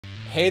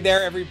Hey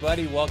there,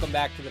 everybody. Welcome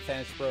back to the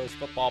FantasyPros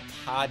Football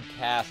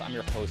Podcast. I'm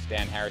your host,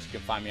 Dan Harris. You can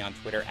find me on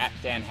Twitter at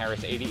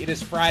DanHarris80. It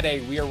is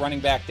Friday. We are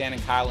running back Dan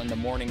and Kyle in the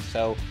morning,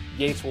 so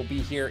Yates will be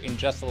here in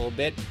just a little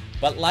bit.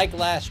 But like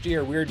last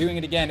year, we are doing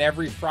it again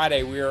every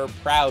Friday. We are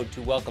proud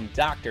to welcome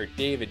Dr.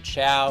 David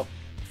Chao.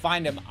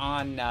 Find him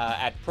on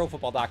at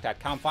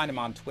ProFootballDoc.com. Find him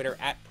on Twitter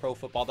at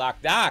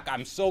ProFootballDoc. Doc,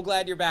 I'm so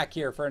glad you're back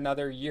here for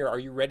another year. Are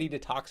you ready to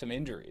talk some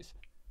injuries?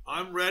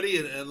 I'm ready,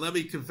 and let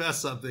me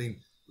confess something.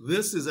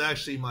 This is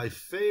actually my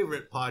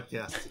favorite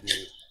podcast to do.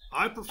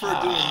 I prefer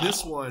doing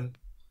this one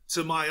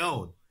to my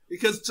own.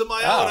 Because to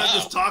my own, I'm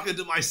just talking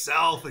to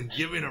myself and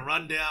giving a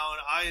rundown.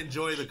 I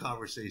enjoy the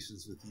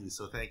conversations with you,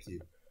 so thank you.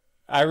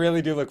 I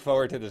really do look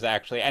forward to this,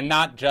 actually. And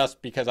not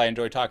just because I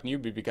enjoy talking to you,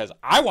 but because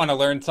I want to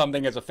learn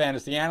something as a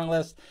fantasy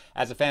analyst,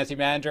 as a fantasy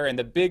manager. And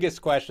the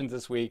biggest questions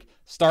this week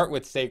start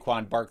with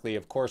Saquon Barkley.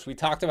 Of course, we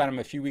talked about him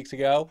a few weeks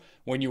ago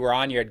when you were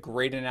on. You had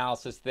great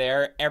analysis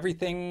there.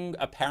 Everything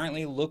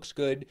apparently looks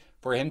good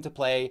for him to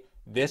play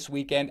this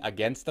weekend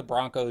against the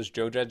Broncos.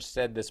 Joe Judge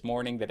said this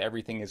morning that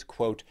everything is,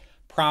 quote,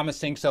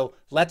 promising. So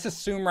let's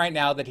assume right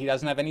now that he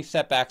doesn't have any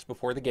setbacks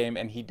before the game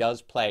and he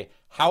does play.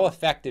 How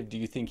effective do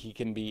you think he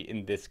can be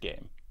in this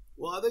game?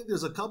 Well, I think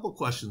there's a couple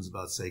questions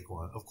about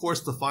Saquon. Of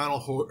course, the final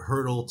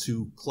hurdle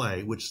to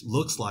play, which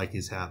looks like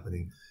is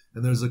happening.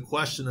 And there's a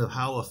question of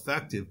how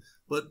effective.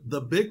 But the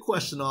big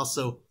question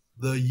also,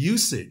 the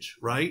usage,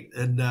 right?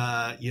 And,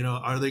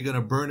 are they going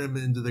to burn him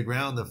into the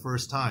ground the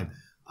first time?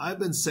 I've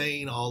been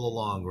saying all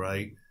along,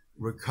 right?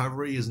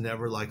 Recovery is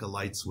never like a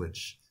light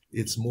switch.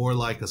 It's more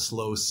like a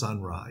slow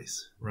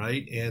sunrise,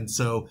 right? And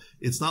so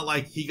it's not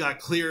like he got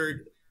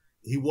cleared.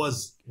 He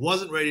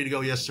wasn't ready to go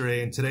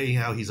yesterday, and today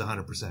now he's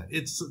 100%.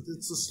 It's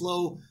a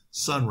slow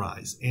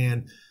sunrise.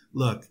 And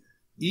look,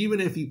 even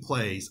if he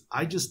plays,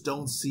 I just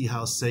don't see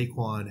how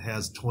Saquon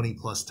has 20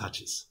 plus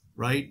touches,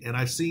 right? And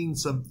I've seen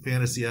some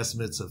fantasy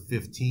estimates of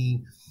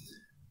 15.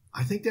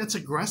 I think that's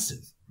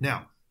aggressive.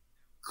 Now,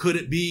 could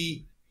it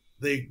be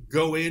they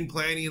go in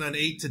planning on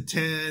 8 to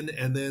 10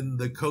 and then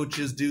the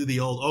coaches do the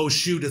old, oh,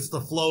 shoot, it's the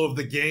flow of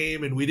the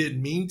game and we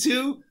didn't mean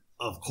to?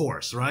 Of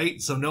course,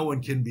 right? So no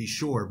one can be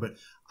sure. But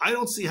I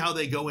don't see how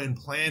they go in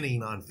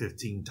planning on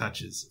 15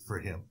 touches for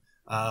him.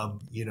 And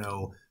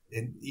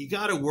you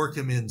got to work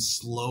him in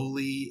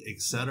slowly,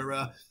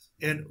 etc.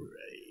 And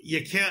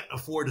you can't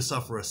afford to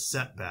suffer a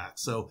setback.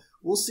 So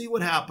we'll see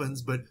what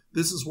happens. But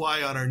this is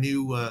why on our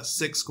new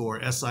SIC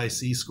score,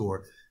 SIC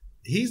score,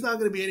 he's not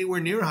going to be anywhere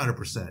near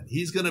 100%.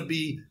 He's going to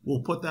be,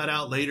 we'll put that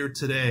out later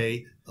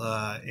today,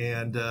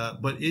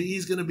 but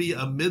he's going to be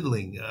a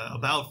middling,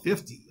 about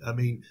 50. I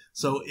mean,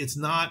 so it's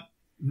not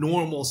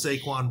normal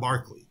Saquon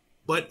Barkley.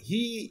 But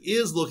he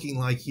is looking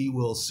like he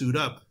will suit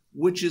up,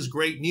 which is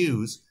great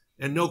news.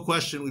 And no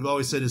question, we've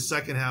always said his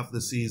second half of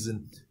the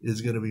season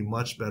is going to be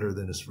much better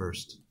than his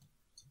first.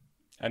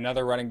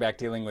 Another running back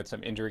dealing with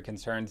some injury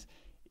concerns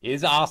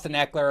is Austin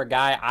Ekeler, a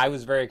guy I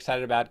was very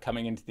excited about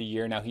coming into the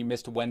year. Now, he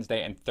missed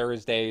Wednesday and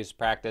Thursday's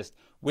practice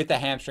with a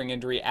hamstring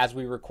injury. As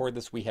we record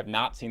this, we have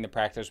not seen the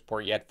practice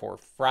report yet for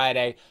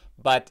Friday.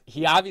 But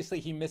he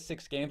missed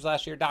 6 games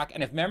last year, Doc.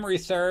 And if memory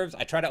serves,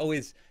 I try to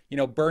always,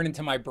 burn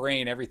into my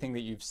brain everything that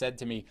you've said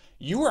to me.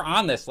 You were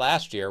on this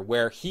last year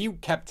where he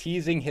kept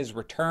teasing his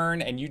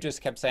return and you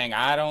just kept saying,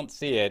 I don't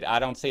see it. I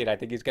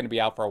think he's going to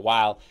be out for a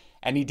while.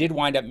 And he did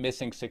wind up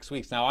missing 6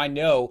 weeks. Now, I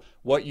know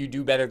what you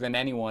do better than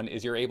anyone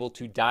is you're able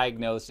to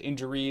diagnose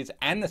injuries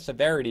and the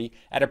severity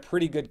at a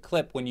pretty good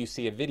clip when you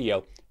see a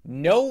video.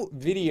 No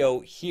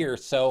video here.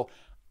 So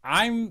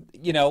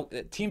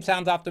the team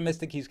sounds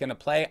optimistic he's going to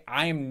play.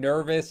 I am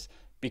nervous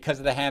because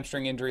of the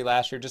hamstring injury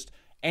last year. Just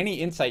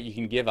any insight you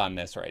can give on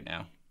this right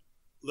now.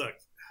 Look,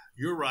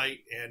 you're right.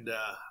 And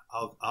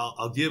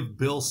I'll give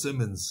Bill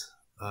Simmons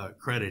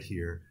credit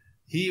here.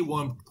 He, at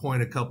one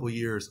point a couple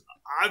years,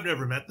 I've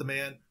never met the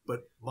man,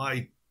 but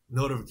my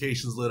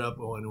notifications lit up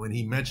when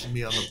he mentioned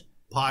me on the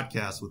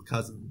podcast with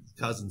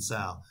cousin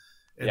Sal.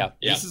 And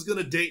This is going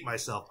to date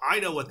myself. I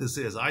know what this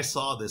is. I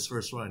saw this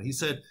first run. He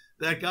said,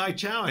 that guy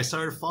Chao, I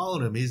started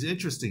following him. He's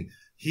interesting.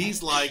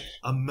 He's like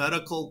a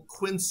medical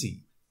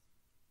Quincy.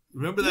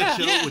 Remember that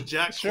show with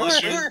Jack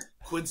Klugman,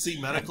 Quincy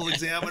Medical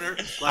Examiner?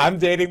 I'm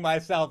dating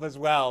myself as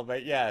well,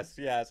 but yes,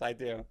 I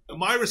do.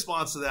 My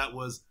response to that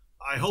was,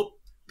 I hope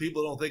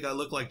people don't think I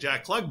look like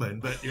Jack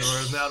Klugman, but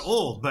I'm that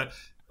old. But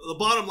the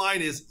bottom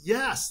line is,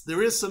 yes,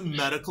 there is some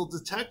medical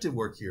detective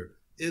work here.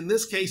 In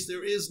this case,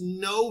 there is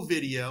no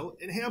video,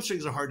 and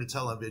hamstrings are hard to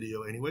tell on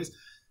video anyways.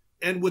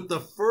 And with the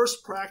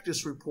first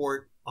practice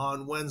report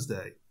on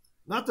Wednesday,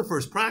 not the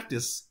first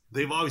practice,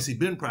 they've obviously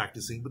been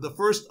practicing, but the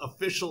first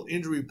official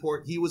injury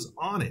report, he was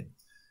on it.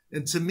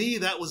 And to me,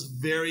 that was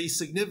very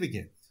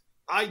significant.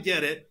 I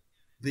get it.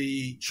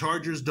 The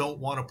Chargers don't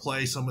want to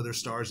play some of their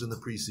stars in the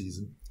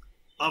preseason.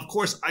 Of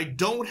course, I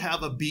don't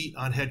have a beat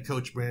on head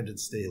coach Brandon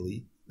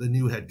Staley, the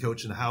new head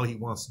coach, and how he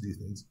wants to do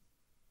things.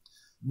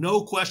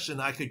 No question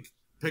I could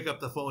pick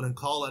up the phone and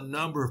call a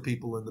number of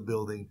people in the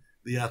building,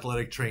 the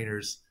athletic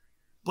trainers,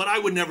 but I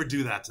would never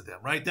do that to them,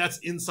 right? That's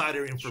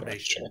insider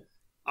information. Sure.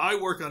 I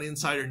work on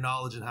insider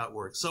knowledge and how it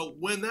works. So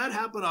when that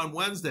happened on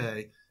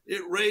Wednesday,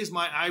 it raised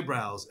my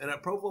eyebrows. And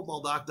at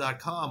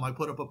ProFootballDoc.com, I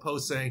put up a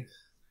post saying,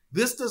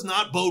 this does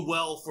not bode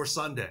well for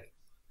Sunday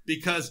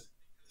because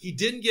he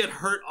didn't get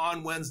hurt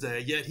on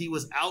Wednesday, yet he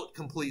was out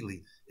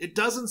completely. It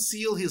doesn't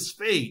seal his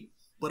fate,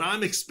 but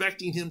I'm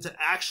expecting him to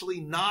actually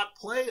not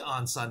play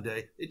on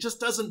Sunday. It just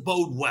doesn't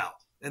bode well,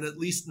 and at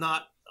least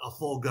not a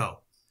full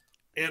go.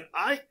 And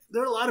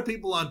there are a lot of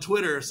people on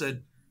Twitter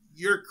said,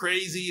 you're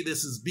crazy,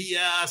 this is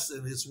BS,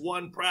 and it's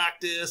one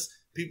practice,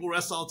 people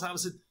rest all the time. I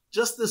said,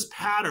 just this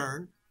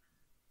pattern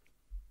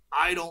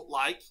I don't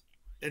like.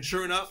 And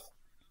sure enough,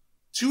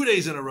 2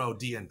 days in a row,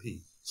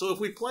 DNP. So if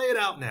we play it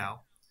out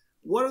now,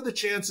 what are the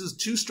chances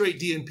 2 straight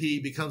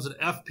DNP becomes an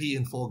FP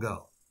in full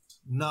go?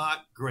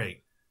 Not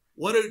great.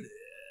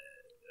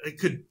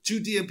 Could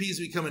 2 DNPs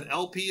become an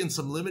LP in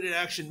some limited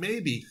action?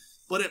 Maybe.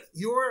 But if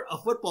you're a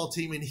football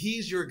team and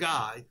he's your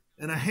guy,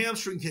 and a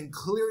hamstring can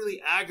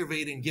clearly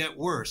aggravate and get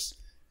worse,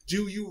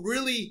 do you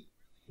really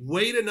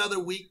wait another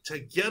week to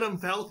get him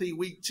healthy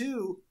week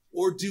 2,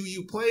 or do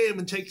you play him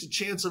and take the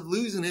chance of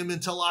losing him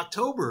until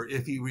October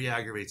if he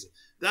re-aggravates it?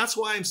 That's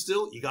why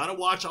you got to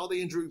watch all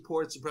the injury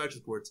reports and practice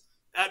reports.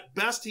 At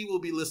best, he will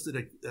be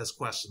listed as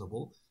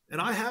questionable, and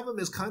I have him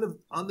as kind of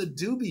on the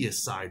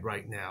dubious side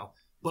right now,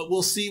 but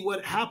we'll see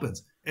what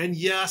happens. And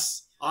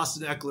yes,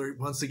 Austin Ekeler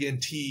once again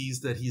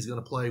teased that he's going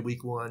to play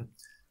week 1.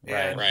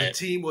 And the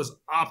team was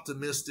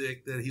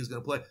optimistic that he was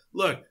going to play.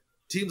 Look,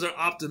 teams are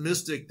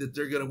optimistic that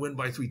they're going to win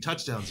by 3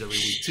 touchdowns every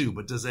week too,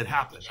 but does that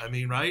happen? I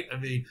mean, right? I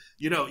mean,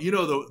 you know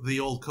the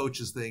old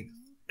coaches thing.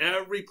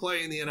 Every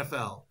play in the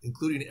NFL,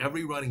 including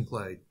every running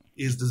play,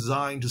 is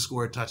designed to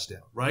score a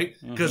touchdown, right?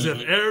 Because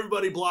if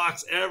everybody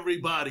blocks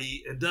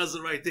everybody and does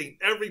the right thing,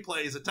 every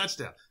play is a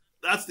touchdown.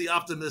 That's the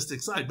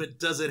optimistic side. But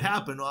does it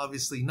happen?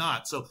 Obviously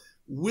not. So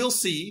we'll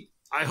see.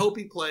 I hope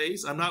he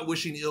plays. I'm not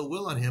wishing ill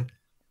will on him.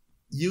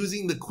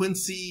 Using the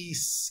Quincy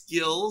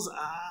skills,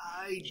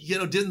 I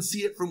didn't see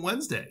it from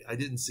Wednesday. I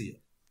didn't see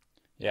it.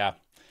 Yeah.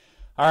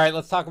 All right,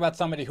 let's talk about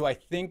somebody who I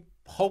think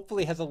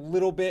hopefully has a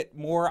little bit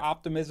more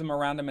optimism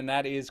around him, and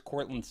that is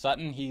Courtland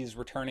Sutton. He's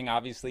returning,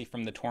 obviously,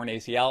 from the torn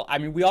ACL. I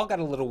mean, we all got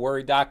a little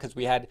worried, Doc, because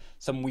we had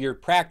some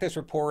weird practice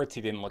reports. He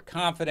didn't look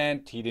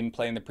confident. He didn't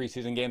play in the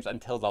preseason games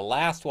until the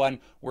last one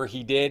where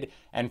he did.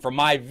 And from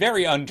my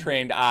very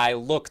untrained eye,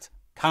 looked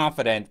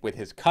confident with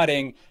his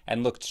cutting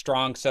and looked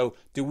strong. So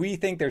do we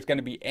think there's going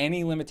to be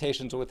any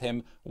limitations with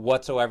him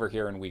whatsoever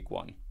here in week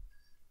 1?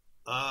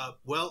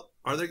 Well,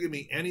 are there going to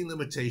be any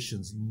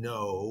limitations?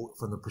 No,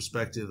 from the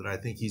perspective that I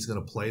think he's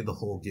going to play the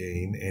whole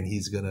game and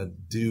he's going to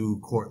do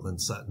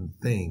Courtland Sutton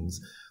things.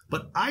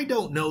 But I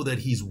don't know that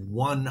he's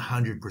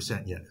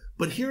 100% yet.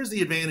 But here's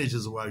the advantage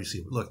as a wide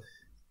receiver. Look,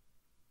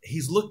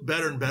 he's looked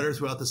better and better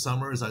throughout the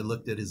summer as I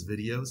looked at his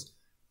videos.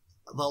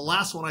 The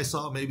last one I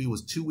saw maybe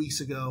was 2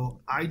 weeks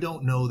ago. I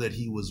don't know that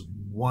he was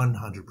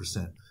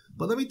 100%.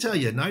 But let me tell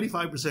you,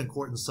 95%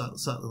 Courtland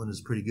Sutton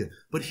is pretty good.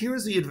 But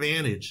here's the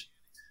advantage.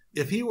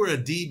 If he were a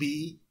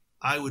DB,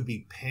 I would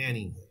be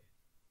panning him.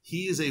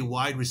 He is a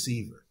wide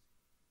receiver.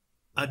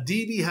 A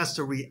DB has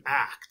to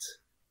react.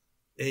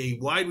 A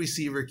wide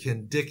receiver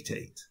can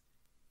dictate.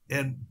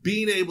 And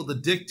being able to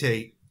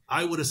dictate,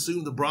 I would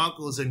assume the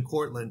Broncos and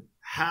Courtland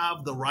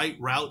have the right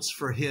routes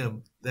for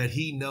him that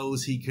he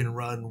knows he can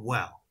run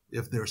well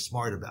if they're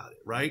smart about it,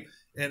 right?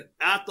 And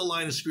at the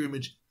line of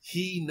scrimmage,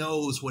 he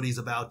knows what he's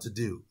about to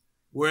do.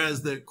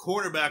 Whereas the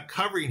cornerback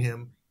covering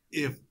him,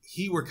 if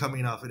he were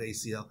coming off an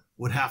ACL,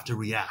 would have to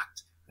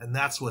react. And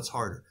that's what's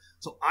harder.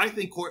 So I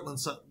think Courtland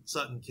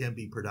Sutton can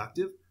be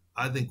productive.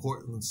 I think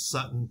Courtland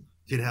Sutton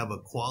can have a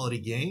quality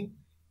game,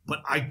 but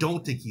I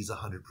don't think he's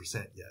 100%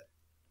 yet.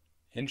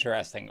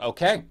 Interesting.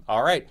 Okay.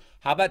 All right.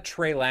 How about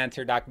Trey Lance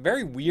here, Doc?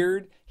 Very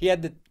weird. He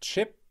had the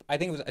chip, I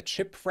think it was a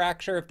chip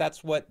fracture, if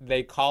that's what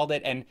they called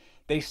it. And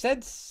they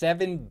said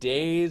 7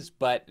 days,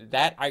 but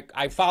that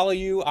I follow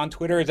you on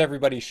Twitter, as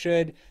everybody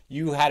should.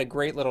 You had a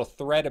great little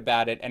thread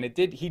about it, and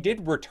he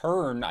did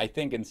return, I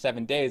think, in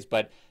 7 days,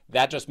 but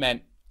that just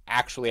meant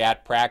actually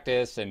at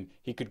practice, and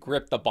he could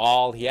grip the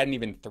ball. He hadn't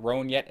even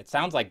thrown yet. It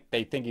sounds like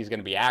they think he's going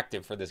to be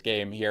active for this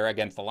game here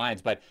against the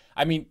Lions. But,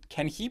 I mean,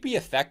 can he be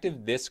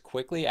effective this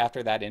quickly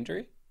after that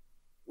injury?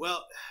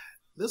 Well,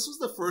 this was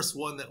the first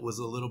one that was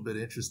a little bit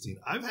interesting.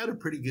 I've had a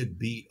pretty good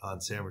beat on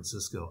San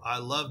Francisco. I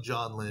love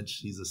John Lynch.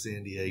 He's a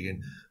San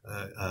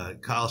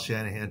Diegan. Kyle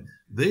Shanahan.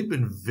 They've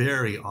been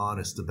very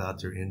honest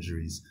about their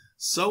injuries.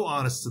 So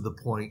honest to the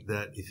point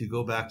that if you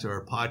go back to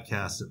our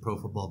podcast at Pro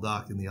Football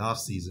Doc in the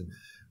offseason,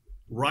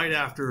 right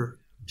after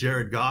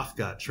Jared Goff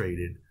got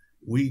traded,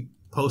 we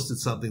posted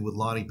something with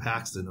Lonnie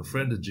Paxton, a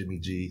friend of Jimmy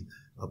G,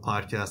 a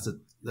podcast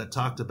that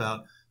talked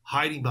about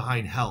hiding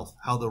behind health,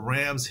 how the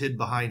Rams hid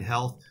behind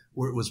health,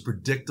 where it was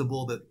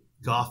predictable that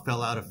Goff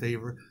fell out of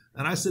favor.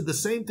 And I said the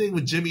same thing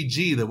with Jimmy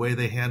G, the way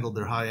they handled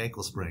their high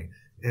ankle sprain.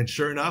 And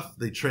sure enough,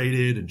 they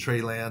traded and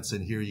Trey Lance,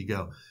 and here you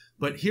go.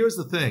 But here's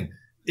the thing.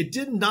 It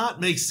did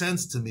not make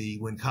sense to me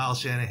when Kyle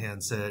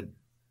Shanahan said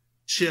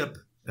chip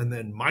and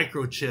then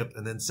microchip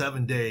and then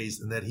 7 days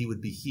and that he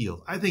would be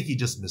healed. I think he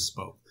just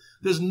misspoke.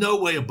 There's no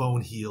way a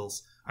bone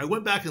heals. I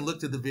went back and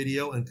looked at the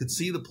video and could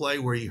see the play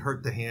where he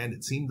hurt the hand.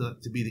 It seemed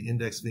to be the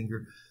index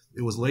finger.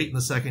 It was late in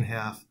the second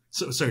half.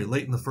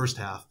 Late in the first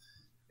half.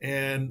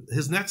 And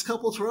his next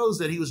couple throws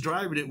that he was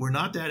driving it were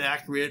not that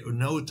accurate or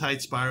no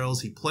tight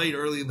spirals. He played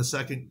early in the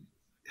second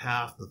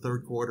half, the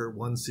third quarter,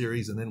 one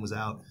series, and then was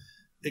out.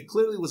 It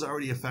clearly was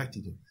already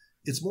affecting him.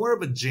 It's more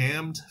of a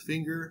jammed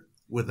finger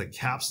with a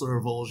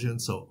capsular avulsion,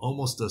 so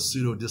almost a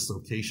pseudo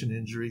dislocation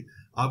injury.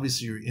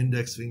 Obviously, your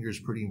index finger is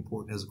pretty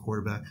important as a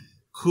quarterback.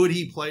 Could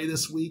he play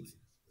this week,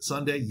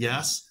 Sunday?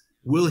 Yes.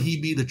 Will he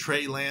be the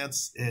Trey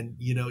Lance? And,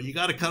 you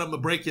got to cut him a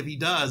break if he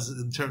does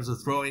in terms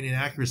of throwing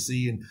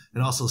inaccuracy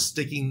and also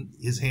sticking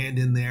his hand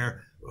in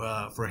there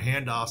for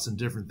handoffs and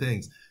different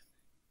things.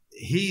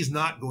 He's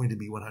not going to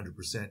be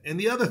 100%. And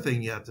the other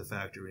thing you have to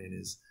factor in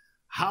is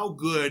how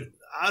good,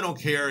 I don't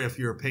care if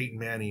you're a Peyton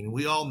Manning,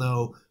 we all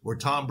know, or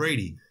Tom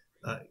Brady.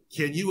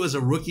 Can you as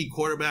a rookie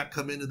quarterback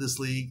come into this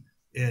league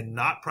and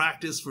not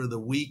practice for the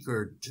week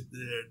or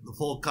the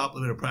full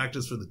complement of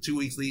practice for the 2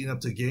 weeks leading up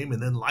to a game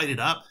and then light it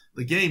up?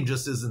 The game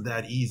just isn't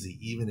that easy,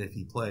 even if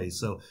he plays.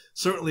 So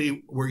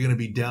certainly we're going to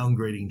be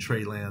downgrading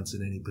Trey Lance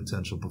in any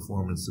potential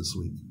performance this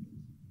week.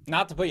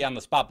 Not to put you on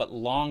the spot, but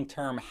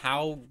long-term,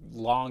 how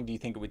long do you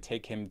think it would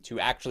take him to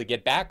actually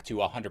get back to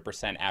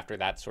 100% after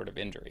that sort of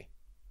injury?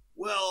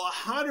 Well,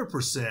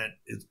 100%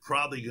 is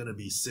probably going to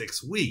be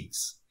 6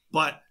 weeks.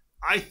 But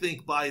I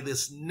think by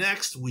this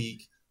next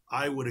week,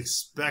 I would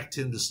expect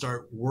him to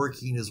start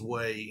working his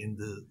way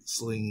into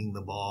slinging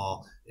the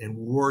ball and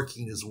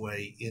working his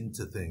way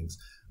into things.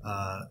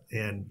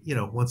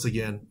 Once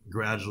again,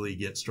 gradually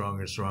get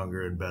stronger and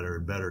stronger and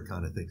better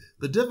kind of thing.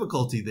 The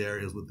difficulty there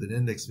is with the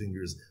index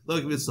fingers.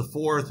 Look, if it's the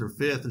fourth or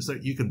fifth or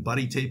something, you can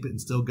buddy tape it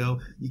and still go.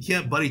 You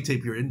can't buddy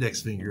tape your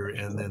index finger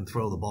and then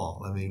throw the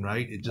ball. I mean,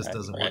 right? It just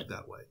doesn't work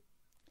that way.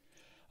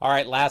 All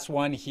right, last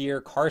one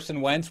here. Carson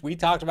Wentz. We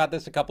talked about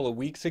this a couple of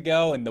weeks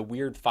ago in the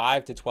weird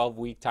 5 to 12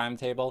 week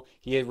timetable.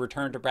 He had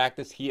returned to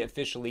practice. He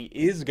officially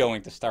is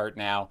going to start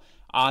now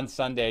on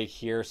Sunday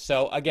here.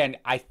 So again,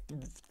 I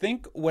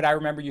think what I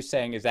remember you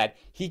saying is that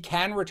he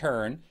can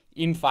return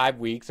in 5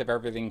 weeks if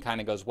everything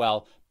kind of goes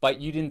well, but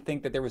you didn't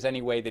think that there was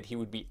any way that he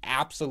would be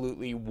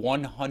absolutely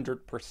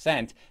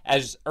 100%.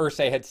 As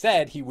Irsay had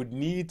said, he would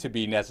need to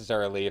be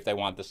necessarily if they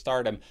want to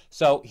start him.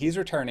 So he's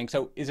returning.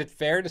 So is it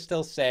fair to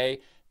still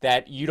say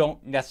that you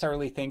don't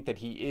necessarily think that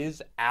he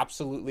is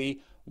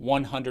absolutely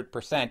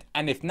 100%?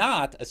 And if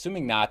not,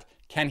 assuming not,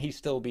 can he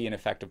still be an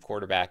effective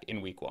quarterback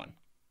in week 1?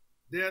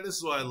 Dan, this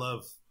is why I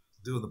love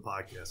doing the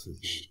podcast with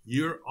you.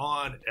 You're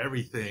on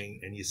everything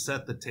and you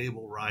set the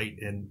table right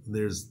and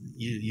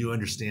you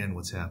understand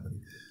what's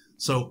happening.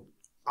 So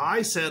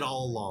I said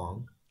all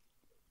along,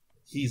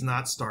 he's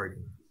not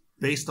starting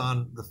based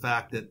on the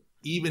fact that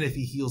even if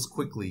he heals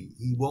quickly,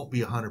 he won't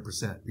be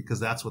 100% because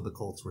that's what the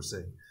Colts were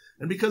saying.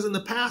 And because in the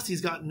past,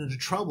 he's gotten into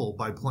trouble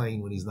by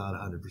playing when he's not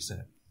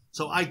 100%.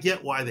 So I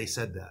get why they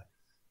said that.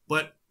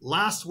 But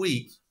last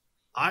week,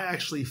 I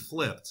actually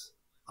flipped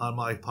on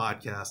my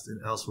podcast and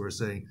elsewhere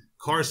saying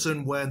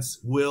Carson Wentz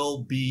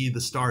will be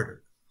the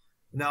starter.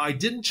 Now, I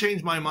didn't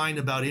change my mind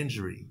about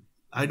injury.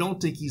 I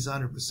don't think he's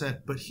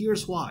 100%, but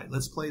here's why.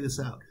 Let's play this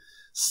out.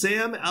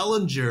 Sam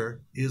Ehlinger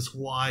is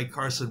why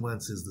Carson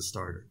Wentz is the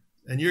starter.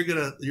 And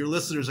your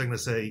listeners are going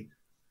to say,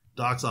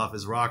 Doc's off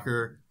his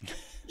rocker,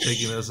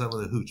 taking some of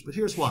the hooch. But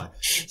here's why.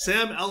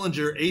 Sam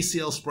Ehlinger,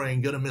 ACL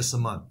sprain, going to miss a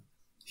month.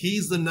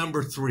 He's the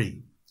number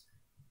 3.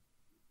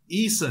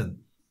 Eason,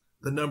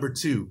 the number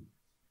 2.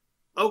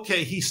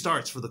 Okay, he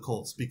starts for the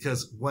Colts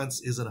because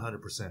Wentz isn't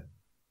 100%.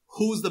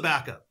 Who's the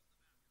backup?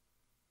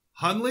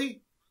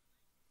 Hundley?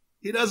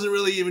 He doesn't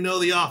really even know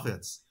the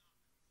offense.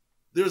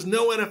 There's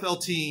no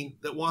NFL team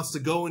that wants to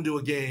go into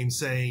a game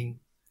saying,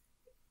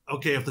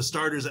 okay, if the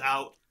starter's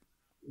out,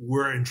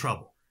 we're in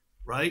trouble,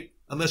 right?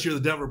 Unless you're the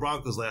Denver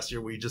Broncos last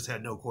year where you just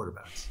had no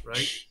quarterbacks,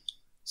 right?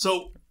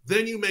 So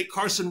then you make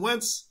Carson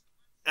Wentz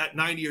at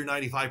 90 or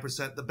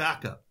 95% the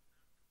backup.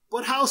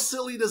 But how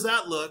silly does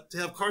that look to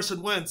have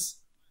Carson Wentz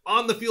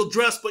on the field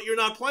dressed, but you're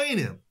not playing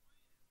him?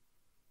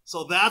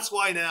 So that's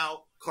why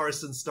now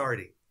Carson's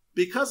starting.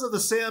 Because of the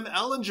Sam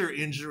Ehlinger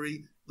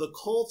injury, the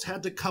Colts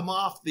had to come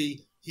off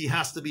he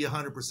has to be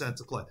 100%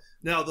 to play.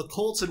 Now, the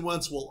Colts and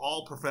Wentz will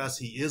all profess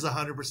he is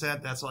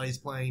 100%. That's why he's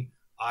playing.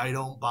 I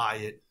don't buy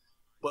it.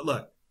 But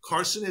look,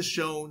 Carson has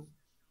shown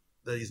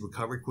that he's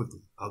recovered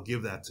quickly. I'll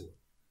give that to him.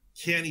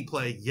 Can he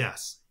play?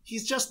 Yes.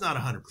 He's just not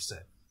 100%.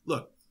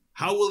 Look,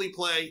 how will he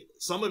play?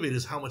 Some of it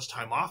is how much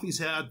time off he's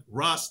had.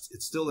 Rust.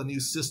 It's still a new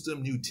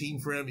system, new team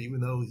for him, even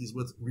though he's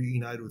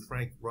reunited with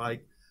Frank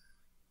Reich.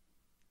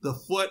 The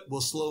foot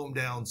will slow him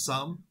down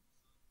some,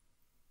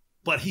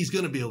 but he's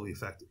going to be able to be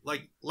effective.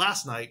 Like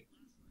last night,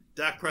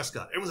 Dak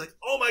Prescott. Everyone's like,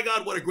 oh my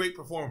God, what a great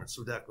performance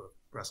for Dak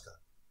Prescott.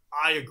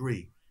 I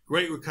agree.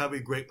 Great recovery,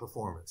 great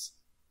performance.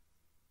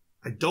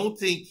 I don't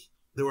think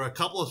there were a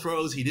couple of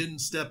throws he didn't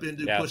step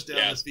into, push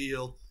down the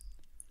field.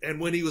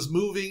 And when he was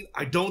moving,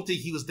 I don't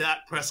think he was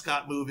Dak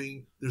Prescott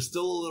moving. There's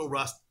still a little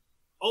rust.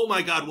 Oh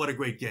my God, what a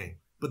great game.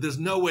 But there's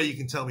no way you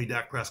can tell me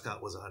Dak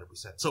Prescott was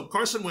 100%. So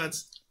Carson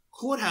Wentz,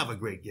 could have a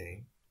great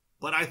game,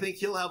 but I think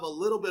he'll have a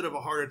little bit of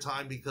a harder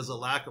time because of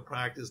lack of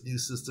practice, new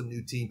system,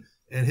 new team,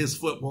 and his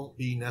foot won't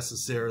be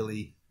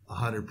necessarily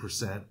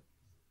 100%.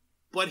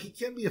 But he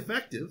can be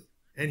effective,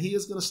 and he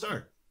is going to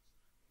start.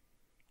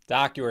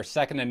 Doc, you are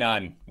second to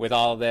none with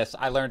all of this.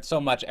 I learned so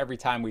much every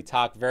time we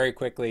talk. Very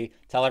quickly,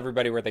 tell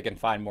everybody where they can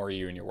find more of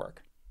you and your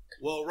work.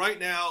 Well, right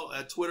now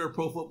at Twitter,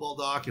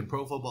 ProFootballDoc and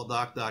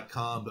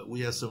ProFootballDoc.com, but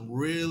we have some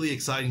really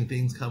exciting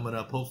things coming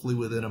up, hopefully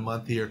within a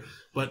month here.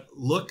 But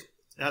look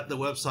at the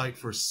website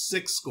for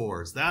 6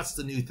 scores. That's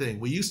the new thing.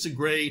 We used to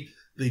grade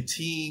the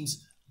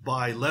teams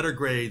by letter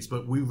grades,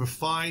 but we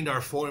refined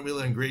our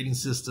formula and grading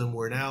system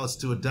where now it's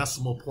to a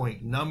decimal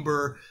point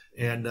number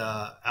and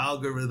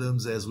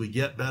algorithms as we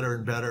get better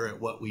and better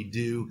at what we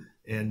do,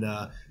 and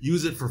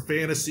use it for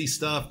fantasy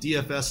stuff,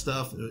 DFS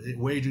stuff,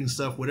 wagering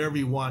stuff, whatever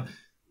you want.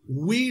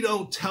 We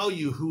don't tell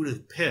you who to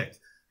pick.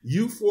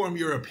 You form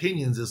your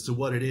opinions as to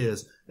what it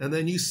is, and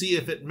then you see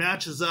if it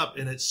matches up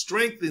and it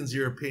strengthens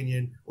your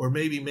opinion or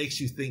maybe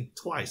makes you think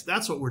twice.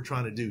 That's what we're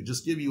trying to do.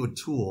 Just give you a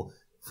tool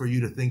for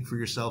you to think for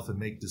yourself and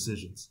make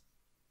decisions.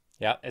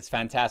 Yeah, it's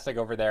fantastic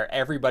over there.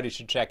 Everybody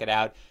should check it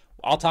out.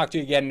 I'll talk to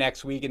you again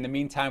next week. In the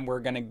meantime, we're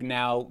going to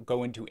now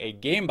go into a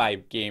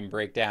game-by-game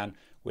breakdown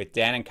with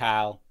Dan and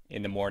Kyle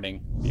in the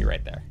morning. Be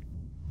right there.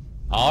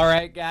 All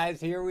right, guys,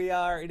 here we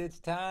are, and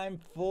it's time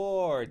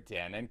for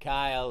Dan and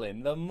Kyle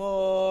in the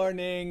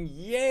morning.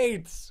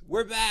 Yates,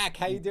 we're back.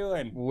 How you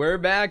doing? We're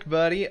back,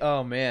 buddy.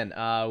 Oh, man.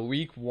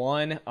 Week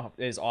 1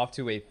 is off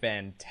to a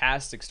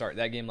fantastic start.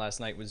 That game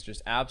last night was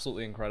just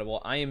absolutely incredible.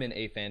 I am in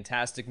a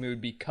fantastic mood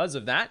because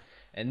of that.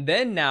 And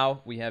then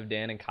now we have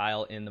Dan and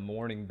Kyle in the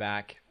morning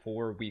back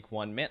for week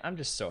 1. Man, I'm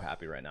just so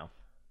happy right now.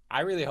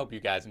 I really hope you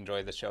guys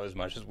enjoy the show as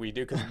much as we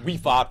do, because we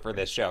fought for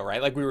this show,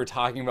 right? Like, we were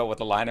talking about what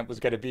the lineup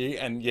was going to be,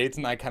 and Yates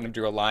and I kind of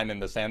drew a line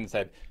in the sand and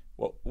said,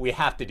 well, we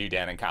have to do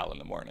Dan and Kyle in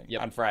the morning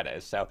on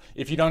Fridays. So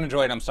if you don't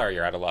enjoy it, I'm sorry,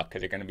 you're out of luck,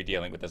 because you're going to be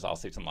dealing with this all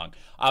season long.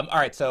 All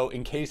right, so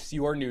in case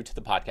you are new to the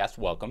podcast,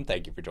 welcome.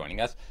 Thank you for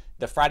joining us.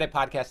 The Friday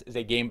podcast is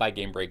a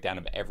game-by-game breakdown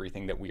of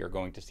everything that we are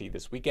going to see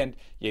this weekend.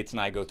 Yates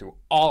and I go through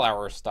all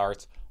our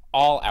starts,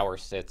 all our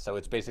sits, so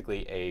it's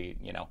basically a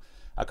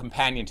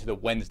companion to the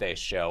Wednesday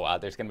show.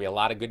 There's going to be a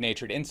lot of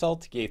good-natured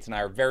insults. Yates and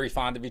I are very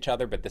fond of each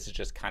other, but this is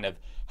just kind of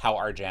how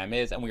our jam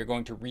is, and we are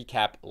going to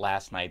recap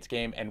last night's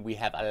game, and we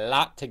have a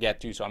lot to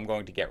get to, so I'm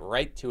going to get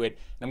right to it.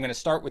 And I'm going to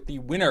start with the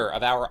winner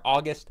of our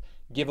August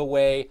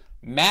giveaway,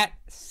 Matt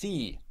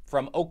C.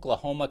 from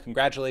Oklahoma.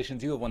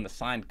 Congratulations, you have won the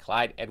signed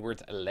Clyde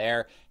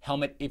Edwards-Helaire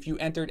helmet. If you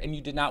entered and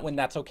you did not win,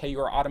 that's okay. You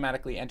are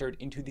automatically entered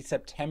into the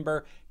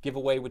September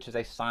giveaway, which is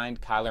a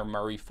signed Kyler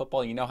Murray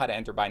football. You know how to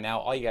enter by now.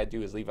 All you got to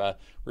do is leave a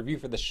review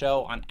for the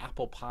show on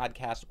Apple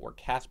Podcasts or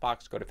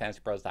CastBox. Go to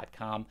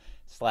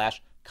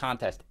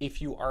fantasypros.com/contest.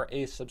 If you are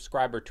a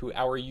subscriber to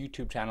our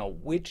YouTube channel,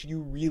 which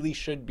you really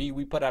should be,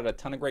 we put out a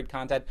ton of great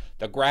content.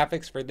 The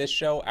graphics for this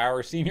show,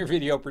 our senior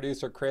video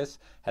producer, Chris,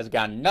 has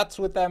gone nuts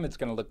with them. It's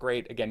going to look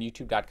great. Again,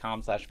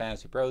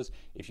 youtube.com/fantasypros.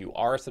 If you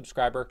are a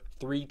subscriber,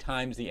 3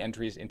 times the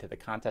entries into the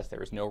contest.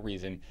 There is no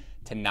reason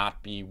to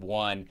not be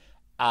one.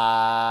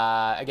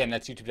 Again,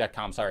 that's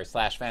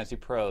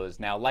youtube.com/fantasypros.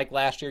 Now, like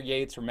last year,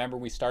 Yates, remember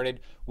we started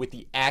with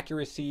the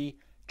accuracy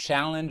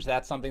challenge.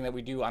 That's something that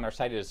we do on our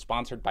site. It is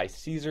sponsored by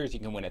Caesars.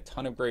 You can win a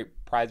ton of great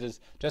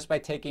prizes just by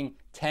taking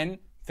 10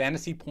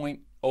 fantasy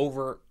point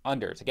over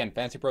unders. Again,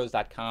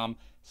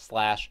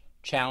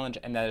 fantasypros.com/challenge,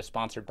 and that is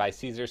sponsored by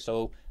Caesars.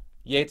 So,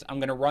 Yates, I'm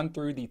going to run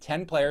through the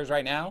 10 players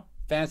right now.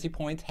 Fantasy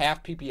points,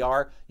 half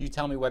PPR. You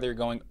tell me whether you're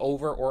going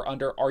over or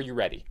under. Are you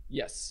ready?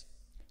 Yes.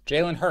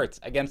 Jalen Hurts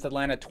against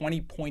Atlanta,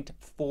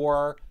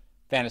 20.4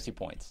 fantasy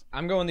points.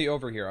 I'm going the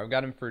over here. I've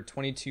got him for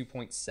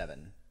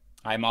 22.7.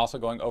 I'm also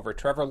going over.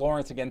 Trevor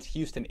Lawrence against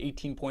Houston,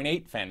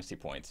 18.8 fantasy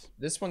points.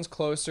 This one's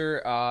closer,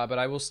 but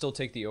I will still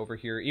take the over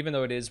here, even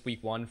though it is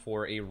week 1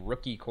 for a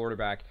rookie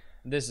quarterback.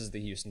 This is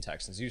the Houston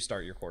Texans. You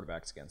start your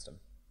quarterbacks against them.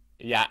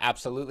 Yeah,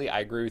 absolutely.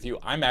 I agree with you.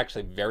 I'm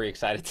actually very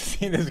excited to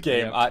see this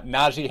game.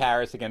 Najee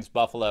Harris against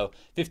Buffalo,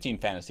 15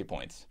 fantasy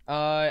points.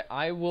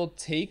 I will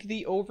take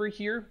the over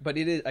here, but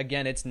it is,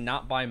 again, it's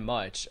not by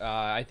much.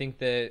 I think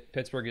that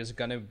Pittsburgh is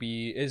gonna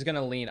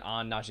lean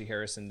on Najee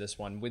Harris in this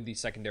one, with the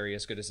secondary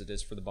as good as it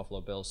is for the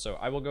Buffalo Bills. So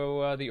I will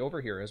go the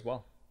over here as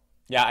well.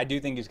 Yeah, I do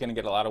think he's going to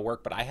get a lot of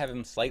work, but I have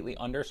him slightly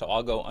under, so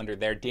I'll go under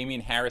there.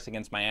 Damian Harris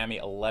against Miami,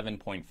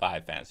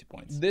 11.5 fantasy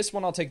points. This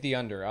one I'll take the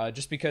under,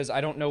 just because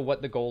I don't know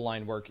what the goal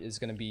line work is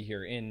going to be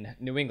here in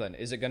New England.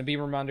 Is it going to be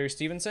Ramondre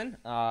Stevenson?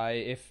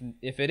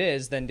 If it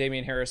is, then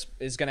Damian Harris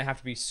is going to have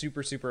to be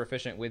super, super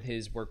efficient with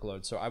his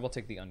workload, so I will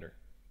take the under.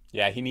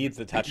 Yeah, he needs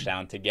the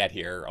touchdown to get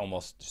here,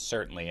 almost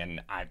certainly,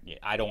 and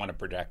I don't want to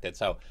project it.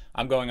 So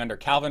I'm going under.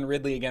 Calvin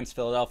Ridley against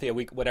Philadelphia,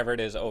 week whatever it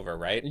is, over,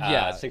 right?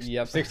 Yeah,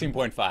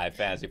 16.5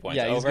 fantasy points.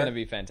 Yeah, he's over. going to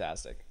be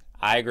fantastic.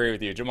 I agree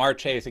with you. Jamar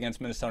Chase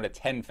against Minnesota,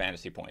 10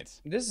 fantasy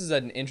points. This is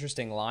an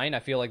interesting line.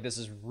 I feel like this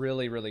is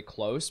really, really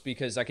close,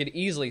 because I could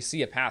easily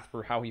see a path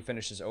for how he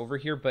finishes over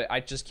here, but I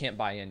just can't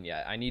buy in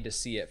yet. I need to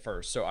see it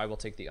first, so I will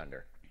take the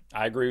under.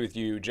 I agree with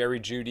you. Jerry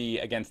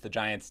Jeudy against the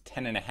Giants,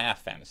 10.5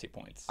 fantasy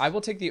points. I will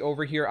take the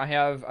over here.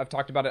 I've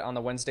talked about it on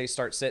the Wednesday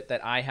start sit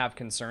that I have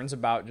concerns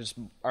about. Just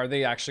are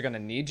they actually going to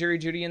need Jerry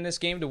Jeudy in this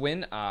game to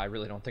win? I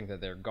really don't think that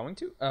they're going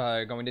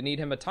to need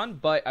him a ton,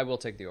 but I will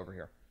take the over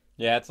here.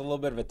 Yeah, it's a little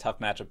bit of a tough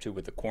matchup too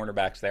with the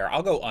cornerbacks there.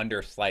 I'll go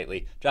under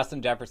slightly.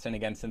 Justin Jefferson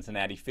against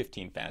Cincinnati,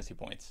 15 fantasy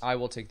points. I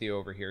will take the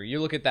over here.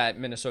 You look at that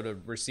Minnesota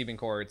receiving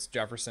core, it's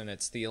Jefferson,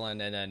 it's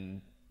Thielen, and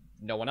then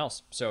no one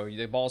else. So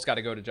the ball's got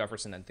to go to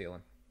Jefferson and Thielen.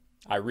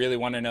 I really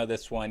want to know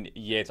this one.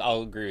 Yates,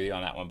 I'll agree with you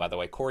on that one, by the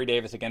way. Corey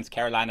Davis against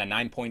Carolina,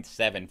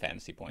 9.7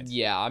 fantasy points.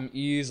 Yeah, I'm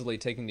easily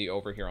taking the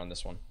over here on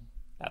this one.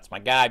 That's my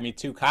guy. Me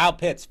too. Kyle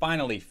Pitts,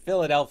 finally,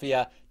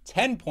 Philadelphia,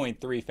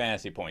 10.3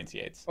 fantasy points,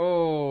 Yates.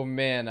 Oh,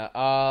 man.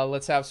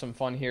 Let's have some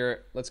fun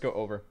here. Let's go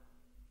over.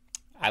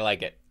 I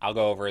like it. I'll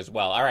go over as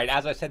well. All right,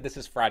 as I said, this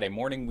is Friday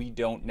morning. We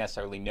don't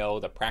necessarily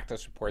know the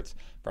practice reports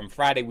from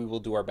Friday. We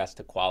will do our best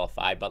to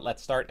qualify, but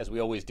let's start, as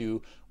we always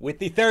do, with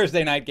the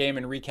Thursday night game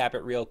and recap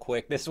it real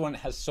quick. This one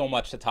has so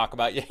much to talk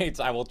about, Yates.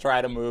 I will try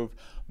to move.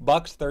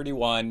 Bucks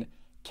 31,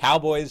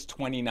 Cowboys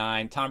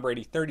 29, Tom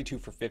Brady 32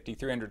 for 50,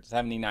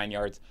 379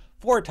 yards,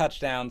 4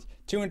 touchdowns,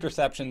 2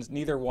 interceptions,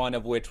 neither one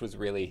of which was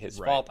really his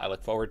fault. I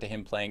look forward to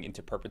him playing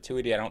into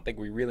perpetuity. I don't think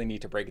we really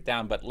need to break it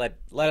down, but let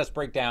us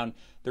break down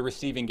the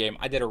receiving game.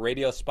 I did a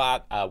radio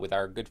spot with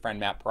our good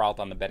friend Matt Peralt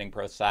on the Betting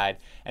Pro side,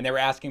 and they were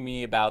asking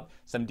me about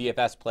some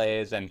DFS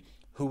plays and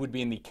who would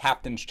be in the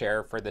captain's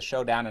chair for the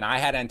showdown, and I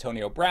had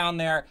Antonio Brown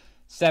there,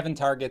 7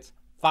 targets,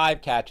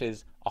 5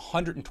 catches,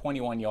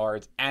 121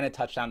 yards, and a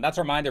touchdown. That's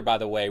a reminder, by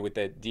the way, with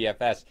the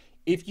DFS.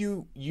 If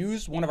you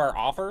use one of our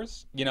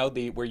offers,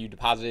 where you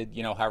deposited,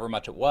 however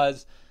much it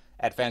was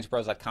at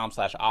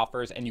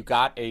fantasypros.com/offers, and you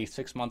got a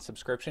 6-month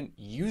subscription,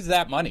 use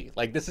that money.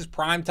 Like, this is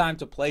prime time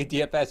to play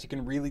DFS. You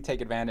can really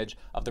take advantage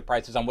of the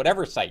prices on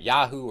whatever site,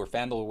 Yahoo or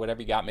FanDuel or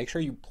whatever you got. Make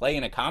sure you play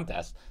in a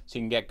contest so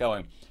you can get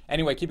going.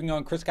 Anyway, keeping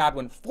going, Chris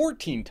Godwin,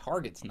 14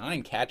 targets,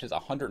 9 catches,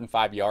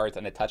 105 yards,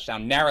 and a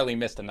touchdown. Narrowly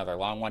missed another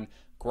long one.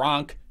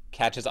 Gronk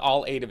catches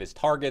all 8 of his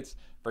targets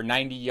for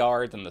 90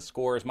 yards and the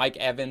scores. Mike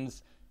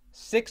Evans,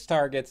 6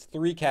 targets,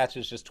 3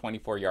 catches, just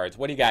 24 yards.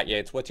 What do you got,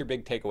 Yates? What's your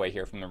big takeaway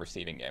here from the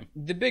receiving game?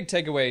 The big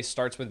takeaway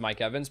starts with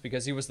Mike Evans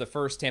because he was the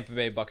first Tampa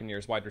Bay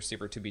Buccaneers wide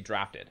receiver to be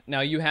drafted. Now,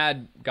 you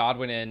had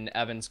Godwin and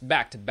Evans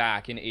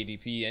back-to-back in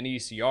ADP and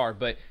ECR,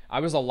 but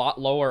I was a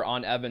lot lower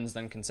on Evans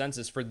than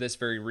consensus for this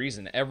very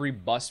reason. Every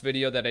bust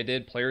video that I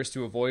did, players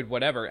to avoid,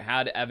 whatever,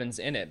 had Evans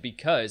in it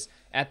because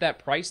at that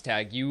price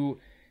tag, you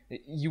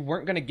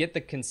weren't going to get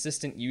the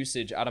consistent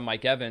usage out of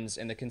Mike Evans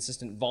and the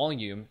consistent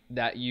volume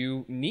that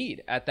you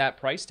need at that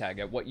price tag,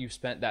 at what you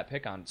spent that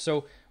pick on.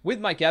 So with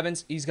Mike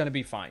Evans, he's going to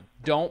be fine.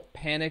 Don't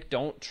panic.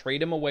 Don't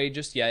trade him away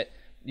just yet.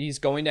 He's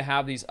going to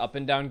have these up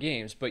and down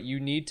games, but you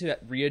need to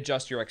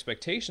readjust your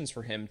expectations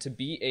for him to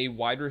be a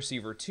wide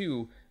receiver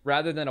 2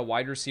 rather than a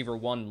wide receiver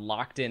 1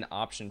 locked in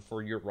option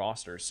for your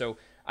roster. So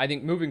I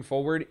think moving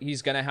forward,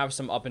 he's going to have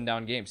some up and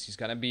down games. He's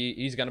going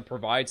to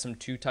provide some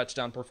 2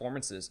 touchdown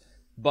performances,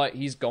 but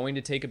he's going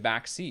to take a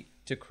back seat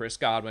to Chris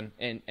Godwin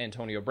and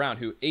Antonio Brown,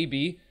 who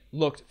AB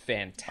looked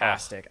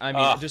fantastic.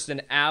 Just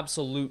an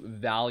absolute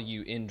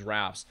value in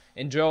drafts.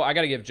 And Joe, I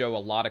got to give Joe a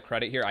lot of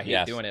credit here. I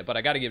hate doing it, but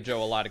I got to give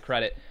Joe a lot of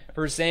credit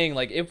for saying,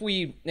 like,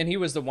 and he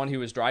was the one who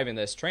was driving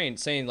this train,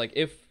 saying, like,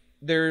 if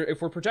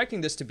we're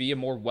projecting this to be a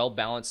more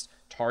well-balanced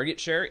target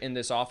share in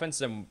this offense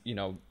than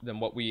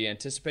what we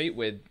anticipate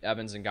with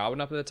Evans and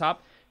Godwin up at the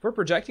top, if we're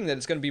projecting that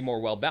it's going to be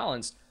more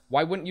well-balanced,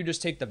 why wouldn't you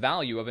just take the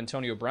value of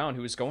Antonio Brown,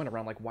 who is going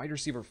around like wide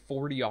receiver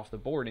 40 off the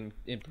board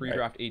in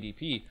pre-draft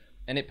ADP,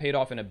 and it paid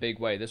off in a big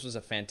way. This was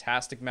a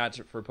fantastic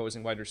matchup for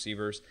opposing wide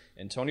receivers.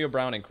 Antonio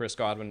Brown and Chris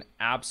Godwin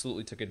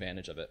absolutely took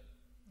advantage of it.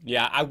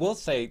 Yeah, I will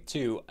say,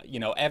 too,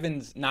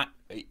 Evans,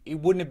 it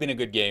wouldn't have been a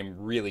good game,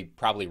 really,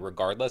 probably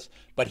regardless,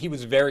 but he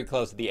was very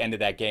close at the end of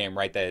that game,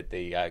 right?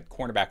 The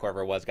cornerback,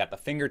 whoever it was, got the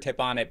fingertip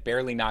on it,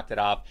 barely knocked it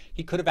off.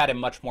 He could have had a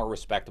much more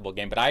respectable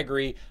game, but I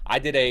agree. I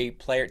did a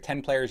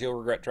 10 players you'll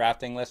regret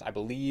drafting list, I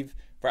believe,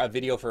 for a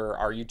video for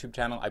our YouTube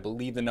channel. I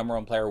believe the number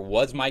 1 player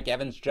was Mike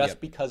Evans just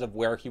because of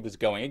where he was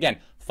going. Again,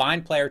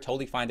 fine player,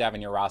 totally fine to have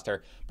in your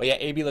roster. But yeah,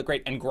 AB looked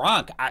great. And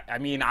Gronk, I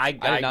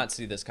did not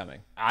see this coming.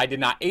 I did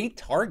not. 8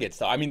 targets,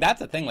 though. I mean, that's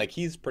the thing. Like,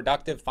 he's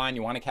productive, fine.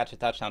 You want to catch a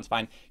touchdown,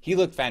 fine. He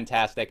looked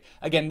fantastic.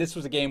 Again, this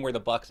was a game where the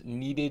Bucs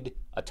needed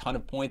a ton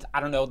of points. I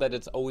don't know that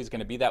it's always going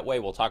to be that way.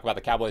 We'll talk about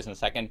the Cowboys in a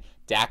second.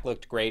 Dak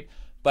looked great.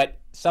 But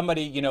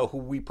somebody, who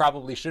we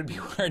probably should be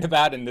worried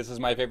about, and this is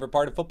my favorite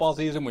part of football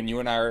season, when you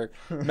and I are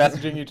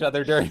messaging each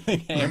other during the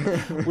game,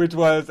 which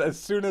was as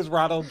soon as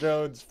Ronald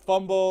Jones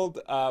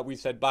fumbled, we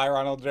said, bye,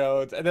 Ronald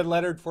Jones. And then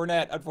Leonard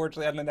Fournette,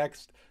 unfortunately, on the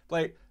next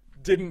play,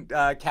 didn't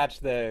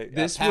catch the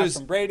pass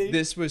from Brady.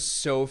 This was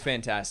so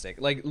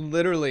fantastic. Like,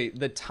 literally,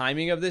 the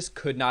timing of this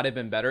could not have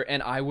been better.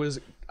 And I was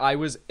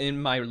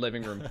in my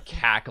living room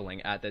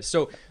cackling at this.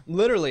 So,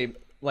 literally,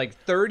 like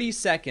 30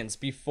 seconds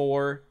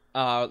before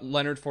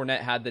Leonard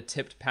Fournette had the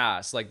tipped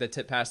pass, like the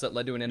tip pass that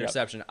led to an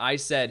interception. Yep. I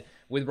said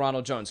with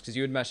Ronald Jones, because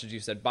you had messaged, you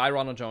said, bye,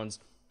 Ronald Jones.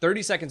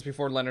 30 seconds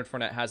before Leonard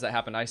Fournette has that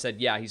happen, I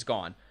said, yeah, he's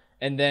gone.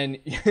 And then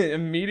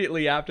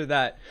immediately after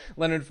that,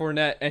 Leonard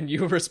Fournette, and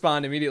you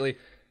respond immediately,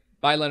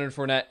 bye, Leonard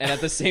Fournette. And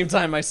at the same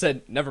time, I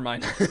said, never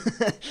mind.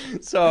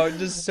 So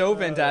just so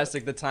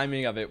fantastic. The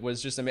timing of it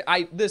was just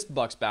amazing. This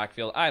Bucs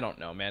backfield, I don't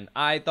know, man.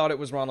 I thought it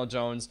was Ronald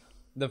Jones.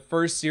 The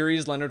first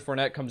series, Leonard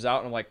Fournette comes out,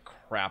 and I'm like,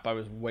 crap, I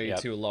was way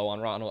too low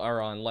on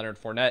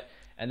Leonard Fournette.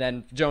 And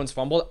then Jones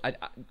fumbled.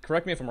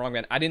 Correct me if I'm wrong,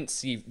 man. I didn't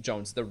see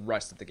Jones the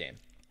rest of the game.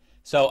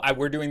 So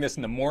we're doing this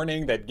in the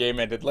morning. That game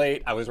ended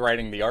late. I was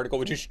writing the article,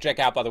 which you should check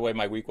out, by the way,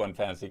 my Week 1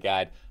 fantasy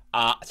guide.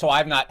 So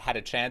I've not had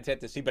a chance yet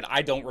to see, but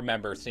I don't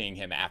remember seeing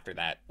him after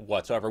that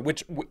whatsoever,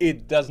 which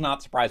it does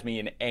not surprise me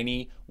in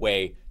any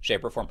way,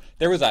 shape, or form.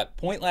 There was a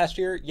point last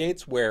year,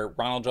 Yates, where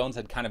Ronald Jones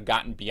had kind of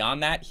gotten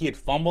beyond that. He had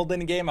fumbled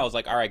in a game. I was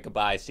like, all right,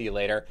 goodbye, see you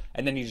later.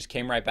 And then he just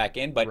came right back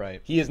in, but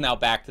he is now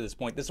back to this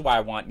point. This is why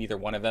I want neither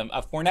one of them.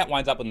 Fournette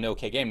winds up with an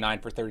okay game, 9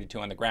 for 32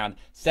 on the ground,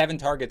 7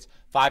 targets,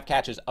 5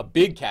 catches, a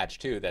big catch,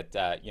 too, that,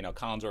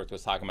 Collinsworth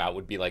was talking about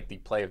would be like the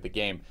play of the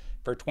game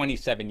for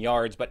 27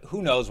 yards, but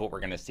who knows what we're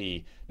going to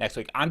see next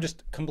week. I'm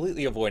just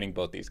completely avoiding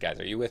both these guys.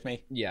 Are you with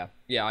me? Yeah.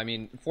 I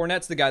mean,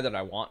 Fournette's the guy that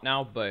I want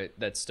now, but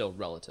that's still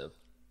relative.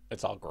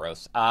 It's all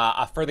gross.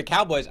 For the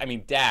Cowboys, I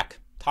mean, Dak,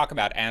 talk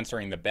about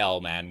answering the bell,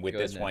 man, with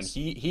this one.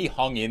 He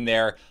hung in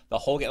there the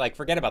whole game. Like,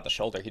 forget about the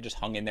shoulder. He just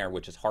hung in there,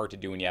 which is hard to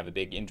do when you have a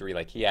big injury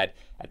like he had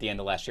at the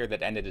end of last year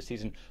that ended the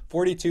season.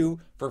 42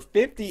 for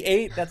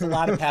 58. That's a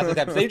lot of pass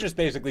attempts. They just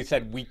basically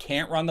said, we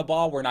can't run the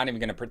ball. We're not even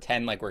going to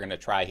pretend like we're going to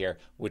try here,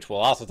 which we'll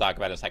also talk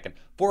about in a second.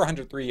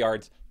 403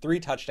 yards, 3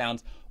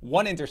 touchdowns,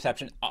 1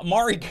 interception.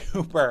 Amari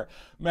Cooper,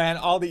 man,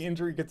 all the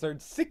injury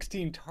concerns,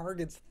 16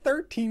 targets,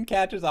 13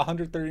 catches,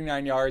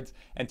 139 yards,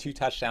 and 2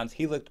 touchdowns.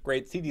 He looked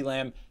great. CeeDee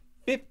Lamb,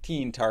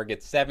 15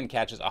 targets, 7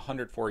 catches,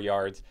 104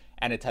 yards,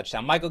 and a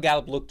touchdown. Michael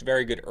Gallup looked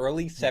very good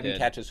early. 7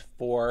 targets,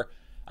 4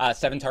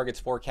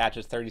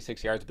 catches,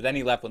 36 yards. But then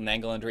he left with an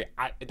ankle injury.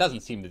 It doesn't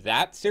seem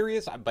that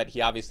serious, but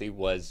he obviously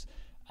was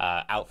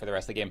out for the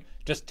rest of the game.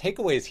 Just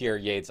takeaways here,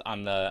 Yates,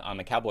 on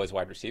the Cowboys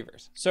wide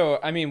receivers. So,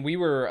 I mean, we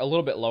were a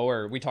little bit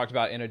lower. We talked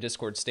about in our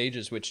Discord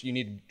stages, which you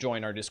need to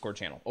join our Discord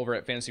channel over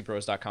at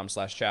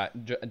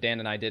fantasypros.com/chat. Dan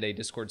and I did a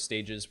Discord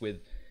stages with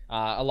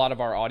a lot of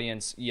our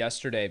audience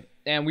yesterday,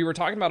 and we were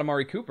talking about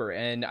Amari Cooper,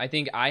 and I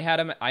think I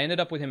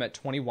ended up with him at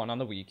 21 on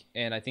the week,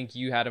 and I think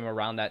you had him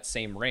around that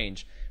same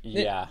range.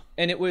 Yeah.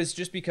 And it was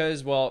just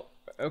because, well,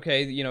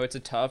 okay, it's a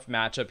tough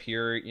matchup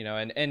here,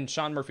 and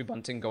Sean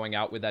Murphy-Bunting going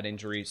out with that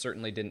injury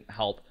certainly didn't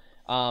help.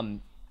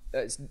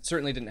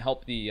 Certainly didn't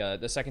help the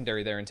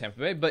secondary there in Tampa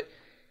Bay, but,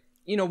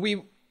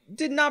 we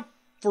did not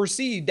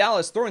foresee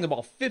Dallas throwing the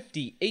ball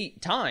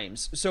 58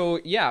 times. So,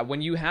 yeah,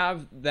 when you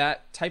have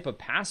that type of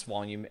pass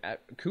volume,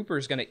 Cooper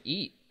is going to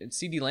eat.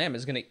 CeeDee Lamb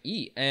is going to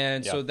eat.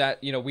 And so that,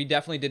 we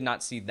definitely did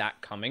not see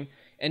that coming.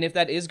 And if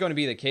that is going to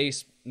be the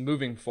case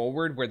moving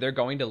forward, where they're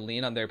going to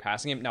lean on their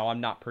passing game, now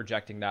I'm not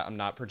projecting that. I'm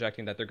not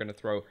projecting that they're going to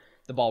throw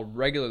the ball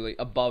regularly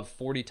above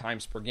 40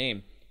 times per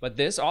game. But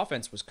this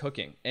offense was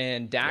cooking.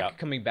 And Dak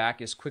coming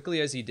back as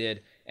quickly as he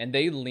did, and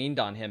they leaned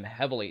on him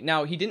heavily.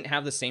 Now, he didn't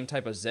have the same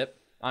type of zip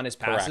on his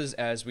passes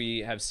as we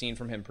have seen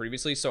from him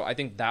previously. So I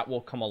think that will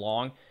come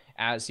along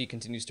as he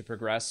continues to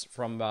progress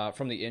from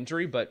the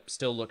injury, but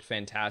still looked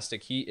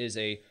fantastic. He is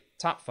a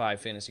top 5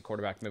 fantasy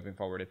quarterback moving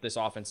forward if this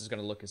offense is going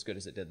to look as good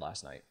as it did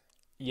last night.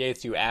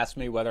 Yates, you asked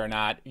me whether or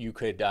not you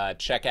could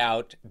check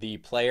out the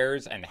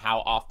players and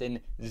how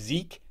often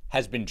Zeke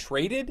has been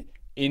traded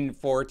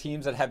for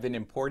teams that have been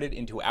imported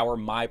into our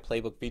My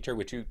Playbook feature,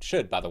 which you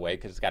should, by the way,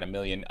 because it's got a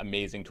million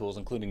amazing tools,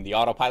 including the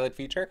autopilot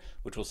feature,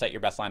 which will set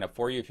your best lineup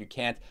for you if you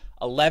can't.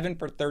 11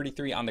 for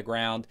 33 on the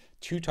ground,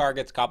 2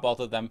 targets, caught both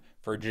of them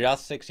for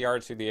just 6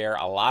 yards through the air.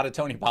 A lot of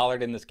Tony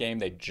Pollard in this game.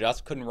 They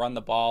just couldn't run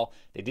the ball.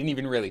 They didn't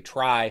even really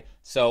try.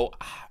 So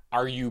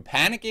are you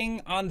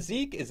panicking on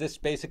Zeke? Is this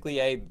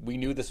basically we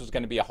knew this was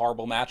going to be a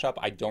horrible matchup?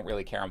 I don't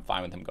really care. I'm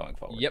fine with him going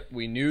forward. Yep,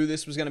 we knew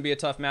this was going to be a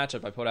tough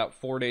matchup. I put out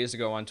 4 days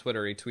ago on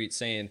Twitter a tweet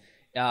saying,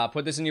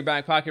 put this in your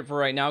back pocket for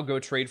right now. Go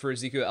trade for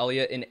Ezekiel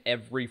Elliott in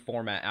every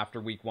format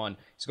after week 1.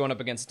 He's going up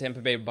against the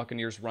Tampa Bay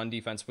Buccaneers run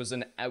defense,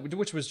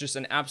 which was just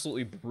an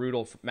absolutely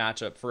brutal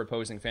matchup for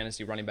opposing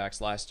fantasy running backs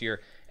last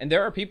year. And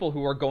there are people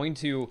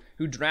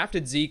who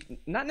drafted Zeke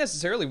not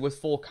necessarily with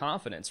full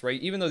confidence, right?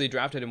 Even though they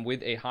drafted him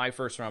with a high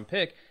first-round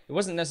pick, it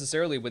wasn't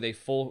necessarily with a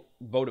full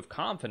vote of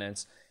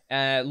confidence.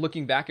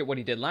 Looking back at what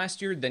he did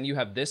last year, then you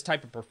have this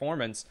type of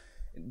performance.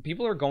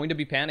 People are going to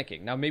be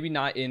panicking. Now, maybe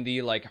not in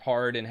the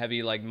hard and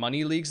heavy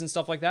money leagues and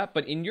stuff like that,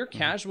 but in your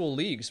casual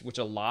leagues, which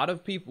is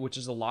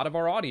a lot of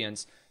our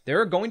audience, there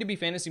are going to be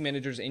fantasy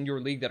managers in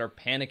your league that are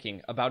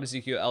panicking about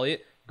Ezekiel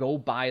Elliott. Go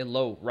buy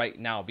low right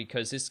now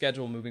because his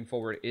schedule moving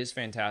forward is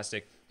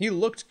fantastic. He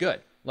looked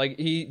good.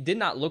 He did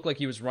not look like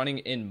he was running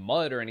in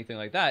mud or anything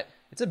like that.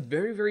 It's a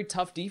very, very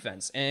tough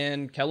defense.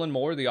 And Kellen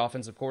Moore, the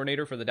offensive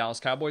coordinator for the Dallas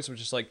Cowboys, was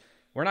just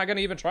we're not going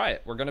to even try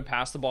it. We're going to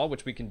pass the ball,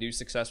 which we can do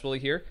successfully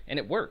here, and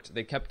it worked.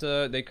 They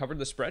covered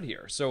the spread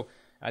here. So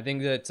I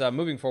think that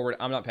moving forward,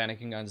 I'm not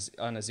panicking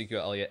on Ezekiel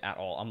Elliott at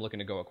all. I'm looking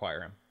to go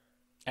acquire him.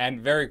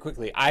 And very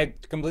quickly, I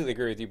completely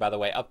agree with you, by the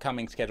way.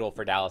 Upcoming schedule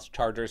for Dallas: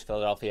 Chargers,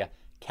 Philadelphia,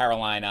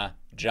 Carolina,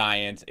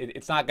 Giants.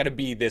 It's not going to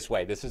be this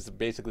way. This is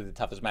basically the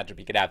toughest matchup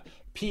he could have.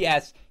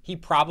 P.S. He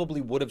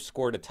probably would have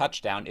scored a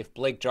touchdown if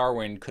Blake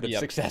Jarwin could have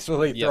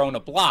successfully thrown a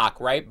block,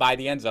 right, by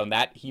the end zone.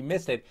 That he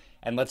missed it.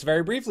 And let's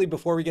very briefly,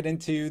 before we get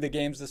into the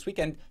games this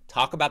weekend,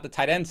 talk about the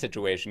tight end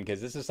situation,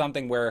 because this is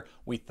something where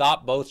we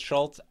thought both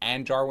Schultz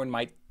and Jarwin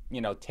might,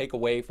 take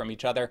away from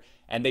each other.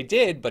 And they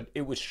did, but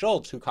it was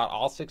Schultz who caught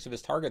all 6 of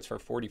his targets for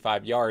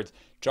 45 yards.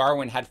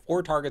 Jarwin had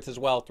 4 targets as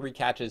well, 3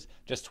 catches,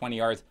 just 20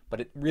 yards.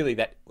 But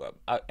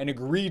an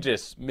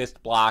egregious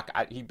missed block.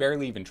 He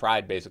barely even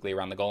tried, basically,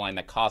 around the goal line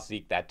that cost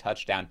Zeke that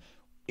touchdown.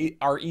 Is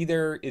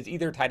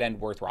either tight end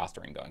worth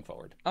rostering going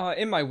forward?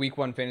 In my Week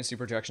 1 fantasy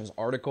projections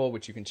article,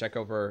 which you can check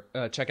out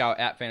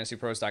at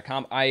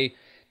fantasypros.com, I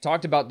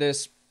talked about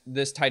this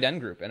tight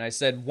end group, and I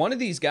said one of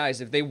these guys,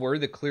 if they were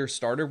the clear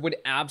starter, would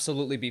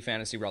absolutely be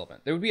fantasy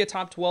relevant. They would be a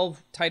top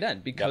 12 tight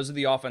end because of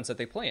the offense that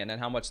they play in and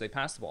how much they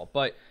pass the ball.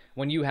 But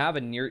when you have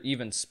a near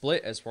even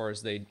split as far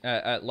as they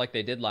like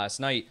they did last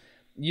night,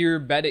 you're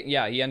betting,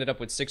 he ended up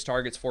with 6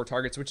 targets, 4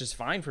 targets, which is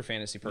fine for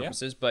fantasy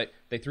purposes, but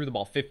they threw the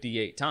ball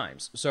 58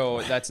 times.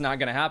 So that's not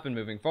going to happen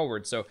moving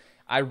forward. So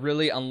I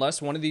really,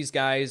 unless one of these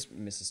guys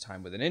misses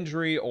time with an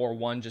injury or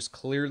one just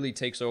clearly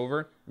takes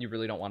over, you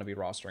really don't want to be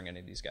rostering any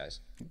of these guys.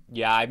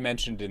 Yeah, I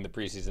mentioned in the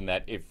preseason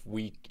that if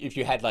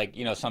you had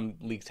some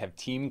leagues have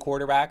team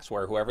quarterbacks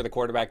where whoever the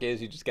quarterback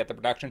is, you just get the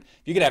production.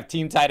 If you could have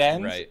team tight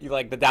ends, right.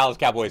 Like the Dallas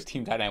Cowboys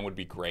team tight end would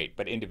be great,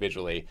 but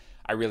individually,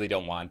 I really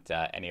don't want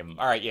any of them.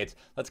 All right, Yates,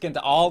 let's get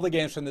into all the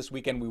games from this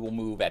weekend. We will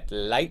move at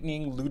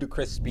lightning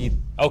ludicrous speed.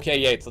 Okay,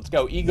 Yates, let's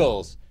go.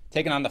 Eagles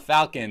taking on the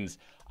Falcons.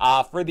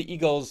 For the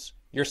Eagles,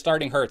 you're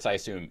starting Hurts, I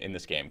assume, in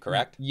this game,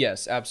 correct?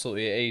 Yes,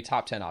 absolutely. A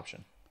top 10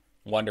 option.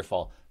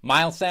 Wonderful.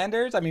 Miles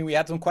Sanders, we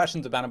had some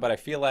questions about him, but I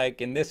feel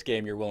like in this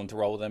game you're willing to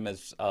roll with him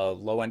as a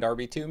low-end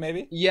RB2,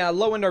 maybe? Yeah,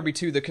 low-end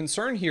RB2. The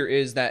concern here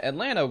is that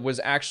Atlanta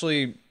was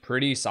actually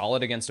pretty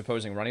solid against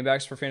opposing running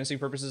backs for fantasy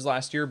purposes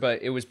last year,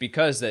 but it was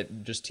because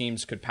that just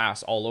teams could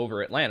pass all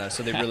over Atlanta,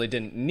 so they really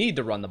didn't need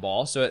to run the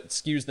ball, so it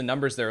skews the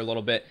numbers there a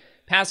little bit.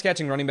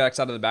 Pass-catching running backs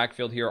out of the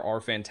backfield here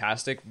are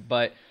fantastic,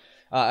 but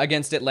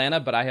against Atlanta,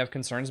 but I have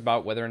concerns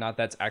about whether or not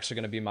that's actually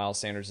going to be Miles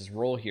Sanders'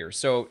 role here.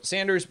 So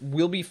Sanders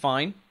will be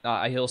fine.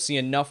 He'll see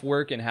enough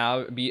work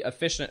and be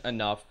efficient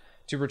enough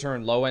to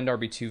return low-end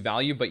RB2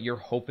 value, but you're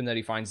hoping that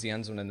he finds the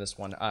end zone in this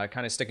one.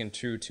 Kind of sticking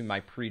true to my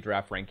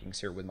pre-draft rankings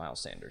here with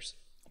Miles Sanders.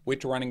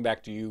 Which running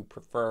back do you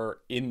prefer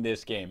in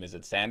this game? Is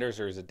it Sanders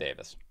or is it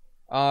Davis?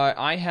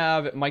 I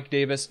have Mike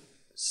Davis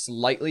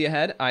slightly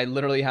ahead. I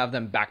literally have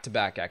them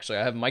back-to-back, actually.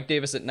 I have Mike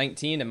Davis at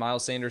 19 and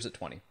Miles Sanders at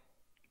 20.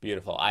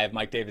 Beautiful. I have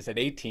Mike Davis at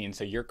 18,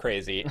 so you're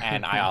crazy.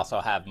 And I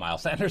also have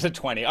Miles Sanders at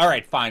 20. All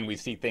right, fine. We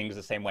see things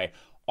the same way.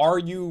 Are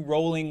you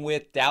rolling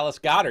with Dallas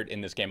Goedert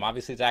in this game?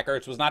 Obviously, Zach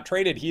Ertz was not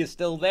traded. He is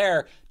still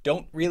there.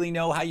 Don't really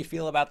know how you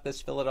feel about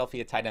this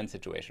Philadelphia tight end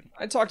situation.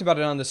 I talked about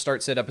it on the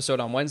Start Sit episode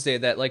on Wednesday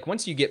that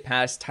once you get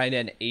past tight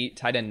end 8,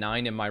 tight end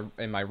 9 in my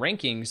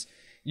rankings,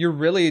 you're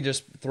really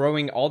just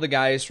throwing all the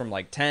guys from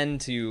 10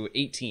 to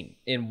 18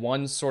 in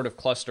one sort of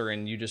cluster,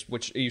 and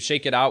you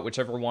shake it out,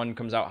 whichever one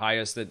comes out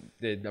highest, that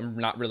I'm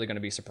not really going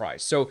to be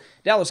surprised. So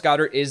Dallas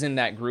Goedert is in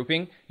that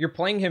grouping. You're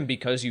playing him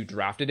because you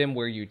drafted him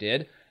where you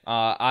did.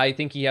 I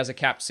think he has a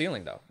capped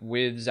ceiling, though,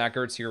 with Zach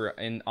Ertz here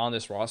on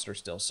this roster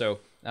still. So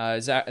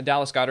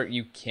Dallas Goedert,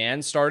 you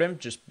can start him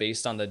just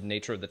based on the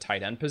nature of the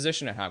tight end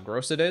position and how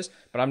gross it is,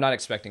 but I'm not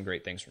expecting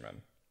great things from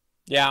him.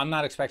 Yeah, I'm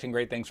not expecting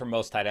great things from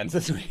most tight ends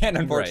this weekend,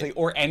 unfortunately, right.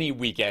 Or any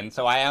weekend.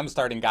 So I am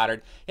starting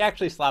Goedert. He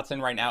actually slots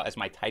in right now as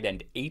my tight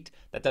end 8.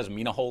 That doesn't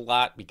mean a whole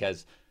lot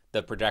because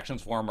the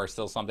projections for him are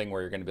still something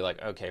where you're going to be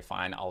like, okay,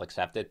 fine, I'll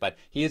accept it. But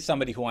he is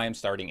somebody who I am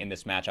starting in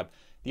this matchup.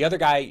 The other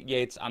guy,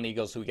 Yates, on the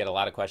Eagles, who we get a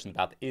lot of questions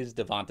about, is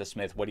DeVonta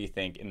Smith. What do you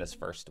think in this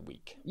first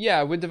week?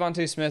 Yeah, with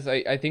DeVonta Smith,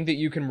 I think that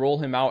you can roll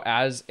him out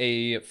as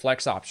a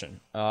flex option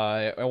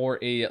or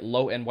a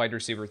low-end wide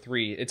receiver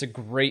 3. It's a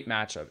great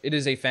matchup. It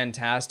is a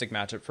fantastic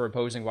matchup for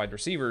opposing wide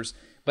receivers,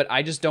 but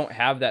I just don't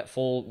have that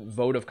full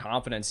vote of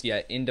confidence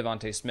yet in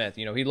DeVonta Smith.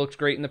 He looked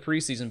great in the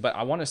preseason, but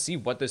I want to see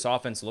what this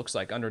offense looks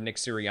like under Nick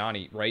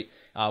Sirianni, right,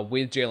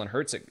 with Jalen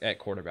Hurts at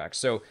quarterback.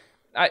 So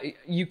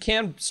you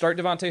can start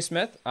DeVonta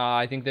Smith.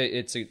 I think that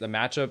it's the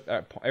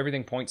matchup.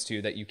 Everything points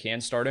to that you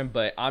can start him,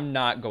 but I'm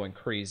not going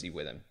crazy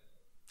with him.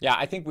 Yeah,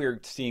 I think we're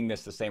seeing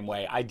this the same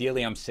way.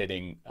 Ideally, I'm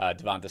sitting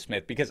DeVonta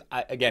Smith because,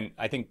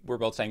 I think we're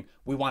both saying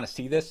we want to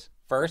see this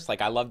first.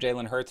 I love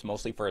Jalen Hurts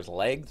mostly for his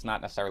legs,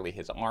 not necessarily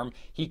his arm.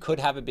 He could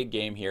have a big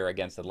game here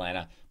against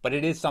Atlanta, but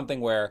it is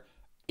something where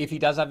if he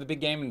does have a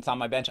big game and it's on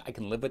my bench, I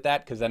can live with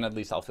that because then at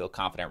least I'll feel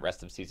confident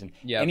rest of the season.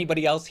 Yep.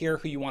 Anybody else here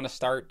who you want to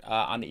start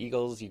on the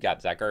Eagles? You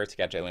got Zach Ertz, you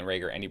got Jalen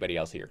Reagor. Anybody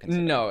else here?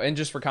 No, and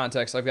just for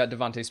context, I've got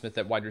DeVonta Smith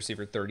at wide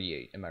receiver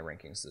 38 in my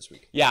rankings this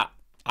week. Yeah,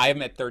 I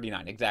am at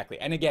 39, exactly.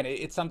 And again,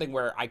 it's something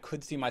where I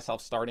could see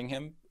myself starting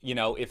him,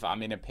 if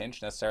I'm in a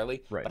pinch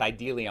necessarily. Right. But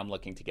ideally, I'm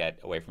looking to get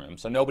away from him.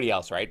 So nobody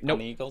else, right? Nope. On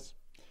the Eagles?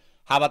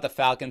 How about the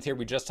Falcons here?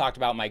 We just talked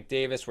about Mike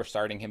Davis. We're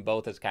starting him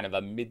both as kind of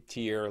a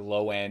mid-tier,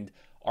 low-end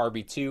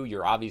RB2,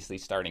 you're obviously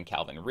starting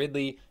Calvin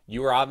Ridley.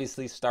 You are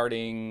obviously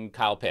starting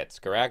Kyle Pitts,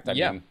 correct? I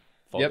mean,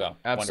 full go.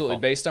 Absolutely. Wonderful.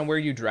 Based on where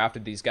you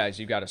drafted these guys,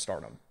 you got to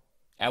start them.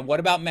 And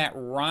what about Matt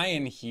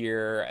Ryan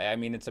here? I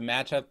mean, it's a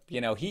matchup.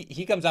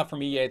 He comes out for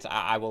me, Yates.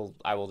 I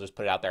will just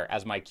put it out there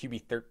as my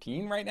QB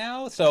 13 right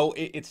now. So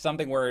it's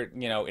something where,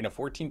 in a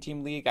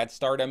 14-team league, I'd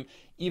start him.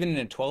 Even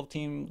in a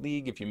 12-team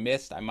league, if you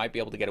missed, I might be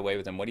able to get away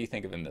with him. What do you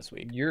think of him this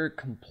week? You're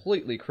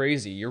completely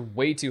crazy. You're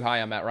way too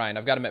high on Matt Ryan.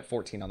 I've got him at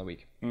 14 on the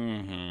week.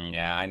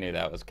 Yeah, I knew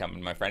that was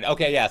coming, my friend.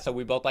 Okay, yeah, so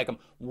we both like him.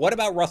 What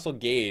about Russell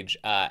Gage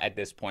at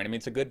this point? I mean,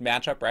 it's a good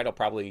matchup, right? He'll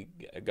probably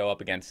go up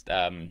against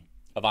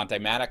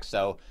Avonte Maddox,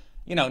 so...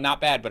 not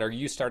bad, but are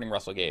you starting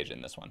Russell Gage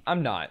in this one?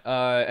 I'm not.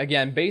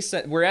 Again,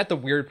 we're at the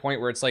weird point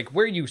where it's like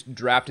where you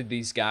drafted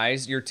these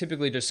guys, you're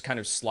typically just kind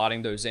of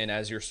slotting those in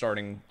as your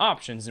starting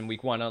options in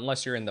week one,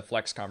 unless you're in the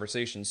flex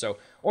conversation.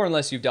 Or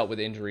unless you've dealt with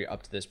injury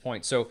up to this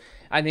point. So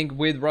I think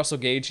with Russell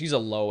Gage, he's a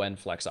low end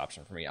flex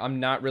option for me. I'm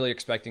not really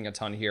expecting a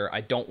ton here.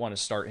 I don't want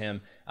to start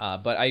him,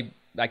 but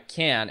I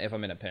can if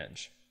I'm in a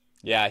pinch.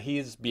 Yeah,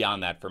 he's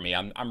beyond that for me.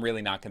 I'm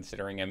really not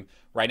considering him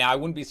right now. I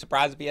wouldn't be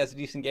surprised if he has a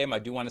decent game. I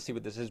do want to see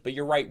what this is. But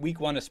you're right, week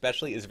one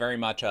especially is very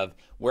much of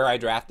where I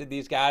drafted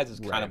these guys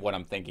is kind of what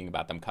I'm thinking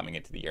about them coming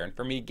into the year. And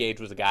for me, Gage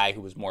was a guy who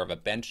was more of a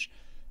bench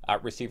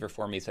receiver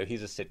for me, so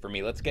he's a sit for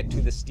me. Let's get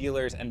to the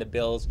Steelers and the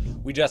Bills.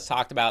 We just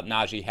talked about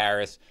Najee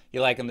Harris.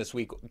 You like him this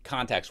week.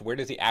 Context, where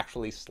does he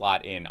actually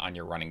slot in on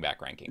your running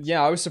back rankings?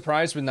 Yeah, I was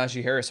surprised with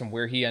Najee Harris and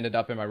where he ended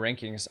up in my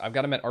rankings. I've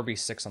got him at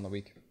RB6 on the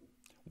week.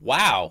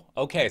 Wow.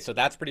 Okay, so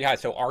that's pretty high.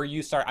 So are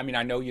you I mean,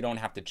 I know you don't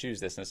have to choose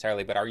this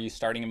necessarily, but are you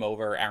starting him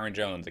over Aaron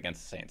Jones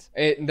against the Saints?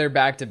 They're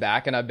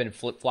back-to-back, and I've been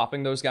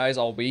flip-flopping those guys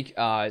all week.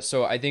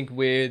 So I think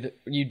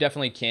you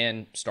definitely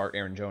can start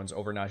Aaron Jones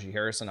over Najee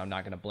Harris, and I'm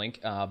not going to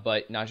blink.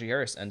 But Najee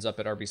Harris ends up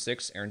at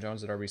RB6, Aaron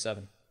Jones at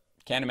RB7.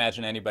 Can't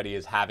imagine anybody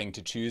is having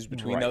to choose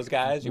between those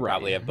guys. You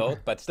probably have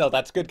both, but still,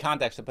 that's good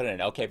context to put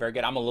in. Okay, very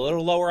good. I'm a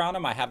little lower on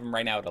him. I have him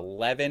right now at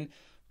 11.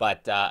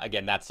 But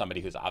again, that's somebody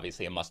who's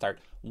obviously a must-start.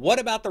 What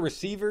about the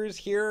receivers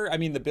here? I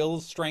mean, the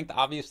Bills' strength,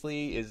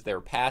 obviously, is their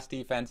pass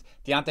defense.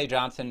 Deontay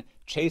Johnson,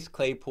 Chase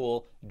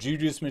Claypool,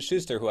 Juju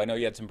Smith-Schuster, who I know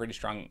you had some pretty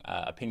strong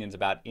opinions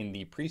about in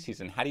the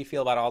preseason. How do you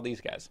feel about all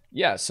these guys?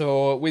 Yeah,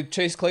 so with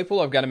Chase Claypool,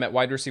 I've got him at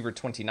wide receiver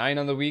 29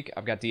 on the week.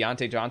 I've got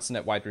Deontay Johnson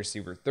at wide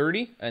receiver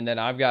 30. And then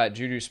I've got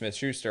Juju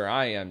Smith-Schuster.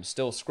 I am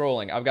still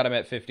scrolling. I've got him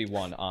at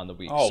 51 on the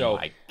week. Oh, so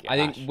my gosh. I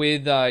think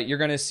with you're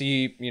going to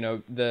see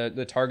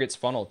the targets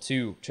funnel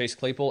to Chase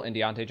Claypool and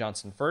Deontay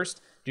Johnson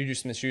first. Juju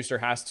Smith-Schuster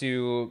has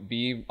to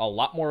be a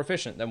lot more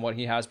efficient than what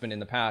he has been in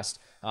the past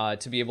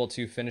to be able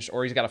to finish,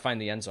 or he's got to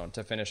find the end zone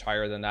to finish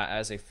higher than that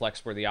as a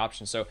flex-worthy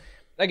option. So,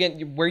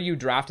 again, where you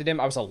drafted him,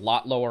 I was a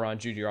lot lower on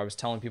Juju. I was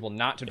telling people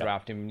not to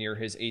draft him near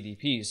his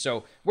ADP.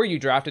 So, where you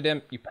drafted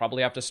him, you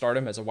probably have to start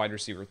him as a wide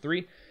receiver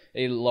 3,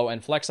 a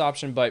low-end flex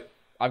option. But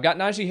I've got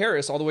Najee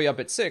Harris all the way up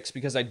at 6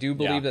 because I do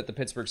believe that the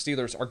Pittsburgh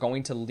Steelers are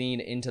going to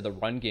lean into the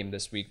run game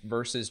this week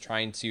versus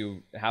trying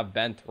to have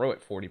Ben throw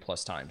it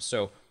 40-plus times.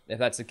 So, if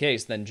that's the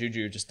case, then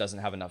Juju just doesn't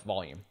have enough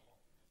volume.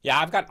 Yeah,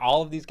 I've got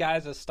all of these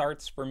guys as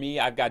starts for me.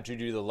 I've got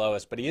Juju the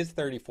lowest, but he is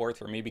 34th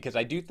for me because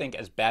I do think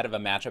as bad of a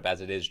matchup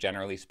as it is,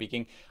 generally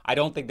speaking, I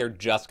don't think they're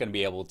just going to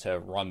be able to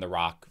run the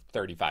rock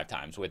 35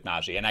 times with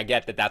Najee. And I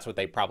get that that's what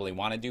they probably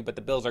want to do, but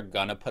the Bills are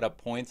going to put up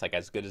points, like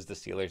as good as the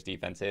Steelers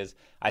defense is.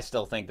 I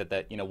still think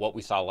that what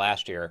we saw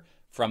last year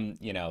from,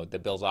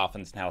 the Bills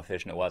offense and how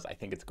efficient it was, I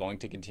think it's going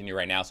to continue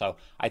right now. So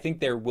I think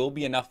there will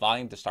be enough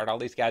volume to start all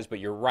these guys, but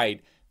you're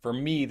right. For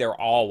me, they're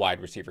all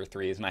wide receiver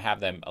 3s, and I have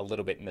them a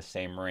little bit in the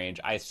same range.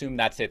 I assume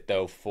that's it,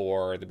 though,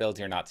 for the Bills.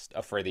 You're not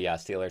for the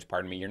Steelers.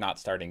 Pardon me. You're not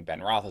starting Ben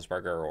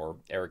Roethlisberger or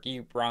Eric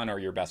Ebron or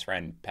your best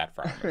friend Pat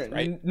Freiermuth,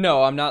 right?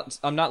 No, I'm not.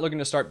 I'm not looking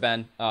to start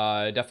Ben.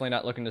 Definitely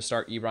not looking to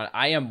start Ebron.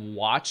 I am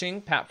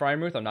watching Pat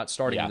Freiermuth. I'm not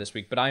starting him this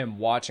week, but I am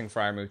watching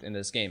Freiermuth in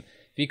this game.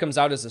 If he comes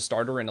out as a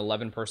starter in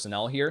 11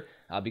 personnel here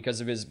because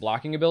of his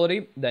blocking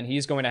ability, then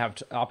he's going to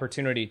have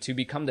opportunity to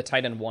become the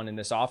tight end 1 in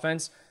this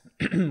offense,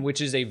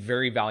 which is a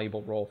very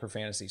valuable role for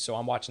fantasy. So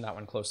I'm watching that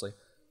one closely.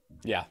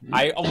 Yeah,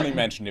 I only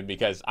mentioned him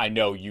because I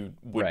know you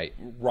would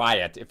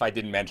riot if I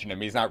didn't mention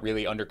him. He's not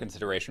really under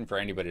consideration for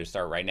anybody to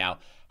start right now.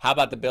 How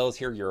about the Bills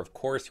here? You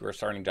are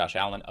starting Josh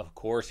Allen. Of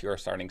course, you are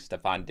starting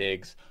Stephon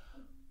Diggs.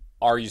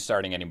 Are you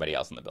starting anybody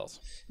else in the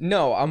Bills?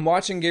 No, I'm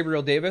watching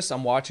Gabriel Davis.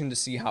 I'm watching to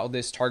see how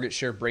this target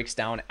share breaks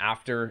down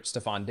after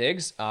Stephon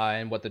Diggs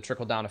and what the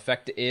trickle-down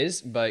effect is.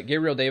 But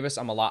Gabriel Davis,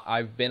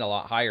 I've been a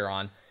lot higher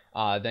on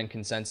than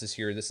consensus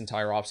here this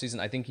entire offseason.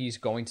 I think he's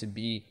going to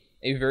be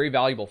a very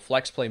valuable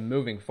flex play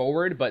moving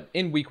forward. But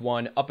in week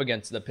 1, up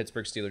against the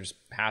Pittsburgh Steelers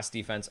pass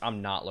defense,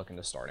 I'm not looking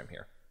to start him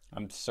here.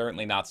 I'm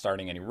certainly not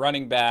starting any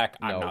running back.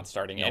 I'm not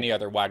starting any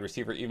other wide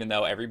receiver, even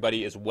though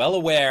everybody is well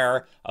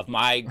aware of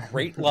my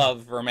great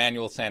love for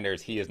Emmanuel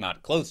Sanders. He is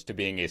not close to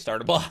being a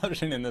startable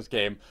option in this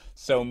game.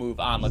 So move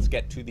on. Let's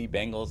get to the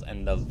Bengals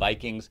and the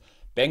Vikings.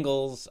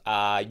 Bengals,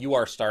 you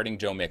are starting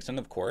Joe Mixon,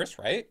 of course,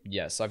 right?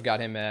 Yes, I've got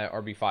him at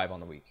RB5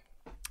 on the week.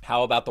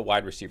 How about the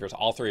wide receivers?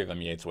 All three of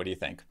them, Yates. What do you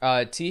think?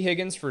 T.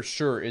 Higgins for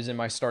sure is in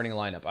my starting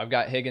lineup. I've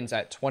got Higgins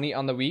at 20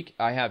 on the week.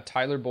 I have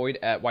Tyler Boyd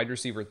at wide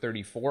receiver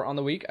 34 on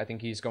the week. I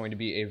think he's going to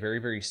be a very,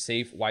 very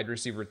safe wide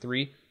receiver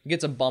 3. He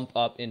gets a bump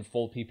up in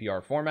full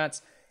PPR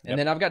formats. And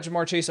then I've got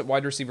Jamar Chase at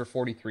wide receiver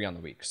 43 on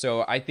the week.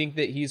 So I think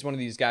that he's one of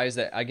these guys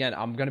that, again,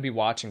 I'm going to be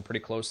watching pretty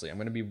closely. I'm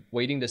going to be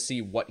waiting to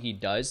see what he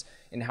does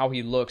and how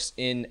he looks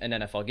in an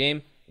NFL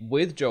game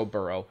with Joe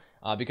Burrow.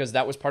 Because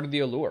that was part of the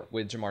allure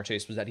with Jamar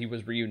Chase, was that he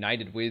was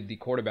reunited with the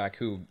quarterback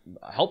who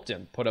helped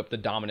him put up the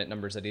dominant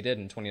numbers that he did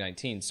in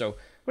 2019. So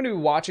I'm going to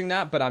be watching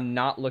that, but I'm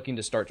not looking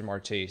to start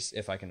Jamar Chase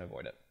if I can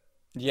avoid it.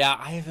 Yeah,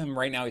 I have him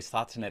right now. He's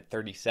slots in at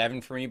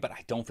 37 for me, but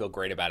I don't feel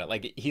great about it.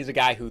 Like, he's a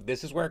guy who,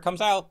 this is where it comes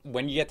out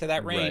when you get to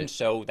that range. Right.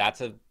 So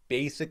that's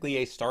basically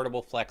a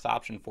startable flex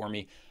option for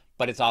me.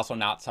 But it's also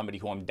not somebody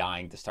who I'm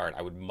dying to start.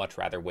 I would much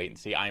rather wait and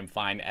see. I am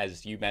fine,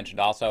 as you mentioned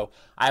also.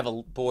 I have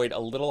a Boyd a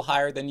little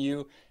higher than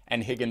you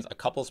and Higgins a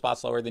couple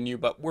spots lower than you,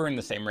 but we're in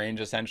the same range,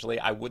 essentially.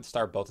 I would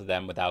start both of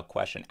them without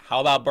question. How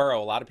about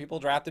Burrow? A lot of people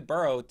drafted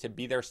Burrow to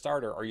be their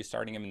starter. Are you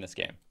starting him in this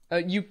game?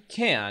 You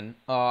can.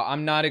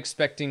 I'm not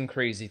expecting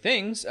crazy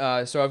things.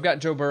 So I've got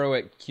Joe Burrow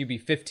at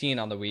QB 15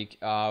 on the week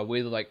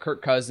with like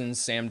Kirk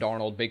Cousins, Sam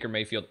Darnold, Baker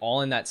Mayfield,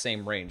 all in that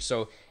same range.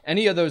 So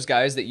any of those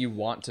guys that you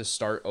want to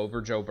start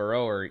over Joe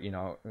Burrow, or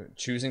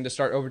choosing to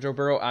start over Joe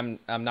Burrow, I'm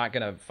not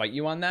gonna fight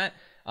you on that.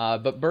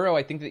 But Burrow,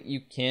 I think that you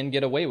can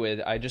get away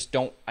with. I just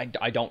don't.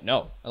 I don't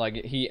know.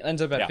 Like, he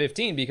ends up at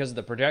 15 because of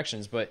the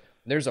projections, but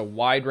there's a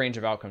wide range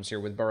of outcomes here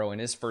with Burrow in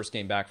his first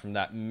game back from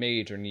that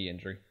major knee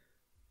injury.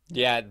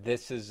 Yeah,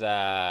 this is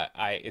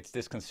it's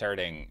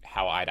disconcerting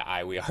how eye to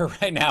eye we are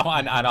right now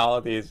on all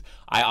of these.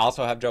 I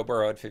also have Joe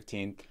Burrow at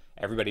 15.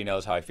 Everybody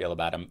knows how I feel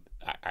about him.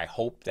 I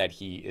hope that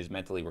he is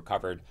mentally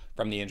recovered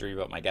from the injury,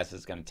 but my guess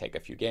is going to take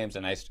a few games.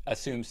 And I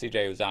assume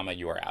CJ Uzomah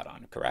you are out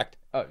on, correct?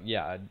 Oh,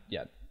 yeah.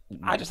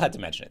 I just had to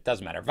mention it.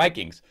 Doesn't matter.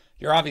 Vikings,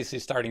 you're obviously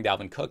starting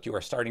Dalvin Cook. You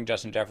are starting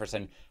Justin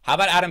Jefferson. How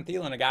about Adam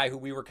Thielen, a guy who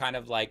we were kind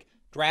of like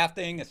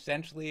drafting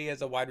essentially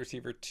as a wide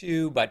receiver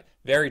 2, but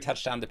very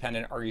touchdown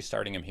dependent? Are you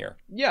starting him here?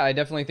 Yeah, I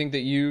definitely think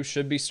that you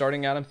should be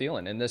starting Adam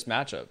Thielen in this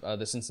matchup.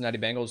 The Cincinnati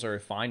Bengals are a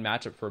fine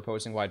matchup for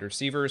opposing wide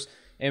receivers.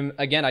 And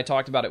again, I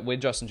talked about it with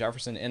Justin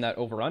Jefferson in that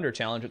over-under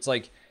challenge. It's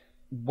like,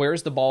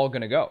 where's the ball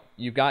going to go?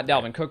 You've got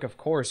Dalvin Cook, of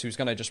course, who's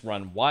going to just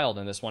run wild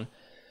in this one.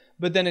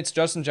 But then it's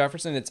Justin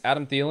Jefferson, it's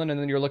Adam Thielen, and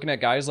then you're looking at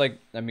guys like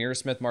Amir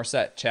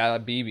Smith-Marset,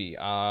 Chad Beebe,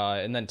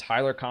 and then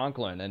Tyler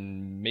Conklin,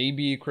 and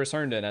maybe Chris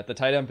Herndon at the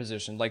tight end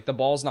position. Like, the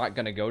ball's not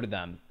going to go to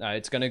them.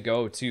 It's going to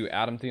go to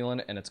Adam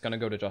Thielen, and it's going to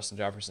go to Justin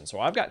Jefferson. So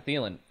I've got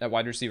Thielen at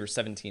wide receiver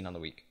 17 on the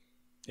week.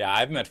 Yeah,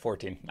 I have him at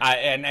 14.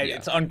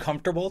 It's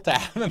uncomfortable to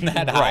have him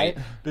that high,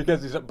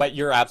 but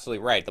you're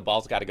absolutely right. The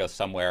ball's got to go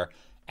somewhere.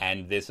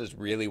 And this is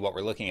really what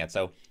we're looking at.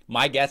 So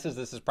my guess is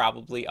this is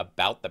probably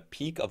about the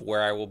peak of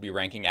where I will be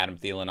ranking Adam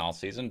Thielen all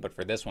season. But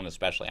for this one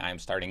especially, I am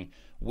starting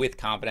with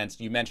confidence.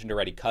 You mentioned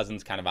already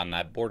Cousins kind of on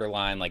that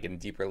borderline, like in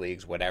deeper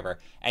leagues, whatever.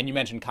 And you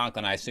mentioned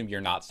Conklin. I assume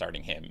you're not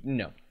starting him.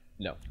 No.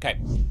 Okay,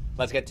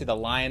 let's get to the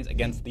Lions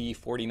against the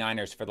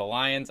 49ers. For the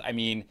Lions, I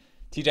mean,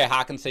 TJ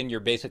Hawkinson, you're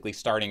basically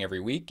starting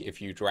every week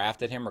if you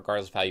drafted him,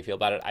 regardless of how you feel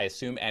about it, I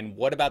assume. And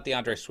what about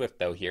DeAndre Swift,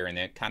 though, here? And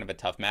it's kind of a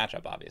tough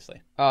matchup,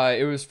 obviously.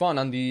 It was fun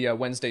on the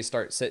Wednesday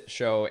Start Sit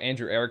show.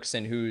 Andrew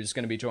Erickson, who's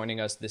going to be joining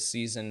us this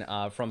season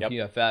from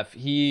PFF,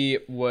 he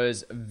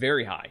was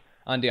very high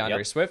on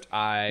DeAndre Swift.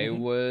 I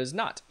was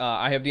not.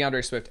 I have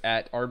DeAndre Swift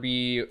at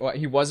RB. Well,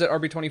 he was at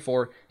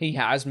RB24. He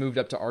has moved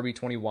up to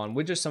RB21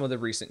 with just some of the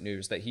recent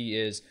news that he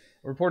is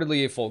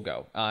reportedly a full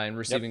go and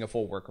receiving a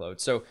full workload.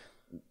 So,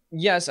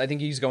 yes, I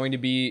think he's going to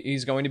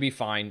be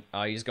fine.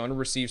 He's going to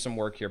receive some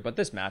work here, but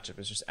this matchup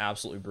is just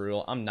absolutely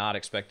brutal. I'm not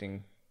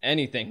expecting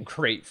anything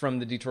great from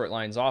the Detroit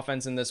Lions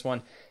offense in this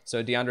one.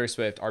 So DeAndre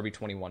Swift,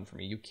 RB21 for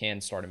me. You can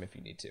start him if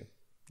you need to.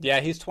 Yeah,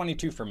 he's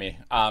 22 for me.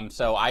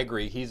 So I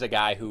agree. He's a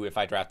guy who, if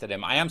I drafted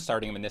him, I am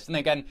starting him in this. And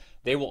again,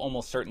 they will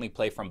almost certainly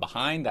play from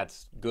behind.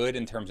 That's good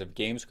in terms of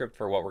game script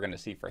for what we're going to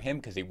see for him,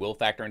 because he will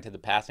factor into the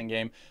passing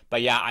game.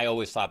 But yeah, I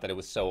always thought that it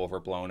was so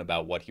overblown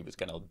about what he was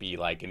going to be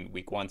like in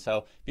week 1. So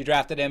if you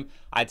drafted him,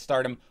 I'd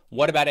start him.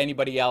 What about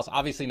anybody else?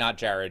 Obviously not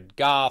Jared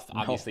Goff.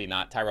 Obviously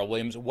not Tyrell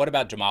Williams. What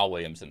about Jamal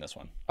Williams in this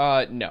one?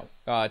 No.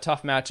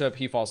 Tough matchup.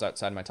 He falls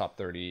outside my top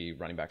 30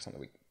 running backs on the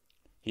week.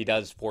 He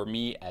does for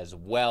me as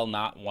well,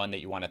 not one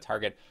that you want to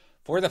target.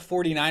 For the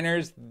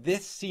 49ers,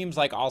 this seems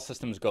like all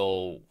systems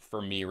go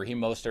for me. Raheem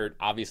Mostert,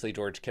 obviously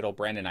George Kittle,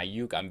 Brandon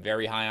Ayuk, I'm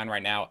very high on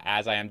right now,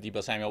 as I am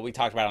Deebo Samuel. We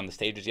talked about it on the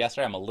stages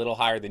yesterday. I'm a little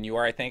higher than you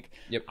are, I think,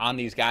 on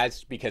these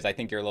guys, because I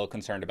think you're a little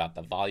concerned about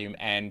the volume.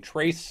 And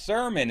Trey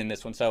Sermon in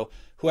this one. So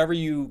whoever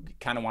you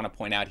kind of want to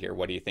point out here,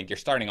 what do you think? You're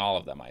starting all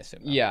of them, I assume.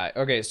 Yeah,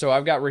 okay, so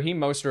I've got Raheem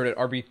Mostert at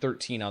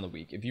RB13 on the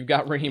week. If you've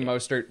got Raheem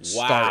Mostert,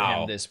 start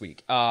him this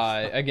week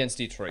against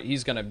Detroit.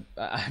 He's going to,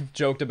 I've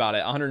joked about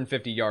it,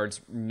 150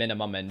 yards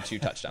minimum and 2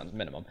 touchdowns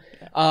minimum.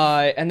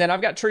 And then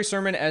I've got Trey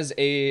Sermon as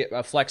a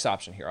flex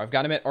option here. I've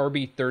got him at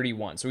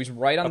RB31, so he's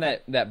right on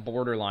that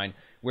borderline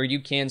where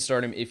you can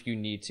start him if you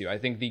need to. I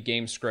think the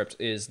game script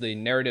is the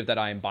narrative that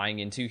I am buying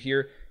into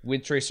here.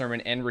 with Trey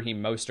Sermon and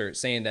Raheem Mostert,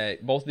 saying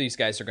that both of these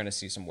guys are going to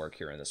see some work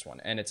here in this one.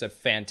 And it's a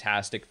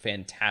fantastic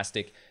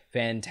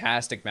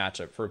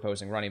matchup for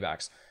opposing running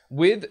backs.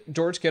 With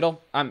George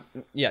Kittle,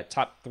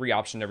 top 3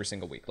 option every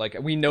single week. Like,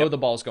 we know the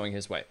ball's going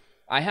his way.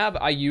 I have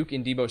Ayuk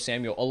and Deebo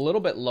Samuel a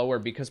little bit lower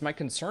because my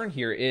concern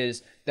here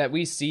is that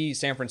we see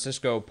San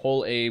Francisco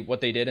pull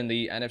what they did in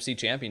the NFC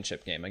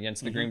Championship game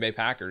against the Green Bay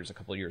Packers a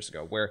couple of years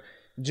ago, where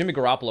Jimmy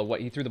Garoppolo,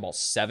 he threw the ball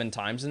 7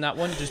 times in that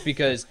one just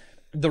because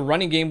the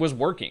running game was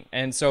working.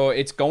 And so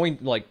it's going,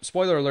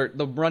 spoiler alert,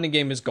 the running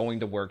game is going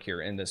to work here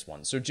in this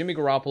one. So Jimmy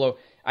Garoppolo,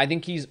 I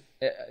think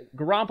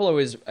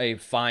Garoppolo is a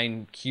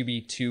fine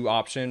QB2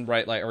 option,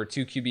 right? Or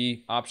 2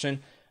 QB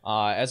option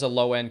as a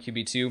low-end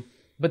QB2.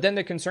 But then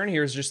the concern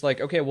here is just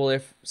okay, well,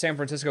 if San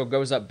Francisco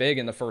goes up big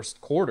in the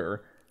first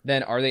quarter,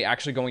 then are they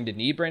actually going to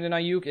need Brandon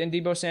Ayuk and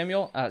Deebo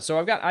Samuel? So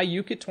I've got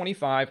Ayuk at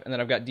 25, and then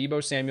I've got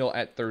Deebo Samuel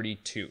at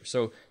 32.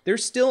 So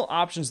there's still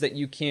options that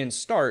you can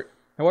start.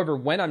 However,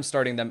 when I'm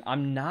starting them,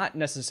 I'm not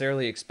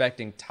necessarily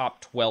expecting top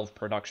 12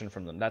 production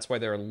from them. That's why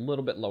they're a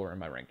little bit lower in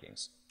my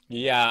rankings.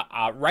 Yeah,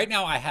 right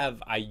now I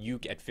have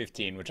Ayuk at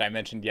 15, which I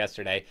mentioned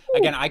yesterday. Ooh.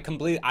 Again,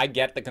 I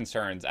get the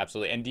concerns,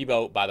 absolutely. And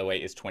Deebo, by the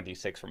way, is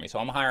 26 for me. So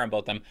I'm higher on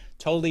both of them.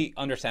 Totally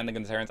understand the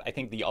concerns. I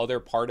think the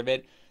other part of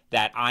it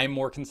that I'm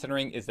more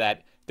considering is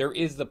that there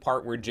is the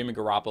part where Jimmy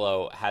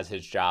Garoppolo has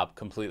his job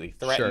completely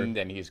threatened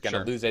and he's going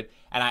to lose it.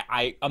 And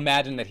I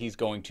imagine that he's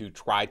going to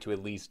try to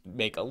at least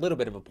make a little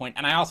bit of a point.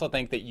 And I also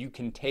think that you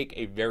can take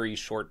a very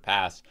short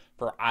pass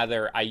for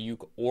either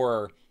Ayuk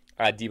or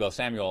Deebo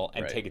Samuel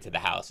and take it to the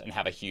house and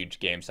have a huge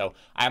game. So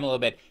I'm a little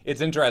bit,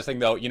 it's interesting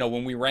though,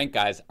 when we rank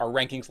guys, our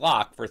rankings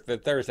lock for the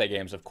Thursday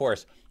games, of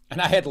course. And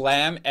I had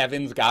Lamb,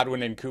 Evans,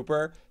 Godwin, and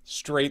Cooper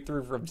straight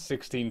through from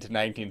 16 to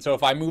 19. So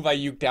if I move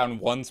Ayuk down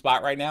 1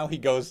 spot right now, he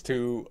goes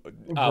to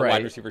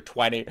wide receiver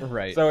 20.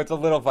 Right. So it's a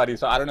little funny.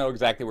 So I don't know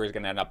exactly where he's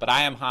going to end up. But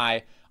I am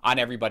high on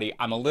everybody.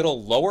 I'm a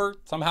little lower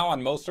somehow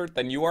on Mostert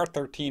than you are.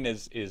 13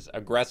 is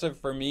aggressive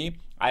for me.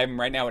 I am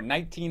right now at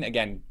 19.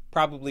 Again,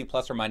 probably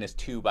plus or minus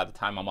 2 by the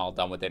time I'm all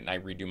done with it and I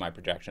redo my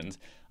projections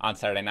on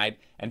Saturday night.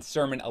 And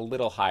Sermon a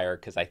little higher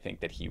because I think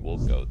that he will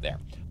go there.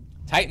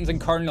 Titans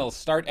and Cardinals,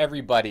 start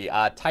everybody.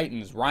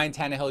 Titans, Ryan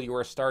Tannehill, you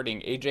are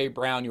starting. A.J.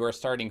 Brown, you are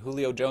starting.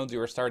 Julio Jones,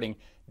 you are starting.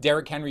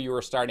 Derrick Henry, you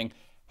are starting.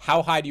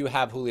 How high do you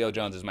have Julio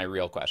Jones is my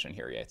real question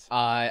here, Yates.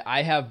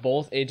 I have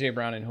both A.J.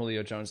 Brown and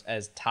Julio Jones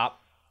as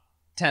top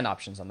 10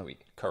 options on the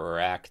week.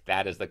 Correct.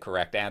 That is the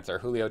correct answer.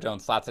 Julio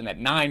Jones slots in at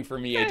 9 for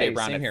me. A.J.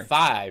 Brown at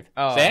 5.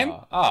 Oh,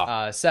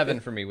 Same? 7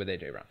 for me with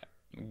A.J. Brown.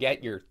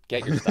 Get your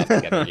stuff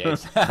together,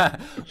 Yates.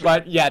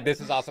 But yeah, this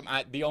is awesome.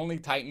 The only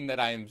Titan that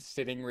I am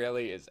sitting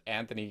really is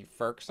Anthony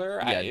Ferkser.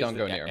 Yeah, don't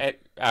go near him.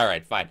 All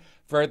right, fine.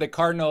 For the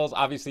Cardinals,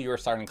 obviously you are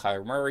starting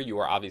Kyler Murray. You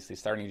are obviously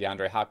starting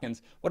DeAndre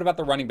Hopkins. What about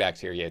the running backs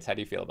here, Yates? How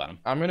do you feel about them?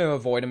 I'm going to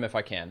avoid him if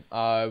I can.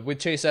 With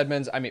Chase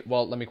Edmonds, let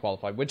me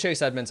qualify. With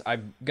Chase Edmonds,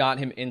 I've got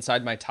him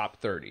inside my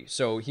top 30.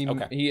 So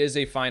he is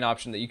a fine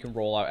option that you can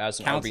roll out as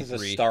an Counts RB3.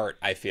 As a start,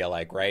 I feel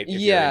like, right?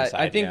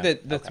 I think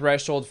that the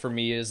threshold for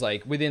me is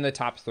within the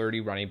top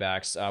 30 running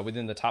backs,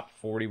 within the top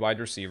 40 wide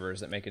receivers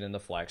that make it in the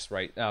flex,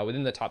 right?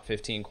 Within the top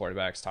 15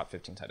 quarterbacks, top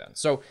 15 tight ends.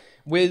 So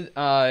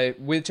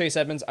with Chase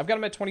Edmonds, I've got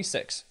him at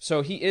 26.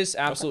 So he is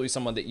absolutely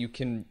someone that you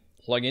can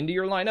plug into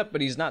your lineup,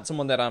 but he's not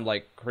someone that I'm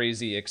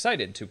crazy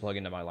excited to plug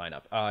into my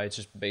lineup. It's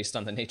just based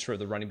on the nature of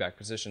the running back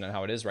position and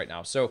how it is right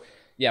now. So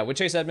yeah, with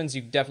Chase Edmonds,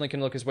 you definitely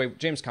can look his way.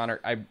 James Conner,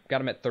 I got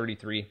him at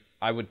 33.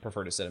 I would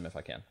prefer to sit him if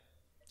I can.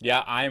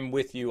 Yeah, I'm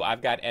with you.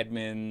 I've got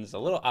Edmonds a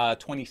little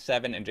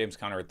 27 and James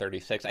Conner at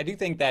 36. I do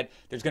think that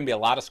there's going to be a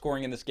lot of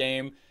scoring in this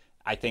game.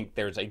 I think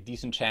there's a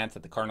decent chance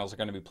that the Cardinals are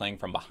going to be playing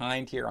from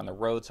behind here on the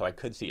road, so I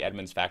could see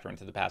Edmonds factor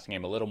into the passing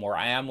game a little more.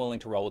 I am willing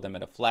to roll with him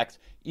at a flex,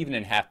 even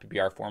in half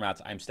PPR formats.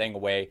 I'm staying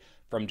away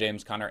from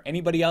James Conner.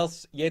 Anybody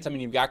else, Yates? I mean,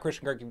 you've got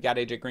Christian Kirk, you've got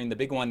AJ Green. The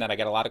big one that I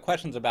get a lot of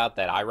questions about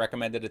that I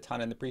recommended a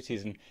ton in the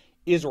preseason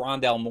is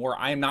Rondale Moore.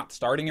 I am not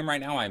starting him right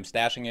now. I am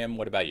stashing him.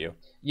 What about you?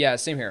 Yeah,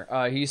 same here.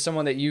 He's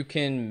someone that you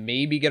can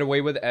maybe get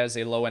away with as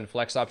a low-end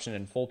flex option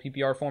in full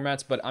PPR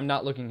formats, but I'm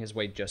not looking his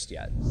way just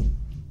yet.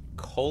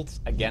 Colts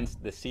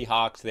against the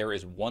Seahawks. There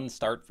is one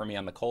start for me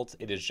on the Colts.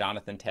 It is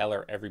Jonathan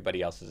Taylor.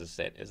 Everybody else is a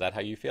sit. Is that how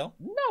you feel?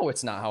 No,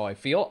 it's not how I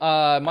feel.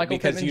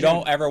 Because you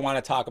don't ever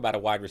want to talk about a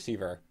wide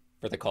receiver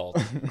for the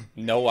Colts.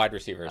 No wide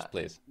receivers,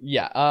 please.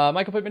 Yeah,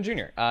 Michael Pittman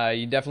Jr.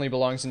 He definitely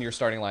belongs in your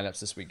starting lineups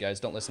this week, guys.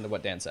 Don't listen to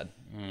what Dan said.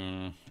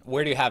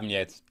 Where do you have him,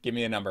 Yates? Give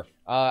me a number.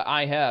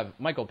 I have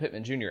Michael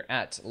Pittman Jr.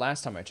 at,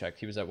 last time I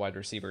checked, he was at wide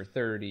receiver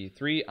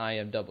 33. I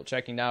am double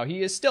checking now.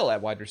 He is still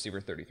at wide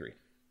receiver 33.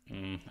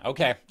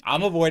 Okay,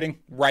 I'm avoiding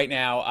right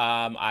now.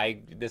 I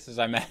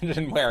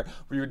imagine where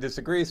we would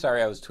disagree.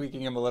 Sorry, I was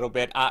tweaking him a little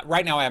bit.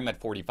 Right now I am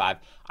at 45.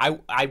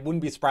 I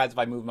wouldn't be surprised if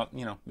I move him up,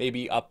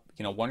 maybe up,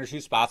 1 or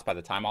 2 spots by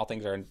the time all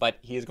things are in, but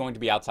he is going to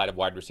be outside of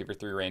wide receiver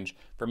 3 range.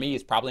 For me,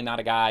 he's probably not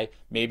a guy,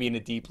 maybe in a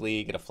deep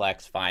league, at a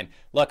flex, fine.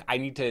 Look, I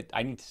need to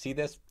see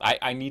this.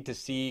 I need to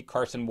see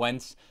Carson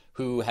Wentz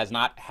who has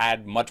not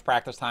had much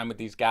practice time with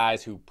these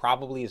guys, who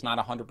probably is not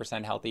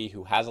 100% healthy,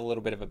 who has a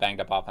little bit of a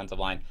banged up offensive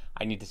line.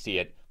 I need to see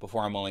it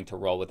before I'm willing to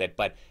roll with it.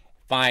 But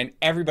fine.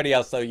 Everybody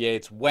else, though,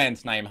 Yates,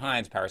 Wentz, Nyheim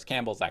Hines, Paris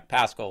Campbell, Zach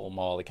Pascal,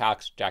 Molly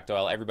Cox, Jack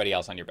Doyle, everybody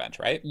else on your bench,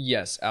 right?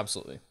 Yes,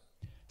 absolutely.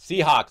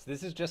 Seahawks,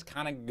 this is just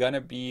kind of going to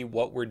be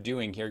what we're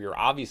doing here. You're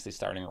obviously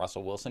starting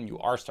Russell Wilson. You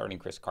are starting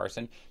Chris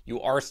Carson. You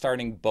are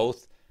starting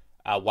both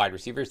wide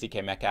receivers,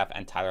 DK Metcalf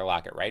and Tyler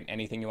Lockett, right?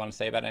 Anything you want to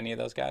say about any of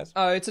those guys?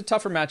 It's a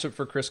tougher matchup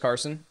for Chris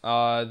Carson.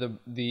 The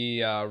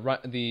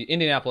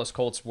Indianapolis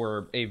Colts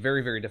were a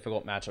very, very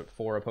difficult matchup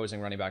for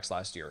opposing running backs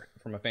last year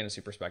from a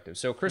fantasy perspective.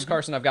 So Chris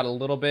Carson, I've got a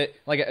little bit,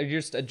 like,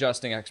 just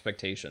adjusting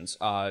expectations.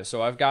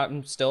 So I've got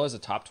him still as a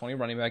top 20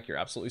 running back. You're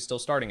absolutely still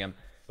starting him.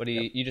 But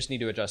you just need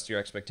to adjust your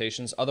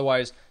expectations.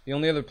 Otherwise, the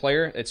only other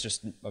player, it's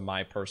just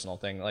my personal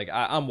thing. Like,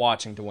 I'm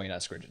watching Dwayne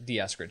Eskridge,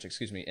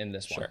 in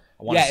this one. Sure.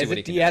 Is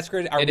it D.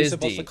 Eskridge? Are we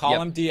supposed to call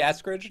him D.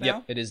 Eskridge now?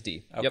 Yep, it is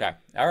D. Okay. Yep.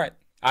 All right.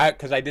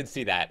 Because I did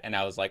see that, and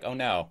I was like, oh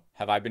no,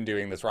 have I been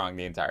doing this wrong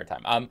the entire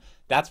time?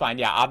 That's fine.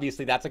 Yeah,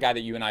 obviously, that's a guy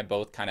that you and I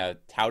both kind of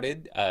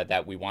touted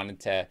that we wanted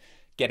to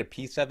get a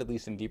piece of, at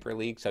least in deeper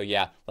leagues. So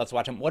yeah, let's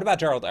watch him. What about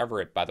Gerald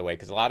Everett, by the way?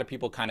 Because a lot of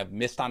people kind of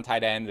missed on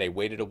tight end. They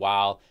waited a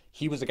while.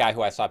 He was a guy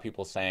who I saw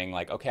people saying,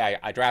 like, okay,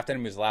 I drafted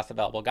him. He was the last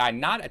available guy.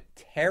 Not a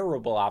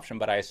terrible option,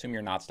 but I assume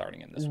you're not starting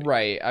him this week.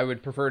 Right. I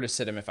would prefer to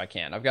sit him if I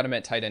can. I've got him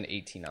at tight end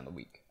 18 on the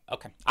week.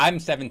 Okay. I'm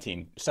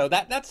 17. So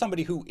that's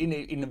somebody who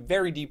in a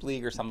very deep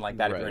league or something like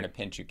that, if you're in a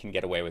pinch, you can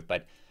get away with.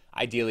 But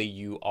ideally,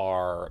 you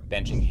are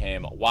benching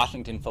him.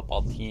 Washington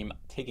football team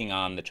taking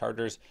on the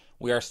Chargers.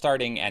 We are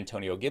starting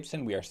Antonio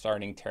Gibson. We are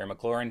starting Terry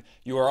McLaurin.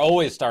 You are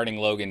always starting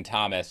Logan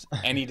Thomas.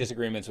 Any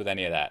disagreements with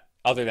any of that?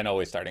 Other than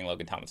always starting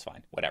Logan Thomas,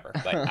 fine, whatever.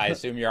 But I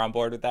assume you're on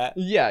board with that?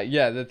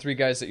 Yeah. The three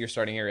guys that you're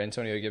starting here,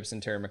 Antonio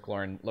Gibson, Terry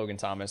McLaurin, Logan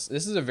Thomas.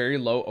 This is a very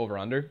low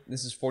over-under.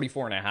 This is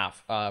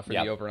 44.5 for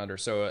the over-under.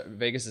 So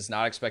Vegas is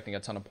not expecting a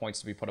ton of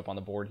points to be put up on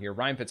the board here.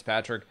 Ryan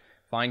Fitzpatrick,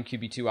 fine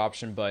QB2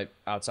 option, but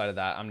outside of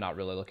that, I'm not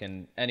really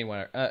looking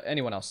anyone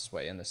else's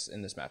way in this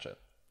matchup.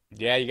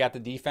 Yeah, you got the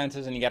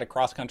defenses and you got a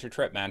cross-country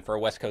trip, man, for a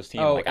West Coast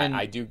team.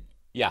 I do.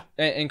 Yeah.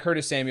 And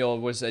Curtis Samuel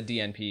was a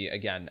DNP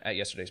again at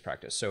yesterday's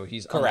practice, so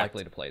he's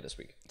unlikely to play this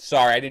week.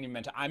 Sorry, I didn't even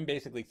mention. I'm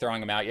basically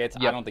throwing him out. I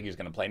don't think he's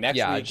going to play next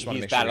week.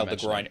 He's battled the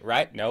groin,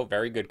 right? No,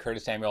 very good.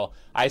 Curtis Samuel.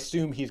 I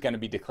assume he's going to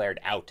be declared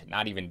out,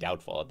 not even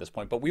doubtful at this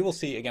point. But we will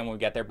see again when we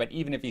get there. But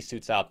even if he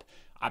suits up,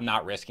 I'm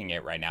not risking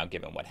it right now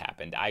given what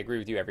happened. I agree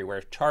with you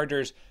everywhere.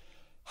 Chargers.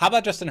 How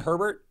about Justin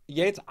Herbert?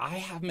 Yates, I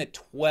have him at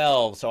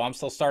 12, so I'm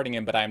still starting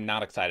him, but I'm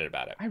not excited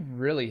about it. I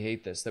really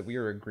hate this, that we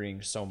are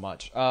agreeing so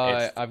much.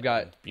 I've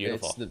got...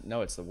 Beautiful.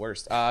 It's the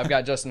worst. I've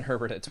got Justin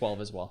Herbert at 12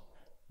 as well.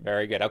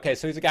 Very good. Okay,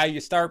 so he's a guy you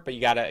start, but you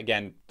got to,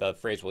 again, the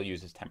phrase we'll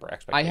use is temper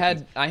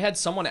expectations. I had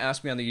someone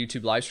ask me on the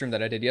YouTube live stream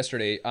that I did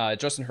yesterday,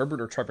 Justin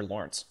Herbert or Trevor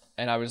Lawrence.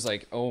 And I was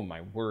like, oh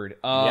my word.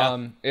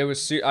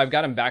 I've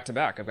got him back to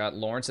back. I've got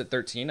Lawrence at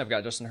 13. I've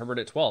got Justin Herbert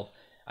at 12.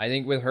 I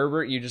think with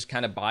Herbert, you just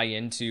kind of buy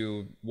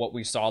into what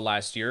we saw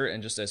last year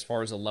and just as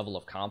far as a level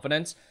of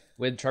confidence.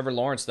 With Trevor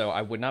Lawrence, though,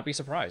 I would not be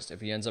surprised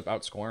if he ends up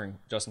outscoring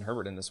Justin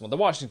Herbert in this one. The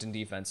Washington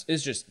defense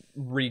is just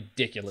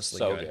ridiculously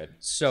good.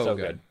 So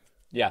good.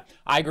 Yeah,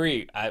 I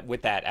agree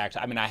with that,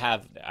 actually. I mean,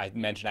 I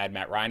mentioned I had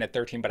Matt Ryan at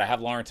 13, but I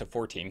have Lawrence at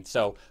 14.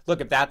 So,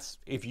 look,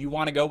 if you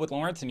want to go with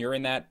Lawrence and you're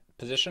in that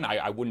position,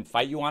 I wouldn't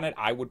fight you on it.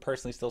 I would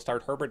personally still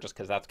start Herbert just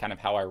because that's kind of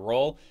how I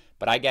roll,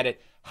 but I get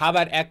it. How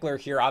about Ekeler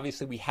here?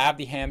 Obviously, we have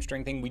the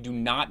hamstring thing. We do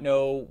not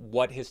know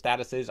what his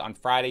status is. On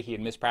Friday, he had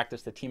missed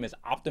practice. The team is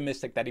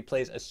optimistic that he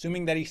plays.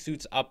 Assuming that he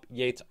suits up,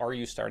 Yates, are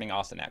you starting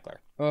Austin Ekeler?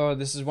 Oh,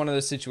 this is one of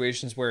those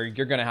situations where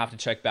you're going to have to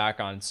check back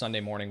on Sunday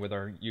morning with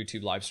our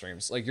YouTube live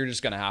streams. Like, you're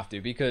just going to have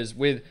to, because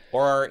with...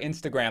 Or our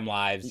Instagram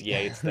lives,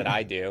 Yates, that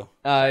I do.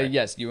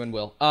 Yes, you and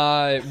Will.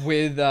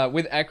 With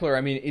Ekeler,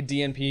 I mean,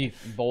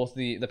 DNP both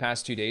the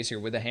past 2 days here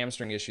with a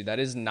hamstring issue. That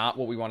is not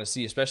what we want to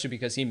see, especially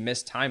because he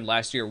missed time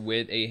last year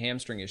with a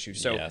hamstring issue.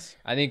 So yes.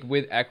 I think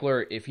with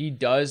Ekeler, if he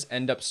does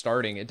end up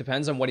starting, it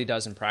depends on what he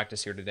does in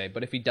practice here today,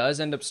 but if he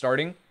does end up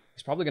starting,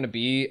 he's probably going to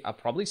be, I'll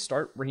probably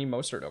start Raheem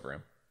Mostert over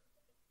him.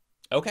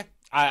 Okay.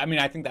 I mean,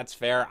 I think that's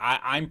fair.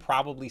 I'm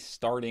probably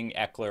starting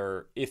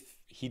Ekeler if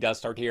he does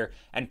start here.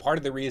 And part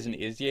of the reason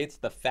is, Yates,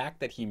 the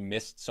fact that he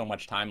missed so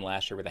much time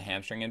last year with a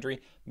hamstring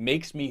injury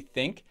makes me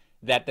think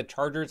that the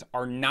Chargers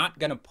are not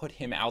going to put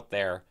him out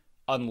there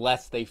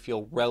unless they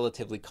feel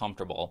relatively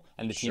comfortable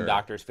and the team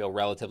doctors feel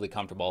relatively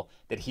comfortable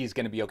that he's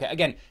going to be okay.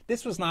 Again,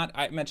 this was not,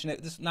 I mentioned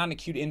it, this is not an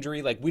acute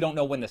injury. Like, we don't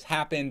know when this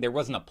happened. There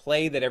wasn't a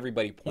play that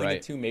everybody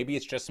pointed to. Maybe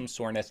it's just some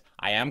soreness.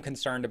 I am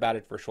concerned about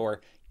it for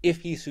sure.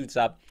 If he suits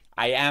up,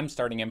 I am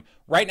starting him.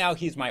 Right now,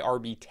 he's my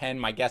RB10.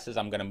 My guess is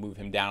I'm going to move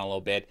him down a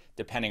little bit,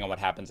 depending on what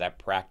happens at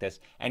practice.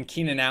 And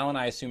Keenan Allen,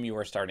 I assume you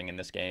are starting in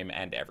this game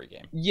and every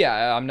game.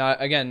 Yeah, I'm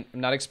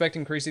not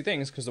expecting crazy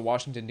things because the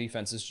Washington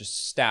defense is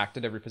just stacked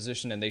at every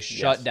position, and they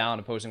shut down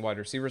opposing wide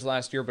receivers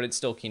last year, but it's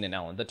still Keenan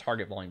Allen. The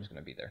target volume is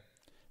going to be there.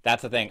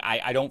 That's the thing.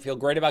 I don't feel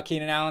great about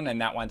Keenan Allen, and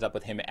that winds up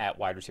with him at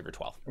wide receiver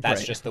 12.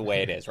 That's just the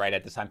way it is, right,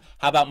 at this time.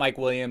 How about Mike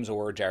Williams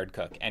or Jared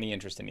Cook? Any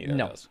interest in either of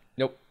those?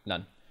 Nope,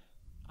 none.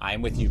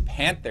 I'm with you.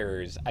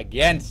 Panthers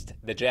against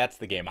the Jets,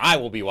 the game I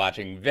will be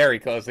watching very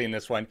closely in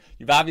this one.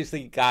 You've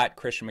obviously got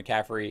Christian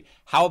McCaffrey.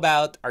 How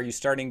about, are you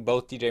starting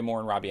both DJ Moore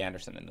and Robbie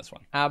Anderson in this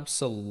one?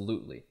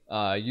 Absolutely.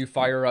 You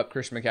fire up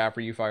Christian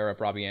McCaffrey, you fire up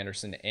Robbie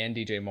Anderson and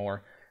DJ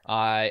Moore.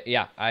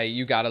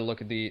 You got to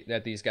look at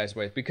these guys'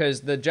 ways,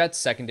 because the Jets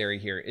secondary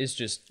here is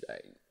just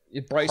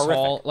Bryce horrific.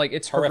 Hall, like,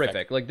 it's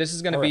horrific. Like, this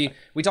is going to be,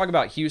 we talk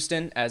about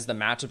Houston as the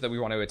matchup that we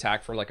want to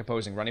attack for, like,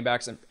 opposing running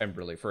backs and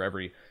really for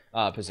every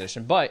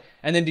position,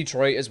 and then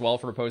Detroit as well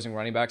for opposing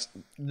running backs.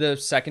 The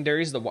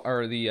secondaries,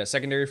 the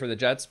secondary for the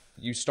Jets,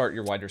 you start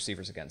your wide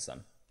receivers against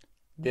them.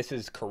 This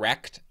is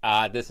correct.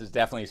 This is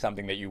definitely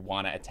something that you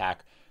want to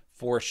attack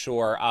for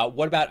sure.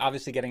 What about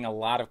obviously getting a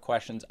lot of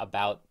questions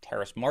about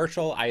Terrace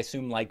Marshall? I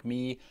assume, like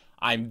me,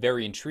 I'm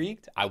very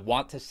intrigued. I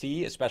want to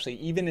see, especially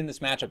even in this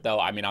matchup,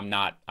 though. I mean, I'm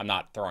not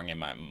throwing in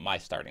my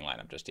starting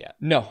lineup just yet.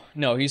 No,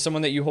 he's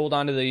someone that you hold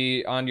on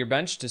your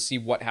bench to see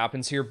what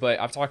happens here. But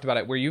I've talked about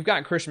it, where you've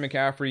got Christian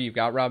McCaffrey, you've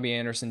got Robbie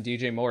Anderson,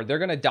 DJ Moore. They're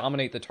going to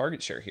dominate the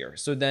target share here.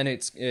 So then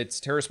it's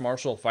Terrace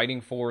Marshall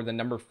fighting for the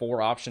number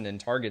 4 option in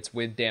targets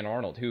with Dan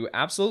Arnold, who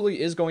absolutely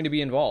is going to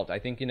be involved. I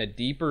think in a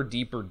deeper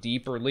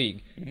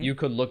league, you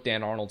could look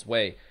Dan Arnold's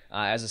way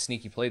as a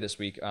sneaky play this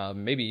week,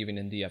 maybe even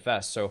in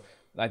DFS. So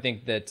I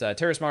think that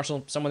Terrace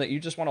Marshall, someone that you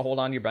just want to hold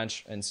on your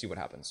bench and see what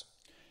happens.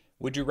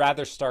 Would you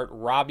rather start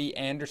Robbie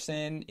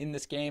Anderson in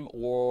this game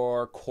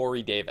or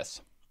Corey Davis?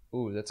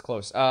 Ooh, that's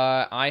close.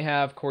 I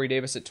have Corey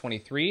Davis at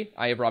 23.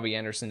 I have Robbie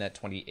Anderson at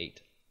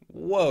 28.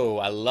 Whoa,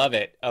 I love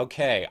it.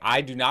 Okay, I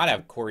do not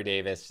have Corey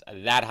Davis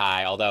that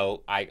high,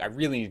 although I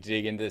really need to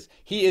dig into this.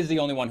 He is the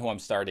only one who I'm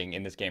starting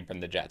in this game from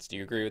the Jets. Do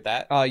you agree with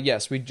that?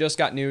 Yes, we just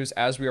got news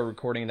as we are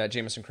recording that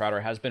Jamison Crowder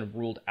has been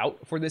ruled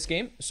out for this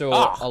game. So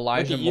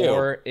Elijah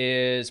Moore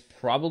is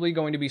probably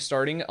going to be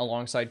starting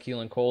alongside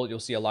Keelan Cole. You'll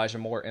see Elijah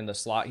Moore in the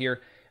slot here.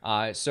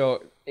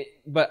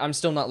 But I'm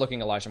still not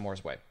looking Elijah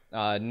Moore's way.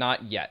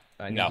 Not yet.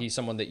 I think he's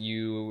someone that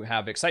you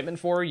have excitement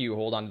for. You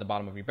hold on to the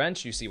bottom of your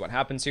bench. You see what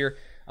happens here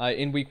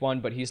in week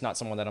 1, but he's not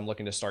someone that I'm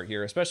looking to start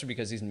here, especially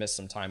because he's missed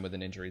some time with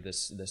an injury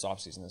this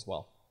offseason as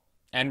well.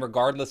 And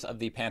regardless of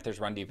the Panthers'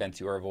 run defense,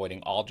 you are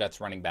avoiding all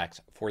Jets running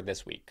backs for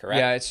this week, correct?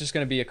 Yeah, it's just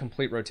going to be a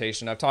complete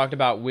rotation. I've talked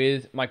about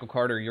with Michael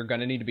Carter, you're going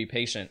to need to be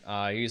patient.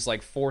 He's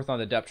like 4th on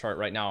the depth chart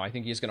right now. I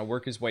think he's going to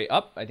work his way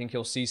up. I think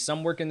he'll see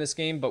some work in this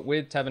game, but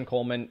with Tevin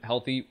Coleman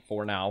healthy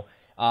for now,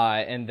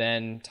 and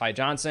then Ty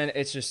Johnson,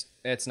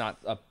 it's not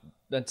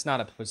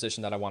a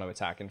position that I want to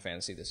attack in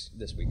fantasy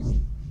this week.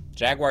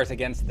 Jaguars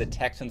against the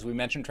Texans. We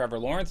mentioned Trevor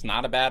Lawrence,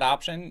 not a bad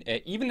option.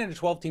 Even in a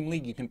 12-team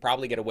league, you can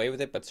probably get away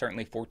with it, but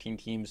certainly 14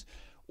 teams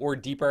or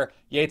deeper.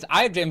 Yates,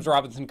 I have James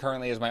Robinson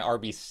currently as my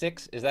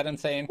RB6. Is that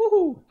insane?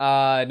 Woohoo!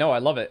 No, I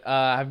love it.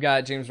 I've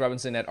got James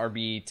Robinson at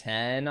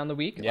RB10 on the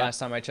week. Yeah. Last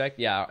time I checked.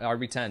 Yeah,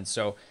 RB10.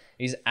 So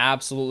he's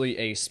absolutely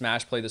a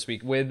smash play this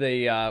week. With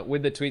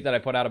the tweet that I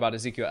put out about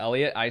Ezekiel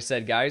Elliott, I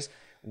said, guys,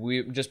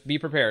 we just be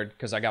prepared,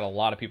 because I got a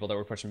lot of people that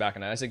were pushing back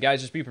on that. I said, guys,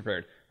 just be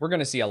prepared. We're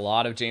going to see a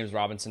lot of James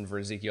Robinson for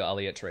Ezekiel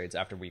Elliott trades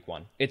after week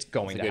 1. It's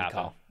going to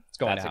happen. It's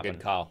going to happen. That's a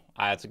good call.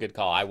 That's a good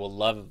call. I will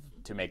love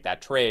to make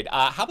that trade.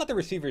 How about the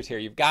receivers here?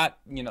 You've got,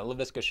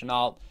 Laviska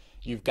Shenault,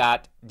 you've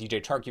got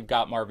DJ Chark, you've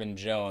got Marvin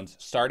Jones.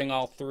 Starting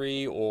all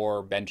 3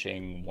 or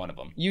benching one of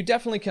them? You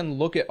definitely can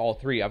look at all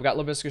 3. I've got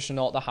Laviska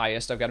Shenault the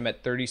highest. I've got him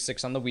at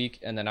 36 on the week,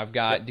 and then I've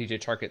got DJ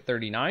Chark at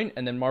 39,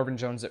 and then Marvin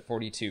Jones at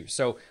 42.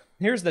 So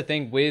here's the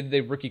thing with the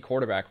rookie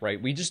quarterback,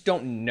 right? We just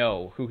don't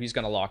know who he's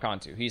going to lock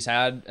onto. He's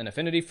had an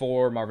affinity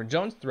for Marvin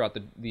Jones throughout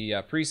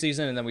the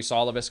preseason, and then we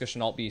saw Laviska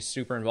Shenault be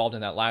super involved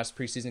in that last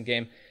preseason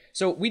game.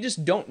 So we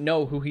just don't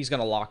know who he's going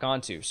to lock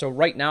onto. So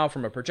right now,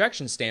 from a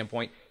projection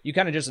standpoint, you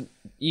kind of just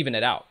even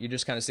it out. You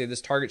just kind of say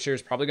this target share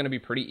is probably going to be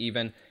pretty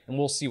even, and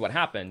we'll see what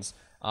happens.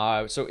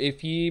 So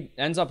if he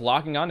ends up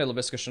locking onto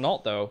Laviska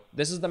Shenault, though,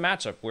 this is the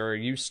matchup where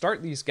you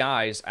start these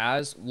guys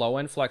as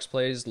low-end flex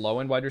plays,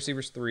 low-end wide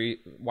receiver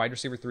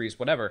threes,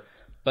 whatever.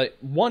 But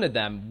one of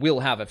them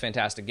will have a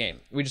fantastic game.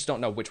 We just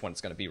don't know which one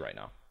it's going to be right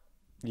now.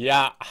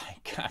 Yeah,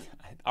 God,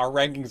 our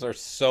rankings are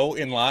so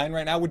in line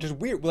right now, which is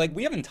weird. Like,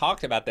 we haven't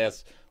talked about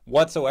this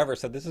whatsoever,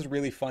 so this is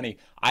really funny.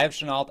 I have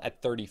Shenault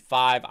at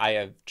 35, I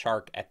have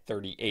Chark at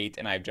 38,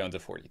 and I have Jones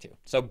at 42.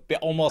 So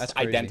almost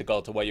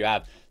identical to what you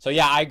have. So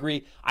yeah, I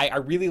agree. I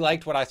really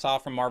liked what I saw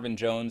from Marvin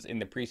Jones in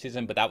the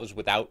preseason, but that was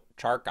without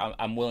Chark.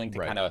 I'm willing to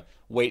kind of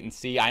wait and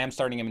see. I am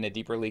starting him in a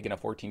deeper league, in a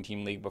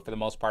 14-team league, but for the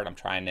most part, I'm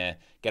trying to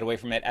get away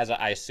from it, as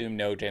I assume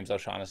no James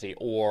O'Shaughnessy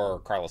or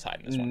Carlos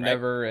Hyde in this one, right?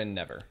 Never and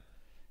never.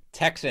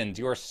 Texans,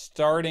 you're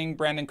starting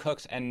Brandon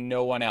Cooks and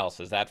no one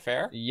else. Is that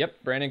fair?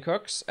 Yep, Brandon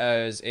Cooks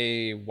as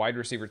a wide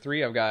receiver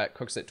 3. I've got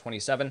Cooks at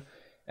 27,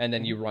 and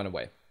then you run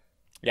away.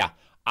 Yeah,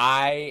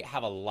 I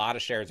have a lot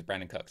of shares of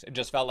Brandon Cooks. It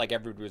just felt like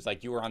everybody was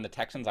like, you were on the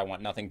Texans, I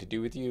want nothing to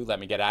do with you. Let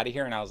me get out of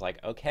here. And I was like,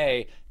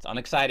 okay, it's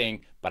unexciting,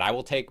 but I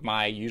will take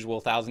my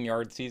usual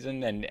 1,000-yard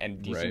season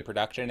and decent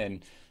production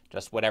and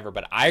just whatever.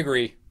 But I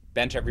agree.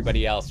 bench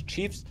everybody else.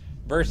 Chiefs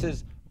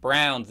versus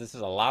Browns. This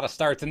is a lot of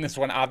starts in this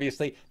one,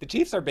 obviously. The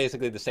Chiefs are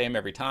basically the same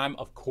every time.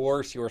 Of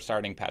course, you're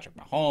starting Patrick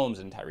Mahomes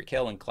and Tyreek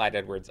Hill and Clyde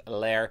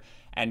Edwards-Helaire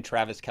and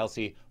Travis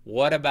Kelce.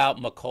 What about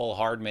Mecole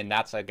Hardman?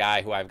 That's a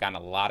guy who I've gotten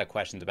a lot of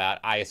questions about.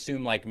 I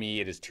assume, like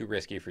me, it is too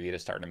risky for you to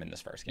start him in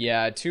this first game.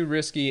 Yeah, too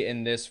risky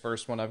in this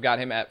first one. I've got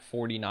him at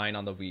 49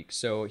 on the week,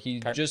 so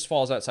he just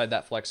falls outside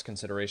that flex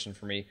consideration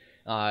for me.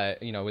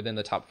 Within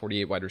the top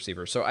 48 wide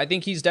receivers. So I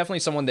think he's definitely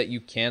someone that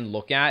you can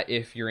look at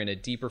if you're in a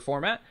deeper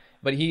format,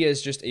 but he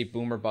is just a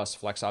boom or bust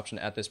flex option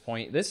at this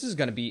point. This is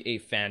going to be a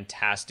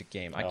fantastic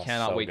game. I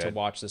cannot wait to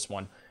watch this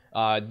one.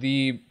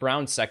 The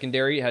Browns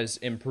secondary has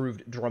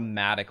improved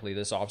dramatically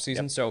this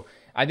offseason. So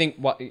I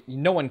think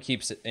no one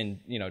keeps it in,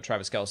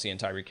 Travis Kelce and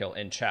Tyreek Hill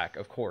in check,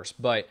 of course,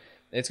 but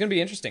it's going to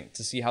be interesting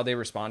to see how they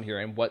respond here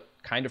and what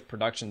kind of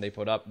production they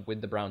put up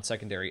with the Browns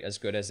secondary, as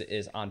good as it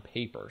is on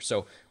paper.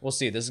 So we'll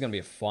see. This is going to be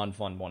a fun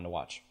one to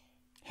watch.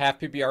 Half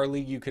PPR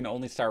league, you can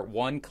only start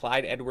one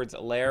Clyde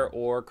Edwards-Helaire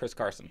or Chris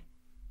Carson.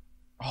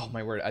 Oh,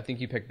 my word. I think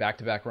you picked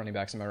back-to-back running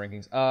backs in my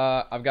rankings.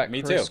 I've got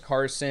Chris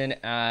Carson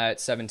at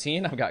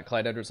 17. I've got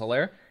Clyde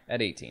Edwards-Helaire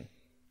at 18.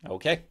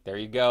 Okay, there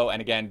you go.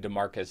 And again,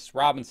 Demarcus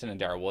Robinson and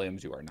Darrell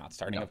Williams, you are not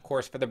starting. No. Of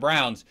course, for the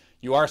Browns,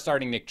 you are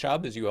starting Nick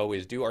Chubb, as you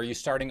always do. Are you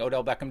starting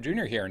Odell Beckham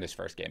Jr. here in his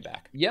first game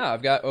back? Yeah,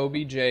 I've got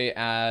OBJ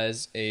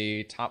as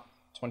a top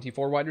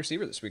 24 wide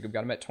receiver this week. I've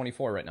got him at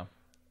 24 right now.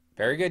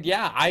 Very good.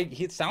 Yeah,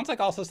 it sounds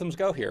like all systems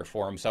go here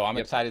for him, so I'm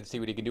excited to see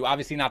what he can do.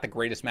 Obviously not the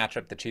greatest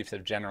matchup. The Chiefs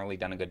have generally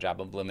done a good job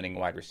of limiting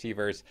wide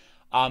receivers.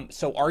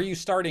 So are you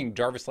starting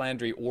Jarvis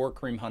Landry or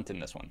Kareem Hunt in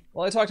this one?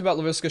 Well, I talked about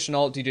Laviska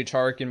Shenault, DJ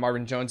Chark, and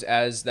Marvin Jones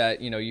as that,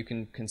 you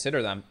can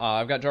consider them.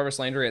 I've got Jarvis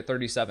Landry at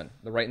 37.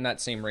 They're right in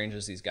that same range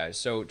as these guys.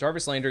 So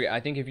Jarvis Landry, I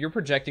think if you're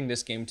projecting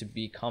this game to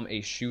become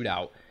a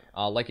shootout,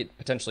 like it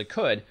potentially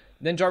could,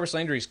 then Jarvis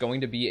Landry is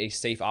going to be a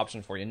safe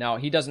option for you. Now,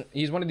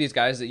 he's one of these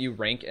guys that you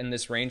rank in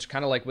this range,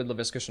 kind of like with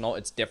Laviska Shenault.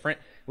 It's different.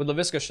 With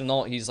Laviska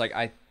Shenault, he's like,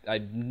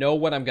 I know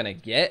what I'm going to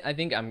get. I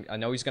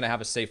know he's going to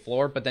have a safe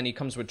floor, but then he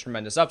comes with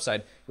tremendous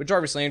upside. With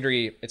Jarvis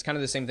Landry, it's kind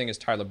of the same thing as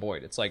Tyler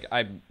Boyd. It's like,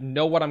 I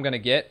know what I'm going to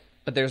get,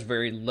 but there's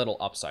very little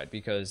upside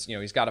because,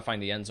 he's got to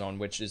find the end zone,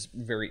 which is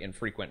very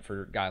infrequent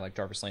for a guy like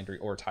Jarvis Landry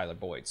or Tyler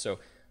Boyd. So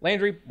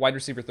Landry, wide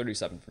receiver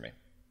 37 for me.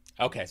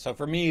 Okay, so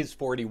for me, he's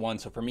 41.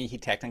 So for me, he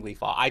technically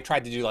falls. I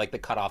tried to do like the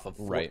cutoff of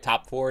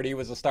top 40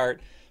 was a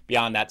start.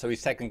 Beyond that, so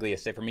he's technically a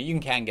sit for me. You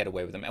can get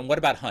away with him. And what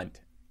about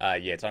Hunt?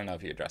 Yates, I don't know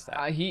if you addressed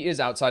that. He is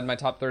outside my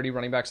top 30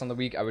 running backs on the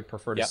week. I would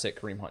prefer to sit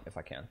Kareem Hunt if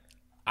I can.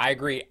 I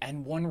agree.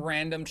 And one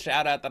random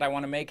shout out that I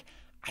want to make,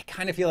 I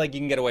kind of feel like you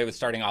can get away with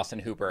starting Austin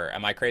Hooper.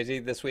 Am I crazy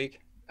this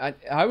week?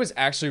 I was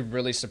actually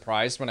really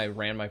surprised when I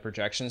ran my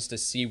projections to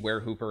see where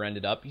Hooper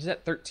ended up. He's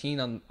at 13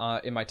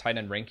 in my tight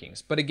end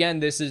rankings. But again,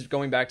 this is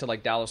going back to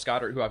like Dallas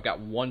Goedert, who I've got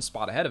one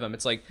spot ahead of him.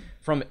 It's like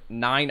from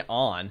 9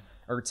 on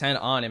or 10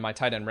 on in my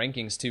tight end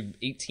rankings to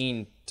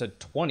 18 to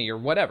 20 or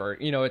whatever.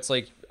 It's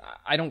like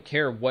I don't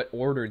care what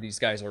order these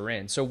guys are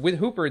in. So with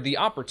Hooper, the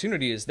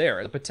opportunity is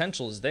there. The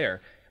potential is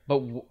there.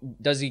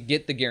 But does he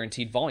get the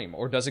guaranteed volume,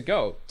 or does it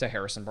go to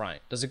Harrison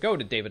Bryant? Does it go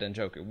to David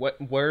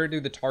Njoku? Where do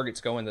the targets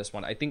go in this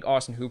one? I think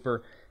Austin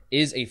Hooper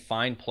is a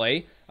fine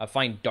play, a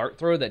fine dart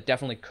throw that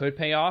definitely could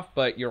pay off,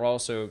 but you're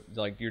also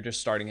you're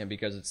just starting him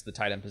because it's the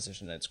tight end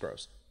position and it's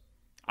gross.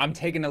 I'm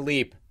taking a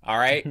leap. All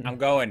right, I'm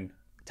going.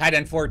 Tight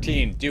end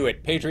 14, do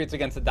it. Patriots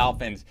against the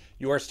Dolphins.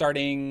 You are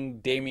starting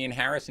Damian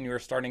Harris and you are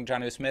starting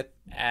Jonnu Smith.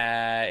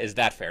 Is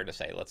that fair to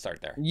say? Let's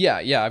start there.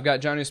 Yeah. I've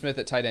got Jonnu Smith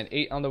at tight end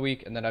 8 on the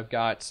week, and then I've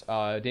got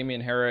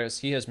Damian Harris.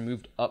 He has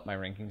moved up my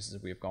rankings as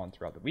we have gone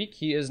throughout the week.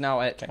 He is now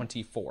at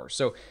 24.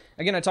 So,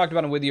 again, I talked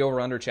about him with the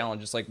over-under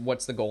challenge. It's like,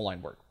 what's the goal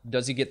line work?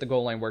 Does he get the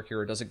goal line work here,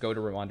 or does it go to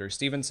Ramondre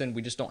Stevenson?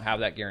 We just don't have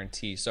that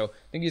guarantee. So,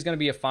 I think he's going to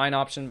be a fine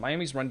option.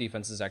 Miami's run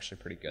defense is actually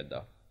pretty good,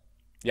 though.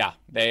 Yeah,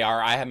 they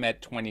are. I have him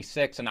at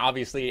 26, and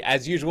obviously,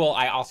 as usual,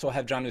 I also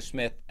have Jonnu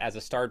Smith as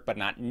a start, but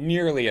not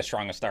nearly as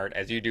strong a start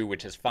as you do,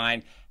 which is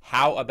fine.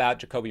 How about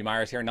Jacoby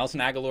Myers here? Nelson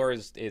Aguilar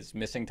is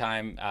missing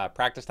time,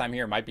 practice time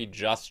here. It might be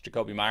just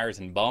Jacoby Myers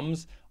and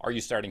bums. Are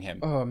you starting him?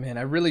 Oh, man,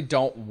 I really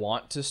don't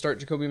want to start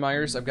Jacoby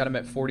Myers. I've got him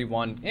at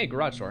 41. Hey,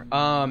 Garage Door.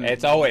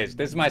 It's always.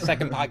 This is my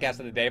second podcast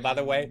of the day, by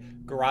the way.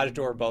 Garage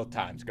Door both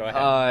times. Go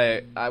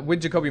ahead.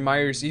 With Jacoby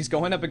Myers, he's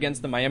going up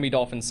against the Miami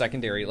Dolphins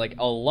secondary,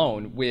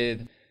 alone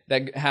with...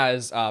 that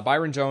has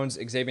Byron Jones,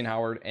 Xavier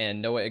Howard, and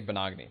Noah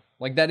Igbenogany.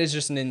 That is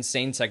just an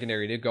insane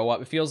secondary to go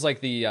up. It feels like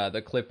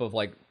the clip of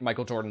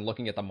Michael Jordan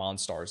looking at the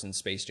Monstars in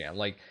Space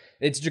Jam.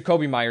 It's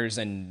Jacoby Myers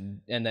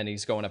and then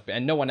he's going up,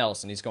 and no one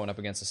else, and he's going up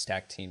against a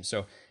stacked team.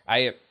 So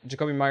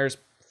Jacoby Myers,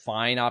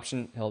 fine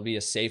option. He'll be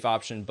a safe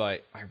option,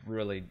 but I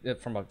really,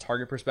 from a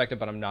target perspective,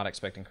 but I'm not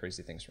expecting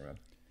crazy things from him.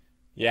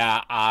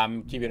 Yeah,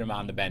 I'm keeping him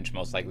on the bench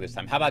most likely this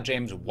time. How about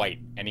James White?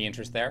 Any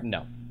interest there?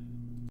 No.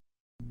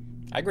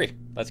 I agree.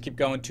 Let's keep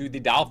going to the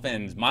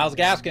Dolphins. Myles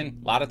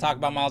Gaskin. A lot of talk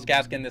about Myles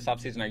Gaskin this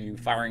offseason. Are you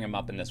firing him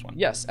up in this one?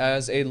 Yes,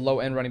 as a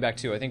low-end running back,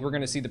 too. I think we're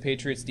going to see the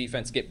Patriots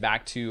defense get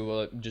back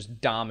to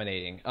just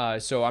dominating.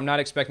 So I'm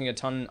not expecting a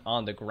ton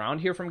on the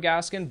ground here from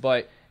Gaskin,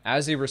 but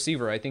as a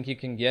receiver, I think he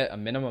can get a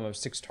minimum of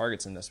 6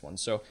 targets in this one.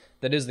 So if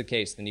that is the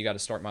case, then you got to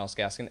start Myles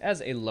Gaskin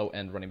as a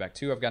low-end running back,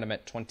 too. I've got him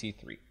at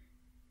 23.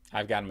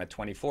 I've got him at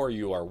 24.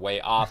 You are way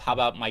off. How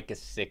about Mike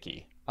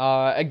Gesicki?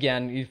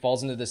 Again, he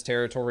falls into this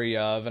territory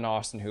of an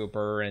Austin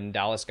Hooper and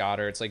Dallas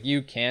Goedert. It's like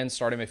you can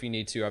start him if you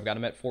need to. I've got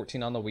him at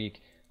 14 on the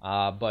week.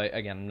 But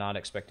again, I'm not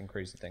expecting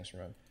crazy things from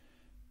him.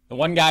 The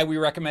one guy we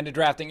recommended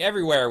drafting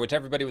everywhere, which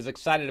everybody was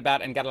excited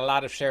about and got a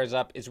lot of shares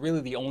up, is really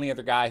the only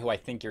other guy who I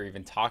think you're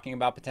even talking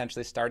about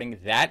potentially starting.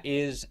 That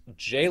is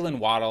Jalen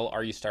Waddle.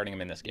 Are you starting him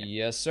in this game?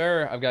 Yes,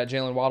 sir. I've got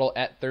Jalen Waddle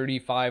at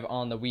 35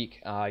 on the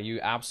week. You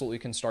absolutely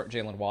can start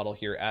Jalen Waddle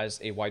here as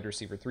a wide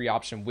receiver 3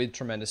 option with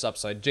tremendous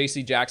upside.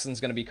 J.C.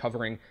 Jackson's going to be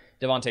covering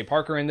Devontae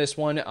Parker in this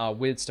one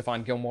with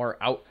Stephon Gilmore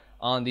out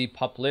on the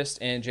PUP list,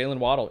 and Jalen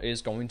Waddle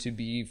is going to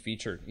be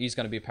featured. He's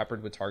going to be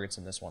peppered with targets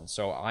in this one.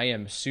 So I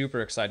am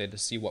super excited to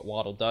see what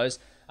Waddle does.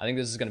 I think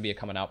this is going to be a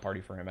coming out party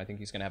for him. I think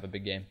he's going to have a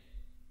big game.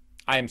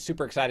 I am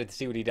super excited to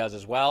see what he does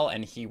as well,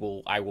 and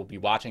I will be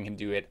watching him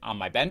do it on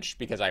my bench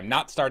because I'm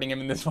not starting him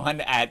in this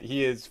one.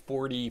 He is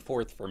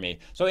 44th for me.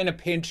 So in a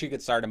pinch, you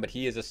could start him, but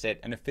he is a sit,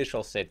 an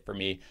official sit for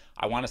me.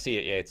 I want to see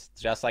it. It's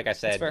just like I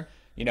said,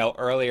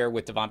 earlier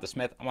with DeVonta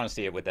Smith. I want to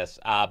see it with this.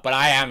 But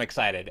I am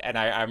excited, and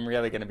I'm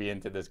really going to be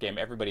into this game.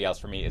 Everybody else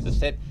for me is a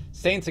sit.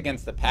 Saints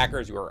against the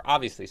Packers. You are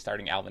obviously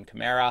starting Alvin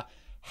Kamara.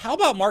 How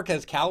about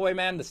Marquez Callaway,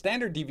 man? The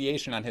standard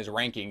deviation on his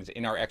rankings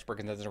in our expert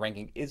consensus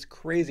ranking is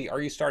crazy. Are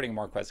you starting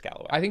Marquez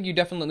Callaway? I think you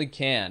definitely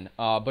can,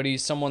 but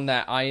he's someone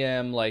that I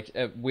am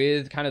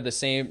with kind of the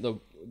same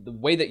the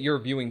way that you're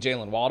viewing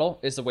Jalen Waddle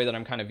is the way that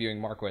I'm kind of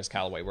viewing Marquez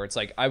Callaway, where it's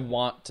like I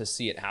want to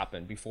see it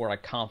happen before I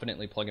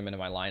confidently plug him into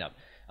my lineup.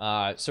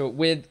 So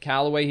with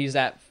Callaway, he's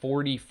at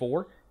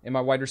 44 in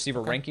my wide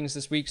receiver rankings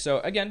this week.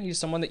 So again, he's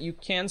someone that you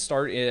can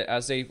start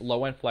as a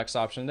low-end flex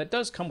option that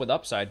does come with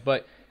upside,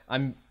 but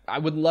I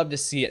would love to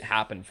see it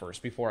happen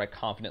first before I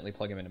confidently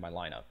plug him into my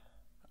lineup.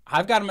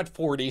 I've got him at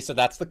 40, so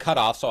that's the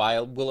cutoff. So I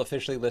will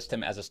officially list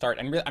him as a start.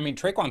 And I mean,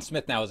 Traquan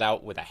Smith now is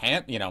out with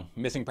a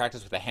missing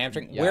practice with a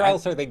hamstring. Yeah, Where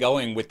else are they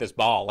going with this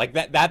ball? Like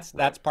that's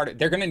part of.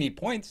 They're going to need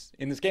points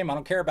in this game. I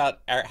don't care about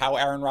how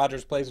Aaron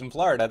Rodgers plays in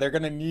Florida. They're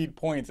going to need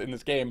points in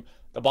this game.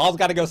 The ball's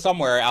got to go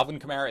somewhere. Alvin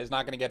Kamara is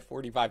not going to get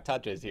 45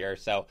 touches here.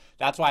 So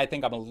that's why I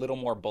think I'm a little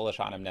more bullish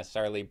on him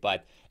necessarily.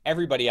 But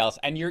everybody else,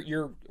 and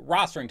you're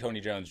rostering Tony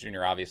Jones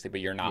Jr., obviously,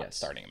 but you're not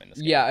starting him in this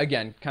game. Yeah,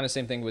 again, kind of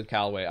same thing with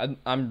Callaway.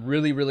 I'm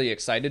really, really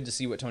excited to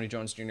see what Tony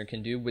Jones Jr.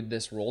 can do with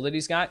this role that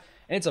he's got.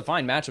 And it's a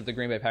fine matchup. The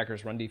Green Bay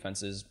Packers run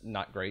defense is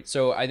not great.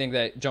 So I think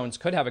that Jones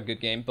could have a good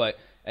game, but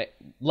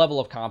level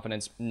of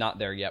confidence, not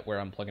there yet where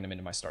I'm plugging him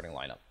into my starting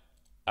lineup.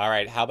 All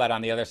right, how about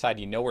on the other side?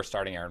 We're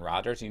starting Aaron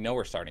Rodgers.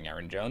 We're starting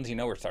Aaron Jones.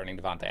 We're starting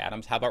Devontae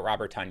Adams. How about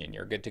Robert Tonyan?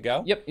 You're good to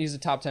go? Yep, he's a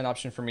top 10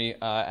 option for me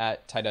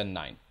at tight end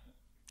 9.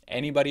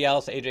 Anybody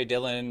else? A.J.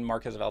 Dillon,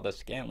 Marquez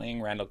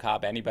Valdes-Scantling, Randall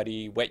Cobb.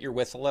 Anybody wet your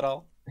whistle at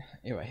all?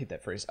 Ew, I hate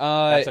that phrase.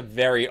 That's a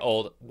very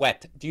old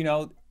wet. Do you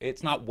know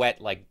it's not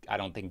wet like I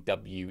don't think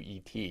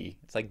W-E-T.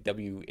 It's like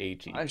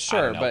W-H-E. I'm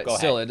sure, but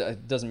still,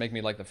 it doesn't make me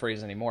like the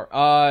phrase anymore.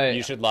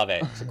 You should love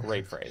it. It's a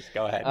great phrase.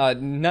 Go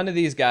ahead. None of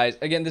these guys.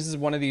 Again, this is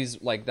one of these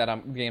games that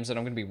I'm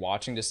going to be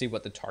watching to see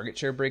what the target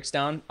share breaks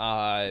down.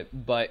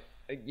 But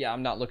yeah,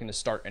 I'm not looking to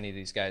start any of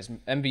these guys.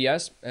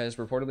 MVS has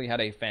reportedly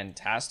had a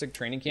fantastic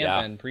training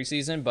camp and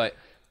preseason, but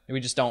we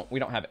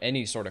don't have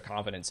any sort of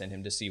confidence in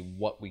him to see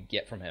what we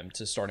get from him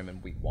to start him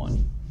in week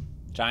 1.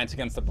 Giants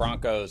against the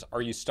Broncos.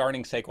 Are you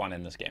starting Saquon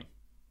in this game?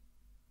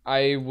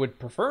 I would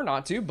prefer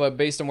not to, but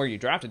based on where you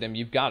drafted him,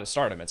 you've got to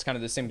start him. It's kind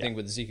of the same thing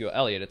with Ezekiel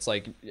Elliott. It's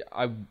like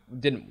I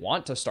didn't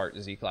want to start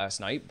Zeke last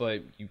night,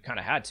 but you kind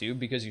of had to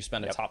because you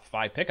spent a top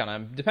 5 pick on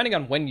him. Depending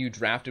on when you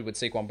drafted with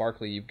Saquon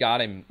Barkley,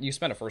 you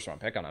spent a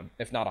first-round pick on him,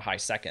 if not a high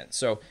second.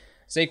 So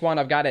Saquon,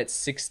 I've got at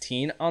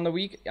 16 on the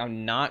week.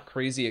 I'm not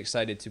crazy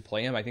excited to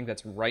play him. I think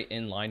that's right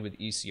in line with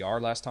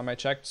ECR last time I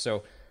checked.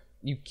 So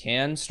you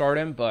can start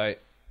him,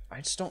 but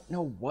I just don't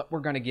know what we're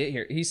going to get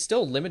here. He's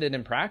still limited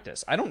in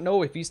practice. I don't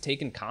know if he's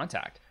taken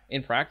contact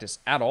in practice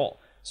at all.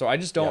 So I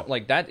just don't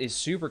that is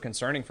super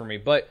concerning for me.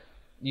 But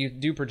you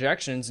do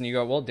projections and you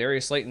go, well,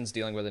 Darius Slayton's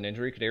dealing with an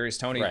injury. Kadarius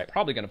Toney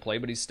probably going to play,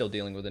 but he's still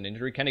dealing with an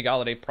injury. Kenny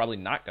Golladay probably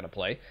not going to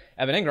play.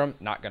 Evan Ingram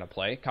not going to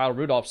play. Kyle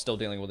Rudolph's still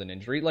dealing with an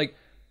injury. Like,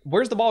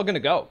 where's the ball going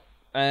to go?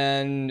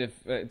 And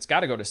if it's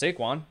got to go to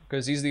Saquon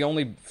because he's the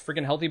only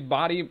freaking healthy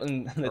body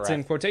that's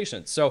in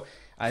quotations. So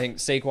I think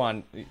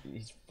Saquon,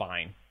 he's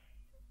fine.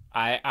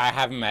 I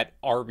have him at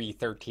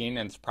RB13,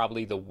 and it's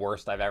probably the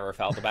worst I've ever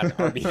felt about an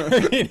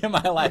RB13 in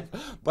my life.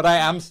 But I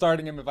am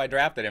starting him if I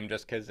drafted him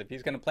just because if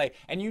he's going to play.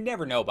 And you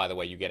never know, by the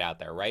way, you get out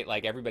there, right?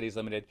 Like, everybody's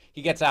limited.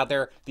 He gets out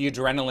there, the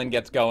adrenaline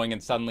gets going,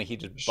 and suddenly he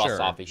just busts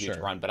off a huge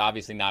run. But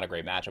obviously not a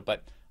great matchup.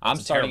 But I'm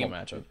starting him.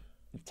 Matchup.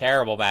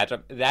 Terrible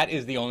matchup. That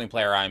is the only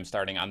player I'm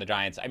starting on the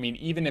Giants. I mean,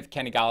 even if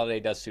Kenny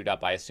Golladay does suit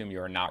up, I assume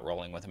you are not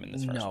rolling with him in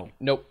this first one.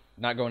 Nope,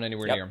 not going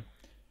anywhere near him.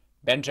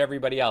 Bench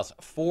everybody else.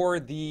 For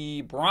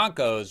the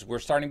Broncos, we're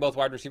starting both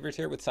wide receivers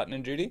here with Sutton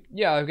and Jeudy.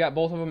 Yeah, I've got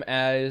both of them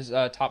as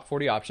top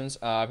 40 options.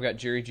 I've got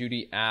Jerry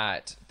Jeudy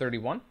at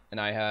 31, and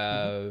I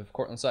have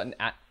Courtland Sutton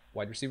at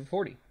wide receiver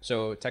 40.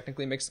 So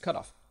technically makes the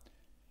cutoff.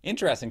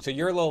 Interesting. So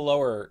you're a little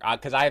lower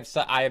because I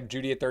have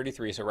Jeudy at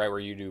 33, so right where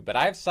you do. But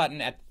I have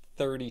Sutton at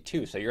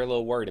 32, so you're a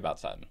little worried about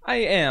Sutton. I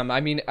am. I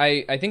mean,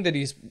 I think that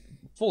he's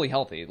fully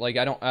healthy. Like,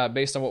 I don't,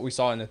 based on what we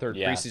saw in the third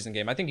preseason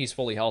game, I think he's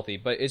fully healthy,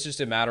 but it's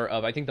just a matter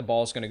of, I think the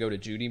ball is going to go to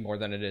Jeudy more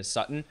than it is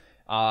Sutton.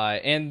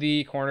 And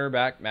the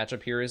cornerback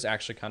matchup here is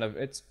actually kind of,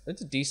 it's a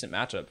decent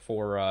matchup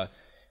for,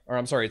 or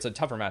I'm sorry, it's a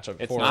tougher matchup.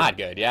 It's not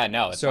good. Yeah,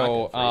 no, it's not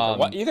good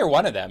for either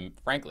one of them,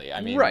 frankly.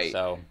 I mean, right.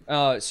 So,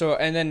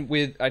 and then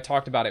I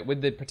talked about it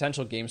with the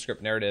potential game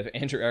script narrative.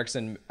 Andrew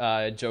Erickson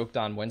joked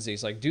on Wednesday.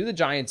 He's like, do the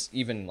Giants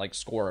even like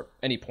score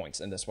any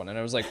points in this one? And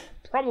I was like,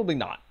 probably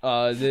not.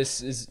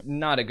 This is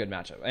not a good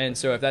matchup. And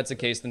so if that's the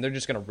case, then they're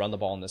just going to run the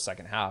ball in the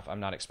second half. I'm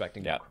not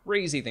expecting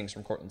crazy things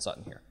from Courtland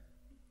Sutton here.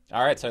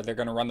 All right, so they're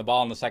going to run the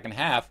ball in the second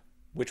half.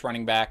 Which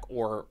running back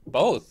or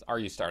both are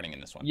you starting in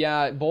this one?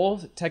 Yeah,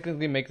 both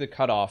technically make the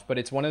cutoff, but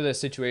it's one of the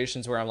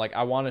situations where I'm like,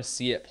 I want to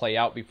see it play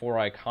out before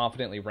I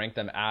confidently rank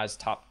them as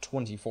top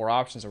 24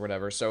 options or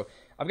whatever. So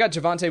I've got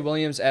Javonte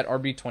Williams at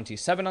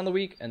RB27 on the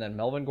week, and then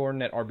Melvin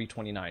Gordon at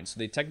RB29. So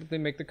they technically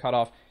make the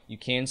cutoff. You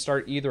can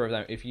start either of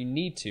them if you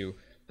need to.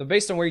 But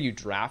based on where you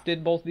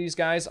drafted both of these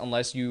guys,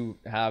 unless you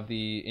have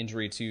the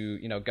injury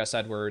to, Gus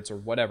Edwards or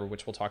whatever,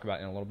 which we'll talk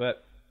about in a little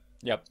bit,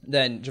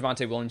 then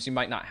Javonte Williams, you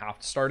might not have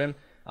to start him.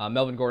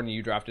 Melvin Gordon,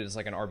 you drafted as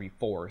like an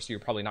RB4, so you're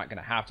probably not going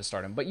to have to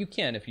start him, but you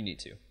can if you need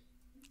to.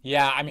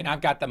 Yeah, I mean, I've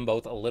got them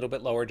both a little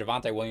bit lower.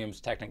 Javonte Williams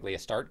technically a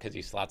start because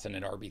he slots in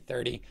at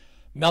RB30.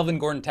 Melvin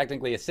Gordon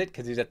technically a sit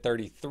because he's at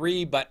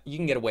 33, but you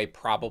can get away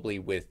probably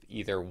with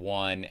either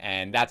one,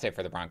 and that's it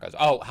for the Broncos.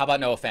 Oh, how about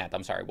Noah Fant?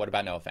 I'm sorry, what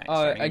about Noah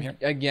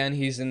Fant? Again,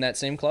 he's in that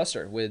same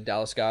cluster with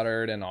Dallas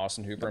Goedert and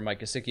Austin Hooper and Mike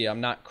Gesicki. I'm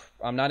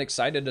not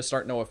excited to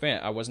start Noah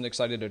Fant. I wasn't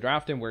excited to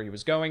draft him where he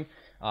was going.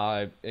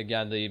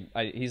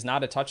 He's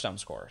not a touchdown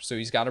scorer, so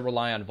he's got to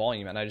rely on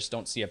volume, and I just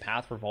don't see a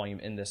path for volume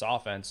in this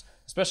offense,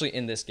 especially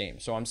in this game.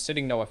 So I'm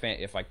sitting Noah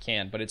Fant if I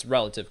can, but it's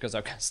relative because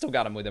I've still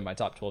got him within my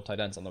top 12 tight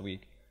ends on the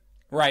week.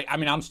 Right. I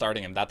mean, I'm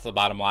starting him. That's the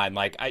bottom line.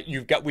 Like,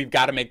 we've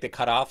got to make the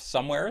cutoff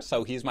somewhere.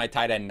 So he's my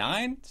tight end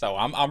 9. So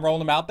I'm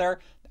rolling him out there.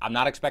 I'm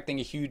not expecting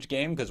a huge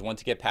game because once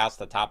you get past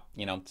the top,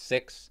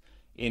 6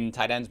 in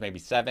tight ends, maybe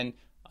 7.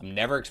 I'm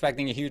never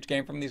expecting a huge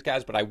game from these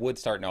guys, but I would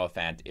start Noah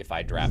Fant if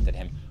I drafted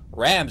him.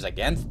 Rams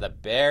against the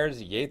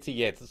Bears. Yates.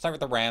 Let's start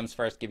with the Rams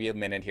first. Give you a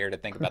minute here to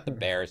think about the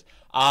Bears.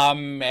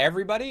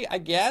 Everybody, I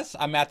guess.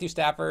 Matthew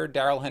Stafford,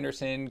 Darrell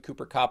Henderson,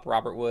 Cooper Kupp,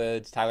 Robert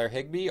Woods, Tyler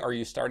Higbee. Are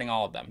you starting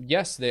all of them?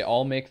 Yes, they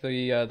all make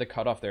the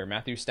cutoff there.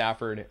 Matthew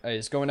Stafford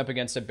is going up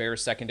against a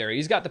Bears secondary.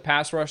 He's got the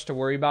pass rush to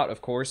worry about,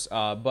 of course,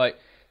 but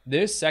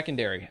this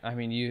secondary, I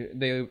mean,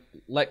 they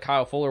let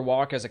Kyle Fuller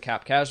walk as a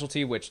cap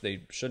casualty, which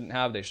they shouldn't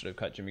have. They should have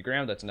cut Jimmy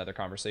Graham. That's another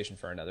conversation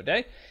for another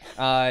day.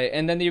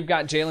 And then you've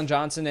got Jalen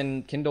Johnson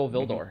and Kindle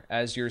Vildor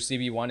as your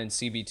CB1 and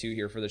CB2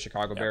 here for the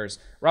Chicago Bears.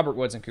 Robert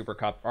Woods and Cooper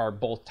Kupp are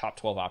both top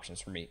 12 options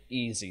for me.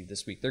 Easy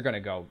this week. They're going to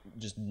go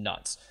just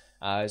nuts.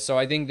 So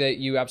I think that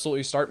you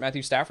absolutely start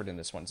Matthew Stafford in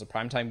this one. It's a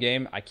primetime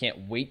game. I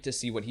can't wait to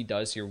see what he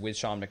does here with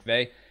Sean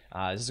McVay.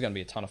 This is going to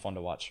be a ton of fun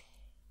to watch.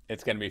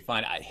 It's going to be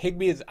fun.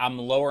 I'm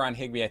lower on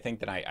Higbee, I think,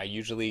 than I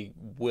usually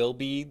will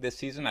be this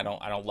season. I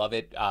don't love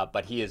it,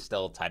 but he is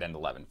still tight end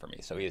 11 for me,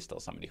 so he is still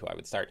somebody who I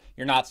would start.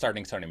 You're not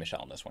starting Sony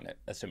Michel in this one,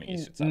 assuming you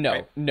should start,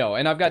 right? No,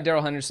 and I've got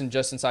Darrell Henderson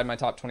just inside my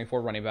top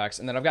 24 running backs,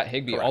 and then I've got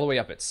Higbee all the way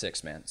up at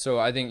 6, man. So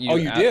I think you... Oh,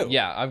 you do?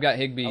 Yeah, I've got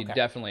Higbee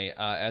definitely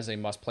as a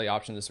must-play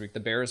option this week. The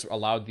Bears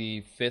allowed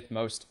the 5th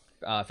most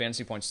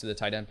fantasy points to the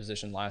tight end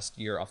position last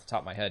year off the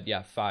top of my head.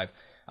 Yeah, 5.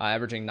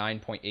 Averaging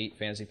 9.8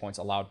 fantasy points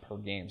allowed per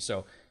game.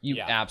 So you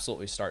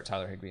absolutely start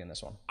Tyler Higbee in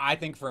this one. I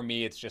think for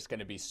me, it's just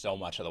going to be so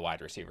much of the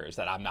wide receivers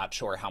that I'm not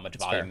sure how much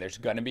volume there's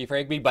going to be for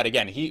Higbee. But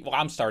again,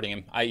 I'm starting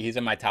him. He's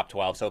in my top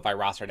 12. So if I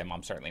rostered him,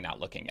 I'm certainly not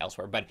looking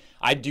elsewhere. But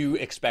I do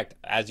expect,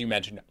 as you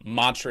mentioned,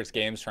 monstrous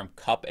games from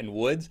Kupp and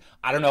Woods.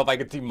 I don't know if I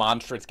could see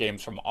monstrous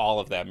games from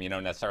all of them,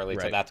 necessarily.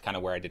 Right. So that's kind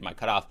of where I did my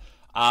cutoff.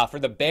 For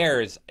the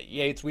Bears,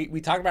 Yates,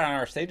 we talked about it on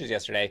our stages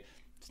yesterday.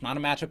 It's not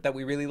a matchup that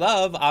we really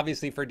love,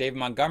 obviously, for David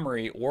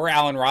Montgomery or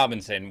Allen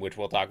Robinson, which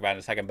we'll talk about in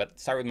a second, but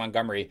start with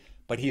Montgomery.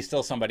 But he's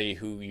still somebody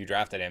who you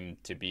drafted him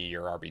to be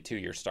your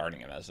RB2. You're starting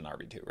him as an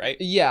RB2, right?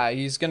 Yeah,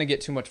 he's going to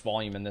get too much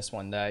volume in this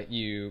one that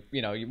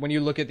when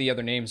you look at the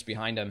other names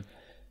behind him,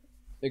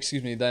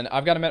 then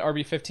I've got him at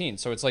RB15.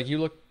 So it's like you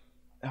look...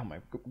 Oh my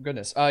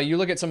goodness. You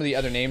look at some of the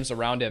other names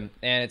around him,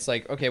 and it's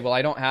like, okay, well,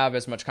 I don't have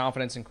as much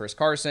confidence in Chris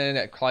Carson,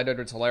 at Clyde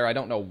Edwards-Helaire. I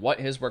don't know what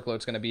his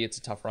workload's going to be. It's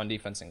a tough run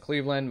defense in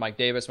Cleveland. Mike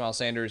Davis, Miles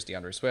Sanders,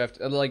 DeAndre Swift.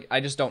 I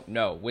just don't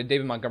know. With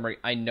David Montgomery,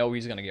 I know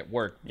he's going to get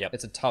work. Yep.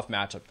 It's a tough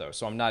matchup, though,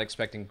 so I'm not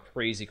expecting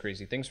crazy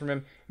things from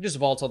him. He just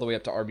vaults all the way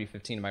up to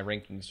RB15 in my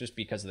rankings just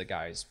because of the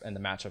guys and the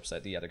matchups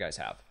that the other guys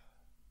have.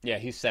 Yeah,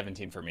 he's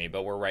 17 for me,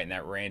 but we're right in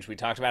that range. We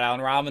talked about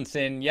Allen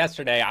Robinson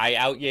yesterday.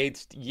 I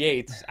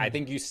Yates. I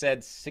think you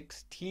said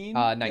 16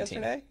 19.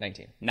 yesterday?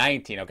 19.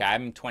 19. Okay,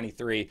 I'm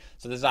 23.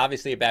 So this is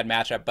obviously a bad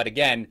matchup. But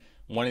again,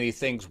 one of these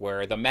things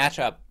where the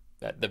matchup,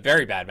 the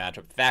very bad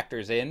matchup,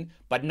 factors in,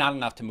 but not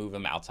enough to move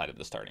him outside of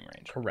the starting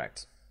range.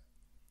 Correct.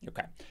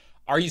 Okay.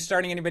 Are you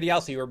starting anybody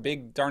else? You were a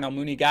big Darnell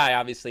Mooney guy,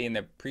 obviously, in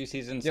the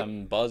preseason.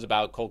 Some buzz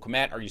about Cole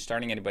Kmet. Are you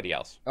starting anybody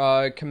else?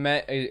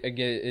 Kmet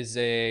is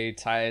a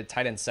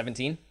tight end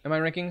 17 in my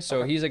ranking.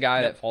 So he's a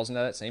guy that falls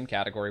into that same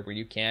category where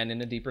you can in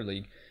a deeper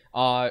league.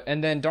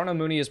 And then Darnell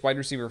Mooney is wide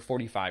receiver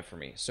 45 for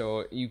me.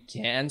 So you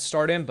can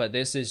start him, but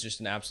this is just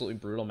an absolutely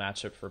brutal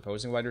matchup for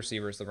opposing wide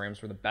receivers. The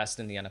Rams were the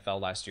best in the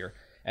NFL last year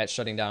at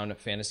shutting down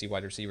fantasy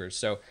wide receivers.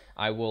 So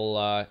I will,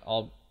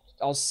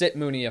 I'll sit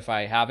Mooney if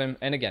I have him.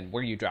 And again,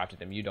 where you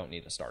drafted him, you don't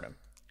need to start him.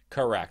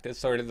 Correct. It's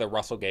sort of the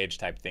Russell Gage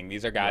type thing.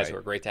 These are guys who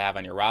are great to have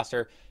on your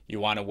roster. You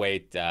want to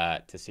wait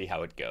to see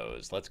how it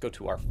goes. Let's go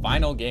to our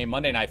final game,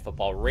 Monday Night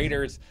Football,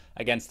 Raiders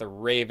against the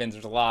Ravens.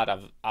 There's a lot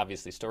of,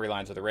 obviously,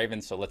 storylines with the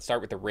Ravens, so let's start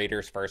with the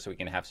Raiders first so we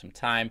can have some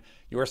time.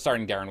 You are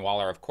starting Darren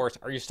Waller, of course.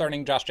 Are you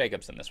starting Josh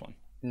Jacobs in this one?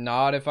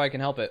 Not if I can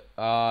help it.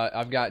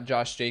 I've got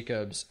Josh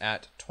Jacobs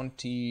at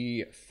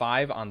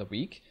 25 on the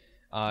week.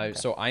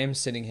 So I am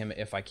sitting him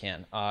if I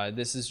can.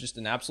 This is just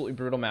an absolutely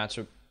brutal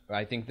matchup.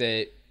 I think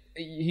that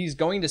he's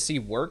going to see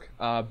work,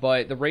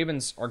 but the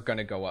Ravens are going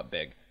to go up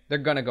big. They're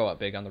going to go up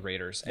big on the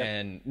Raiders,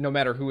 and no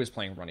matter who is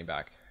playing running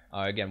back,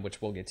 again,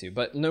 which we'll get to,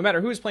 but no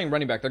matter who is playing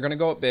running back, they're going to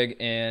go up big,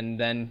 and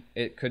then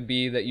it could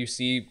be that you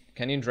see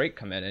Kenyon Drake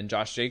come in, and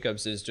Josh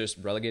Jacobs is just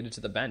relegated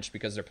to the bench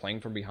because they're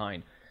playing from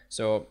behind.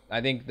 So I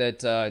think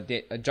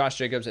that Josh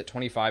Jacobs at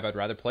 25, I'd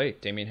rather play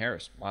Damian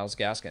Harris, Myles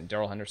Gaskin,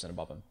 Darrell Henderson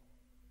above him.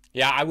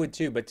 Yeah, I would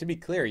too. But to be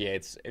clear,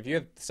 Yates, if you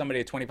have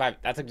somebody at 25,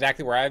 that's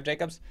exactly where I have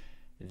Jacobs.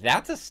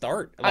 That's a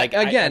start. Like you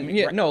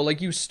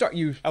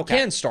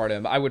can start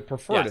him. I would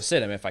prefer to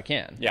sit him if I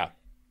can. Yeah,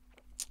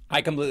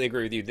 I completely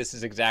agree with you. This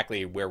is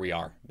exactly where we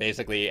are.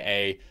 Basically,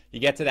 you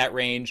get to that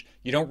range,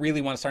 you don't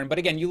really want to start him. But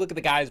again, you look at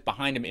the guys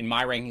behind him in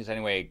my rankings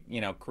anyway.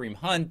 Kareem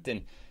Hunt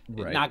and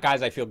not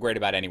guys I feel great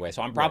about anyway.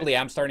 So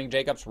I'm starting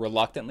Jacobs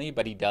reluctantly,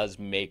 but he does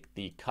make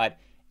the cut.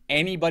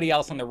 Anybody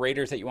else on the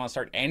Raiders that you want to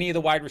start? Any of the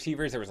wide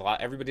receivers? There was a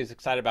lot. Everybody's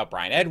excited about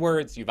Bryan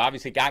Edwards. You've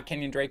obviously got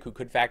Kenyon Drake, who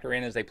could factor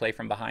in as they play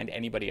from behind.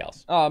 Anybody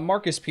else?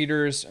 Marcus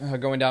Peters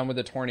going down with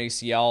a torn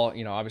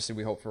ACL. Obviously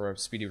we hope for a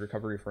speedy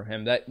recovery from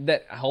him.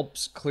 That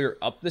helps clear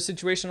up the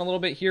situation a little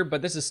bit here,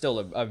 but this is still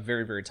a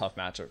very, very tough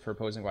matchup for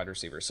opposing wide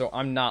receivers. So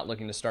I'm not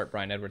looking to start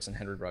Bryan Edwards and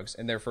Henry Ruggs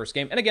in their first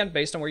game. And again,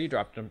 based on where you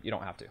dropped them, you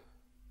don't have to.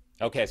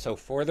 Okay, so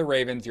for the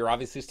Ravens, you're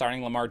obviously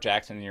starting Lamar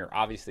Jackson, and you're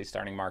obviously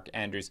starting Mark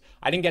Andrews.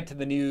 I didn't get to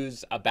the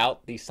news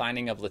about the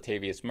signing of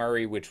Latavius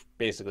Murray, which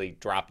basically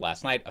dropped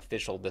last night,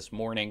 official this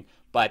morning.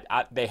 But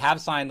they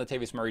have signed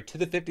Latavius Murray to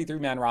the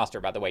 53-man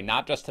roster, by the way,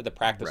 not just to the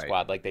practice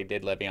squad like they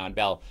did Le'Veon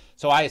Bell.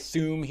 So I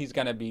assume he's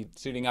going to be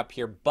suiting up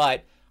here,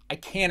 but I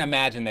can't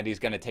imagine that he's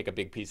going to take a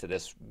big piece of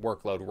this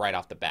workload right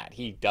off the bat.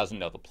 He doesn't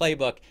know the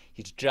playbook.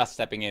 He's just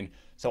stepping in.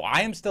 So I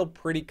am still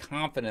pretty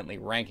confidently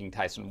ranking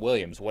Tyson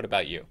Williams. What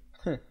about you?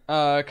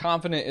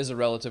 Confident is a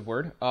relative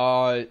word.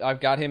 I've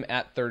got him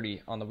at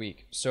 30 on the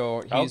week.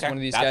 So he's one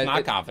of these guys. That's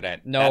not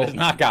confident. No. That is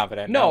not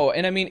confident. No,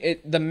 and I mean,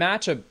 the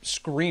matchup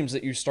screams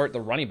that you start the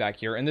running back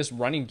here. In this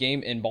running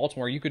game in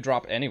Baltimore, you could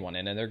drop anyone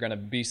in and they're going to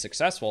be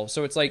successful.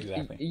 So it's like,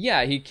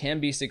 yeah, he can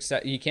be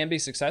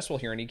successful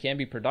here and he can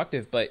be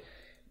productive, but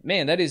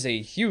man, that is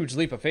a huge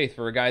leap of faith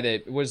for a guy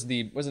that was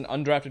an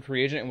undrafted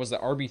free agent and was the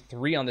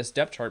RB3 on this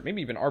depth chart,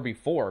 maybe even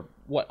RB4,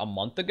 a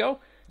month ago?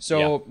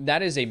 So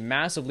that is a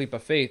massive leap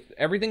of faith.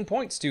 Everything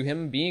points to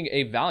him being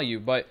a value,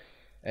 but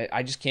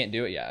I just can't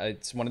do it yet.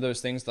 It's one of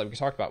those things that we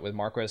talked about with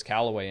Marquez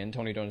Callaway and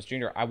Tony Jones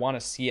Jr. I want to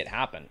see it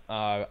happen.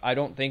 I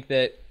don't think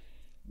that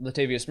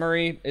Latavius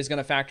Murray is going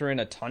to factor in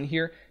a ton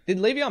here. Did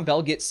Le'Veon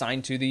Bell get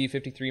signed to the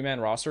 53-man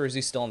roster, or is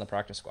he still on the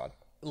practice squad?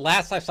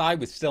 Last I saw, he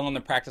was still on the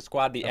practice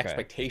squad. The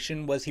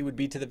expectation was he would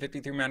be to the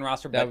 53-man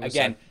roster. But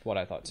again, what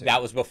I thought too. That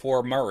was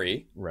before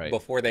Murray,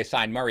 before they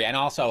signed Murray. And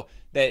also,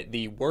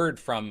 the word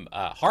from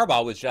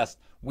Harbaugh was just,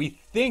 we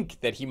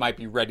think that he might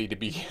be ready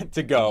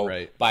to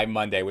go by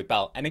Monday with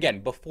Bell. And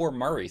again, before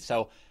Murray.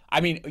 So, I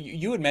mean,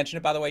 you had mentioned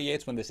it, by the way,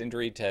 Yates, when this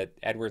injury to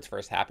Edwards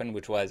first happened,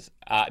 which was,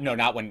 no,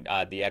 not when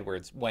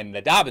when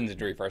the Dobbins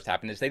injury first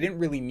happened, is they didn't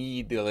really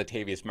need the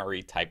Latavius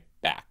Murray type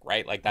back,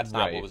 right? Like, that's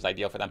not what was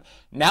ideal for them.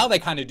 Now they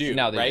kind of do,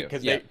 right?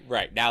 Because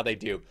now they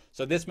do.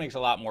 So this makes a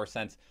lot more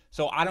sense.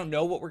 So I don't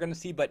know what we're going to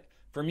see, but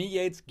for me,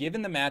 Yates,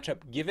 given the matchup,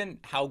 given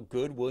how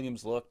good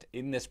Williams looked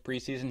in this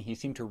preseason, he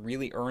seemed to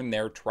really earn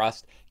their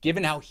trust.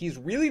 Given how he's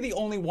really the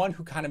only one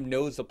who kind of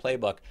knows the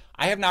playbook,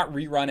 I have not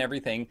rerun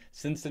everything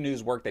since the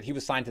news worked that he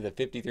was signed to the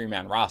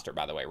 53-man roster,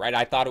 by the way, right?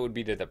 I thought it would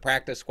be to the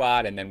practice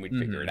squad, and then we'd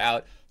figure it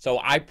out. So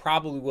I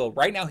probably will.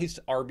 Right now, he's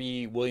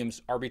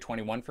Williams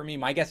RB21 for me.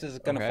 My guess is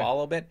it's going to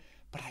fall a bit,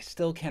 but I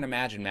still can't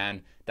imagine,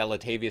 man, that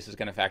Latavius is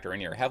going to factor in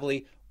here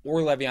heavily.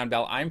 or Le'Veon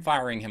Bell, I'm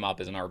firing him up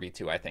as an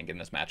RB2, I think, in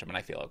this matchup, and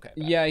I feel okay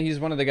about it. Yeah, he's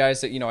one of the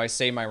guys that, I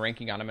say my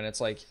ranking on him, and it's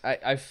like,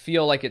 I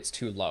feel like it's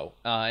too low.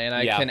 And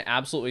I can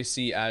absolutely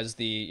see as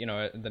the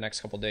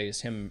next couple of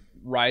days, him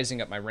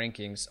rising up my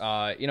rankings.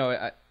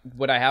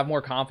 Would I have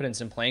more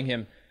confidence in playing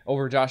him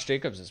over Josh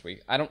Jacobs this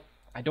week? I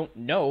don't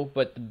know,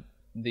 but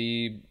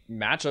the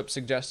matchup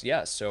suggests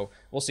yes. So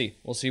we'll see.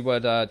 We'll see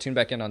what, tune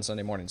back in on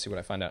Sunday morning, see what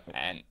I find out.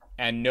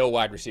 And no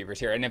wide receivers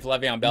here. And if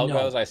Le'Veon Bell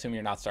goes, I assume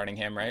you're not starting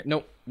him, right?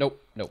 Nope.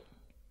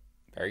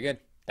 Very good.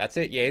 That's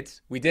it,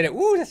 Yates. We did it.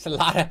 Woo, that's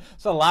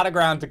a lot of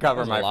ground to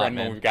cover, my friend.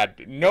 Man. We've got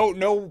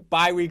no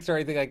bye weeks or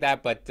anything like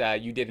that,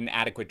 but you did an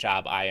adequate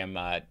job. I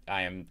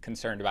am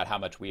concerned about how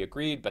much we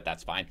agreed, but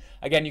that's fine.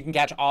 Again, you can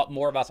catch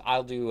more of us.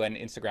 I'll do an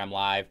Instagram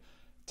live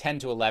 10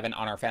 to 11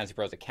 on our Fantasy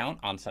Pros account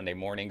on Sunday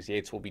mornings.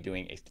 Yates will be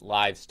doing a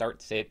live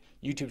start-sit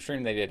YouTube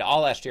stream. They did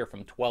all last year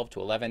from 12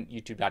 to 11,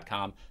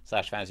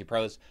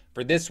 youtube.com/fantasypros.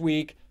 For this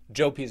week,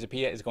 Joe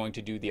Pisapia is going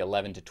to do the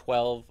 11 to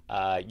 12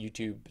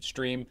 YouTube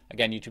stream.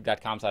 Again,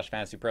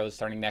 youtube.com/fantasypros.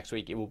 Starting next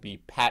week, it will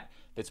be Pat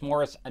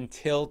Fitzmaurice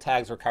until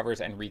Tags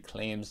recovers and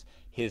reclaims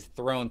his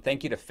throne.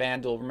 Thank you to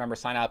FanDuel. Remember,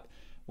 sign up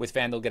with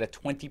FanDuel, get a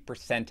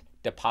 20%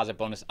 deposit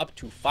bonus up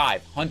to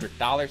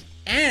 $500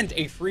 and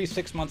a free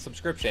 6-month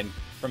subscription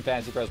from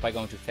Fantasy Pros by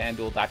going to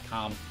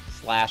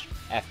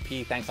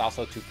FanDuel.com/FP. Thanks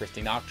also to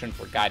Christine Auction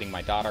for guiding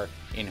my daughter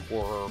in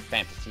her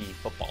fantasy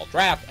football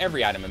draft.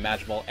 Every item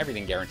imaginable,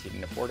 everything guaranteed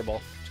and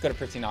affordable. Just go to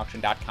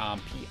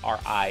PristineAuction.com,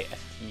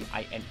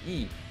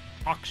 PRISTINE,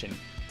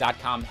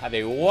 auction.com. Have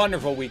a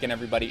wonderful weekend,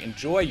 everybody.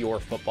 Enjoy your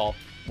football.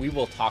 We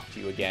will talk to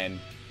you again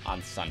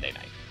on Sunday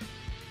night.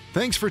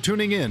 Thanks for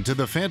tuning in to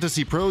the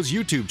Fantasy Pros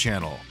YouTube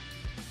channel.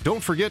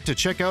 Don't forget to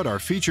check out our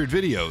featured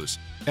videos.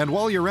 And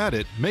while you're at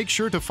it, make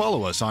sure to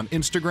follow us on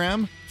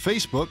Instagram,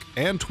 Facebook,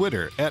 and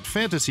Twitter at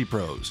Fantasy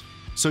Pros,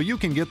 so you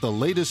can get the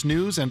latest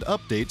news and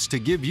updates to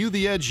give you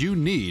the edge you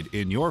need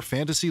in your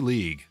fantasy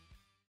league.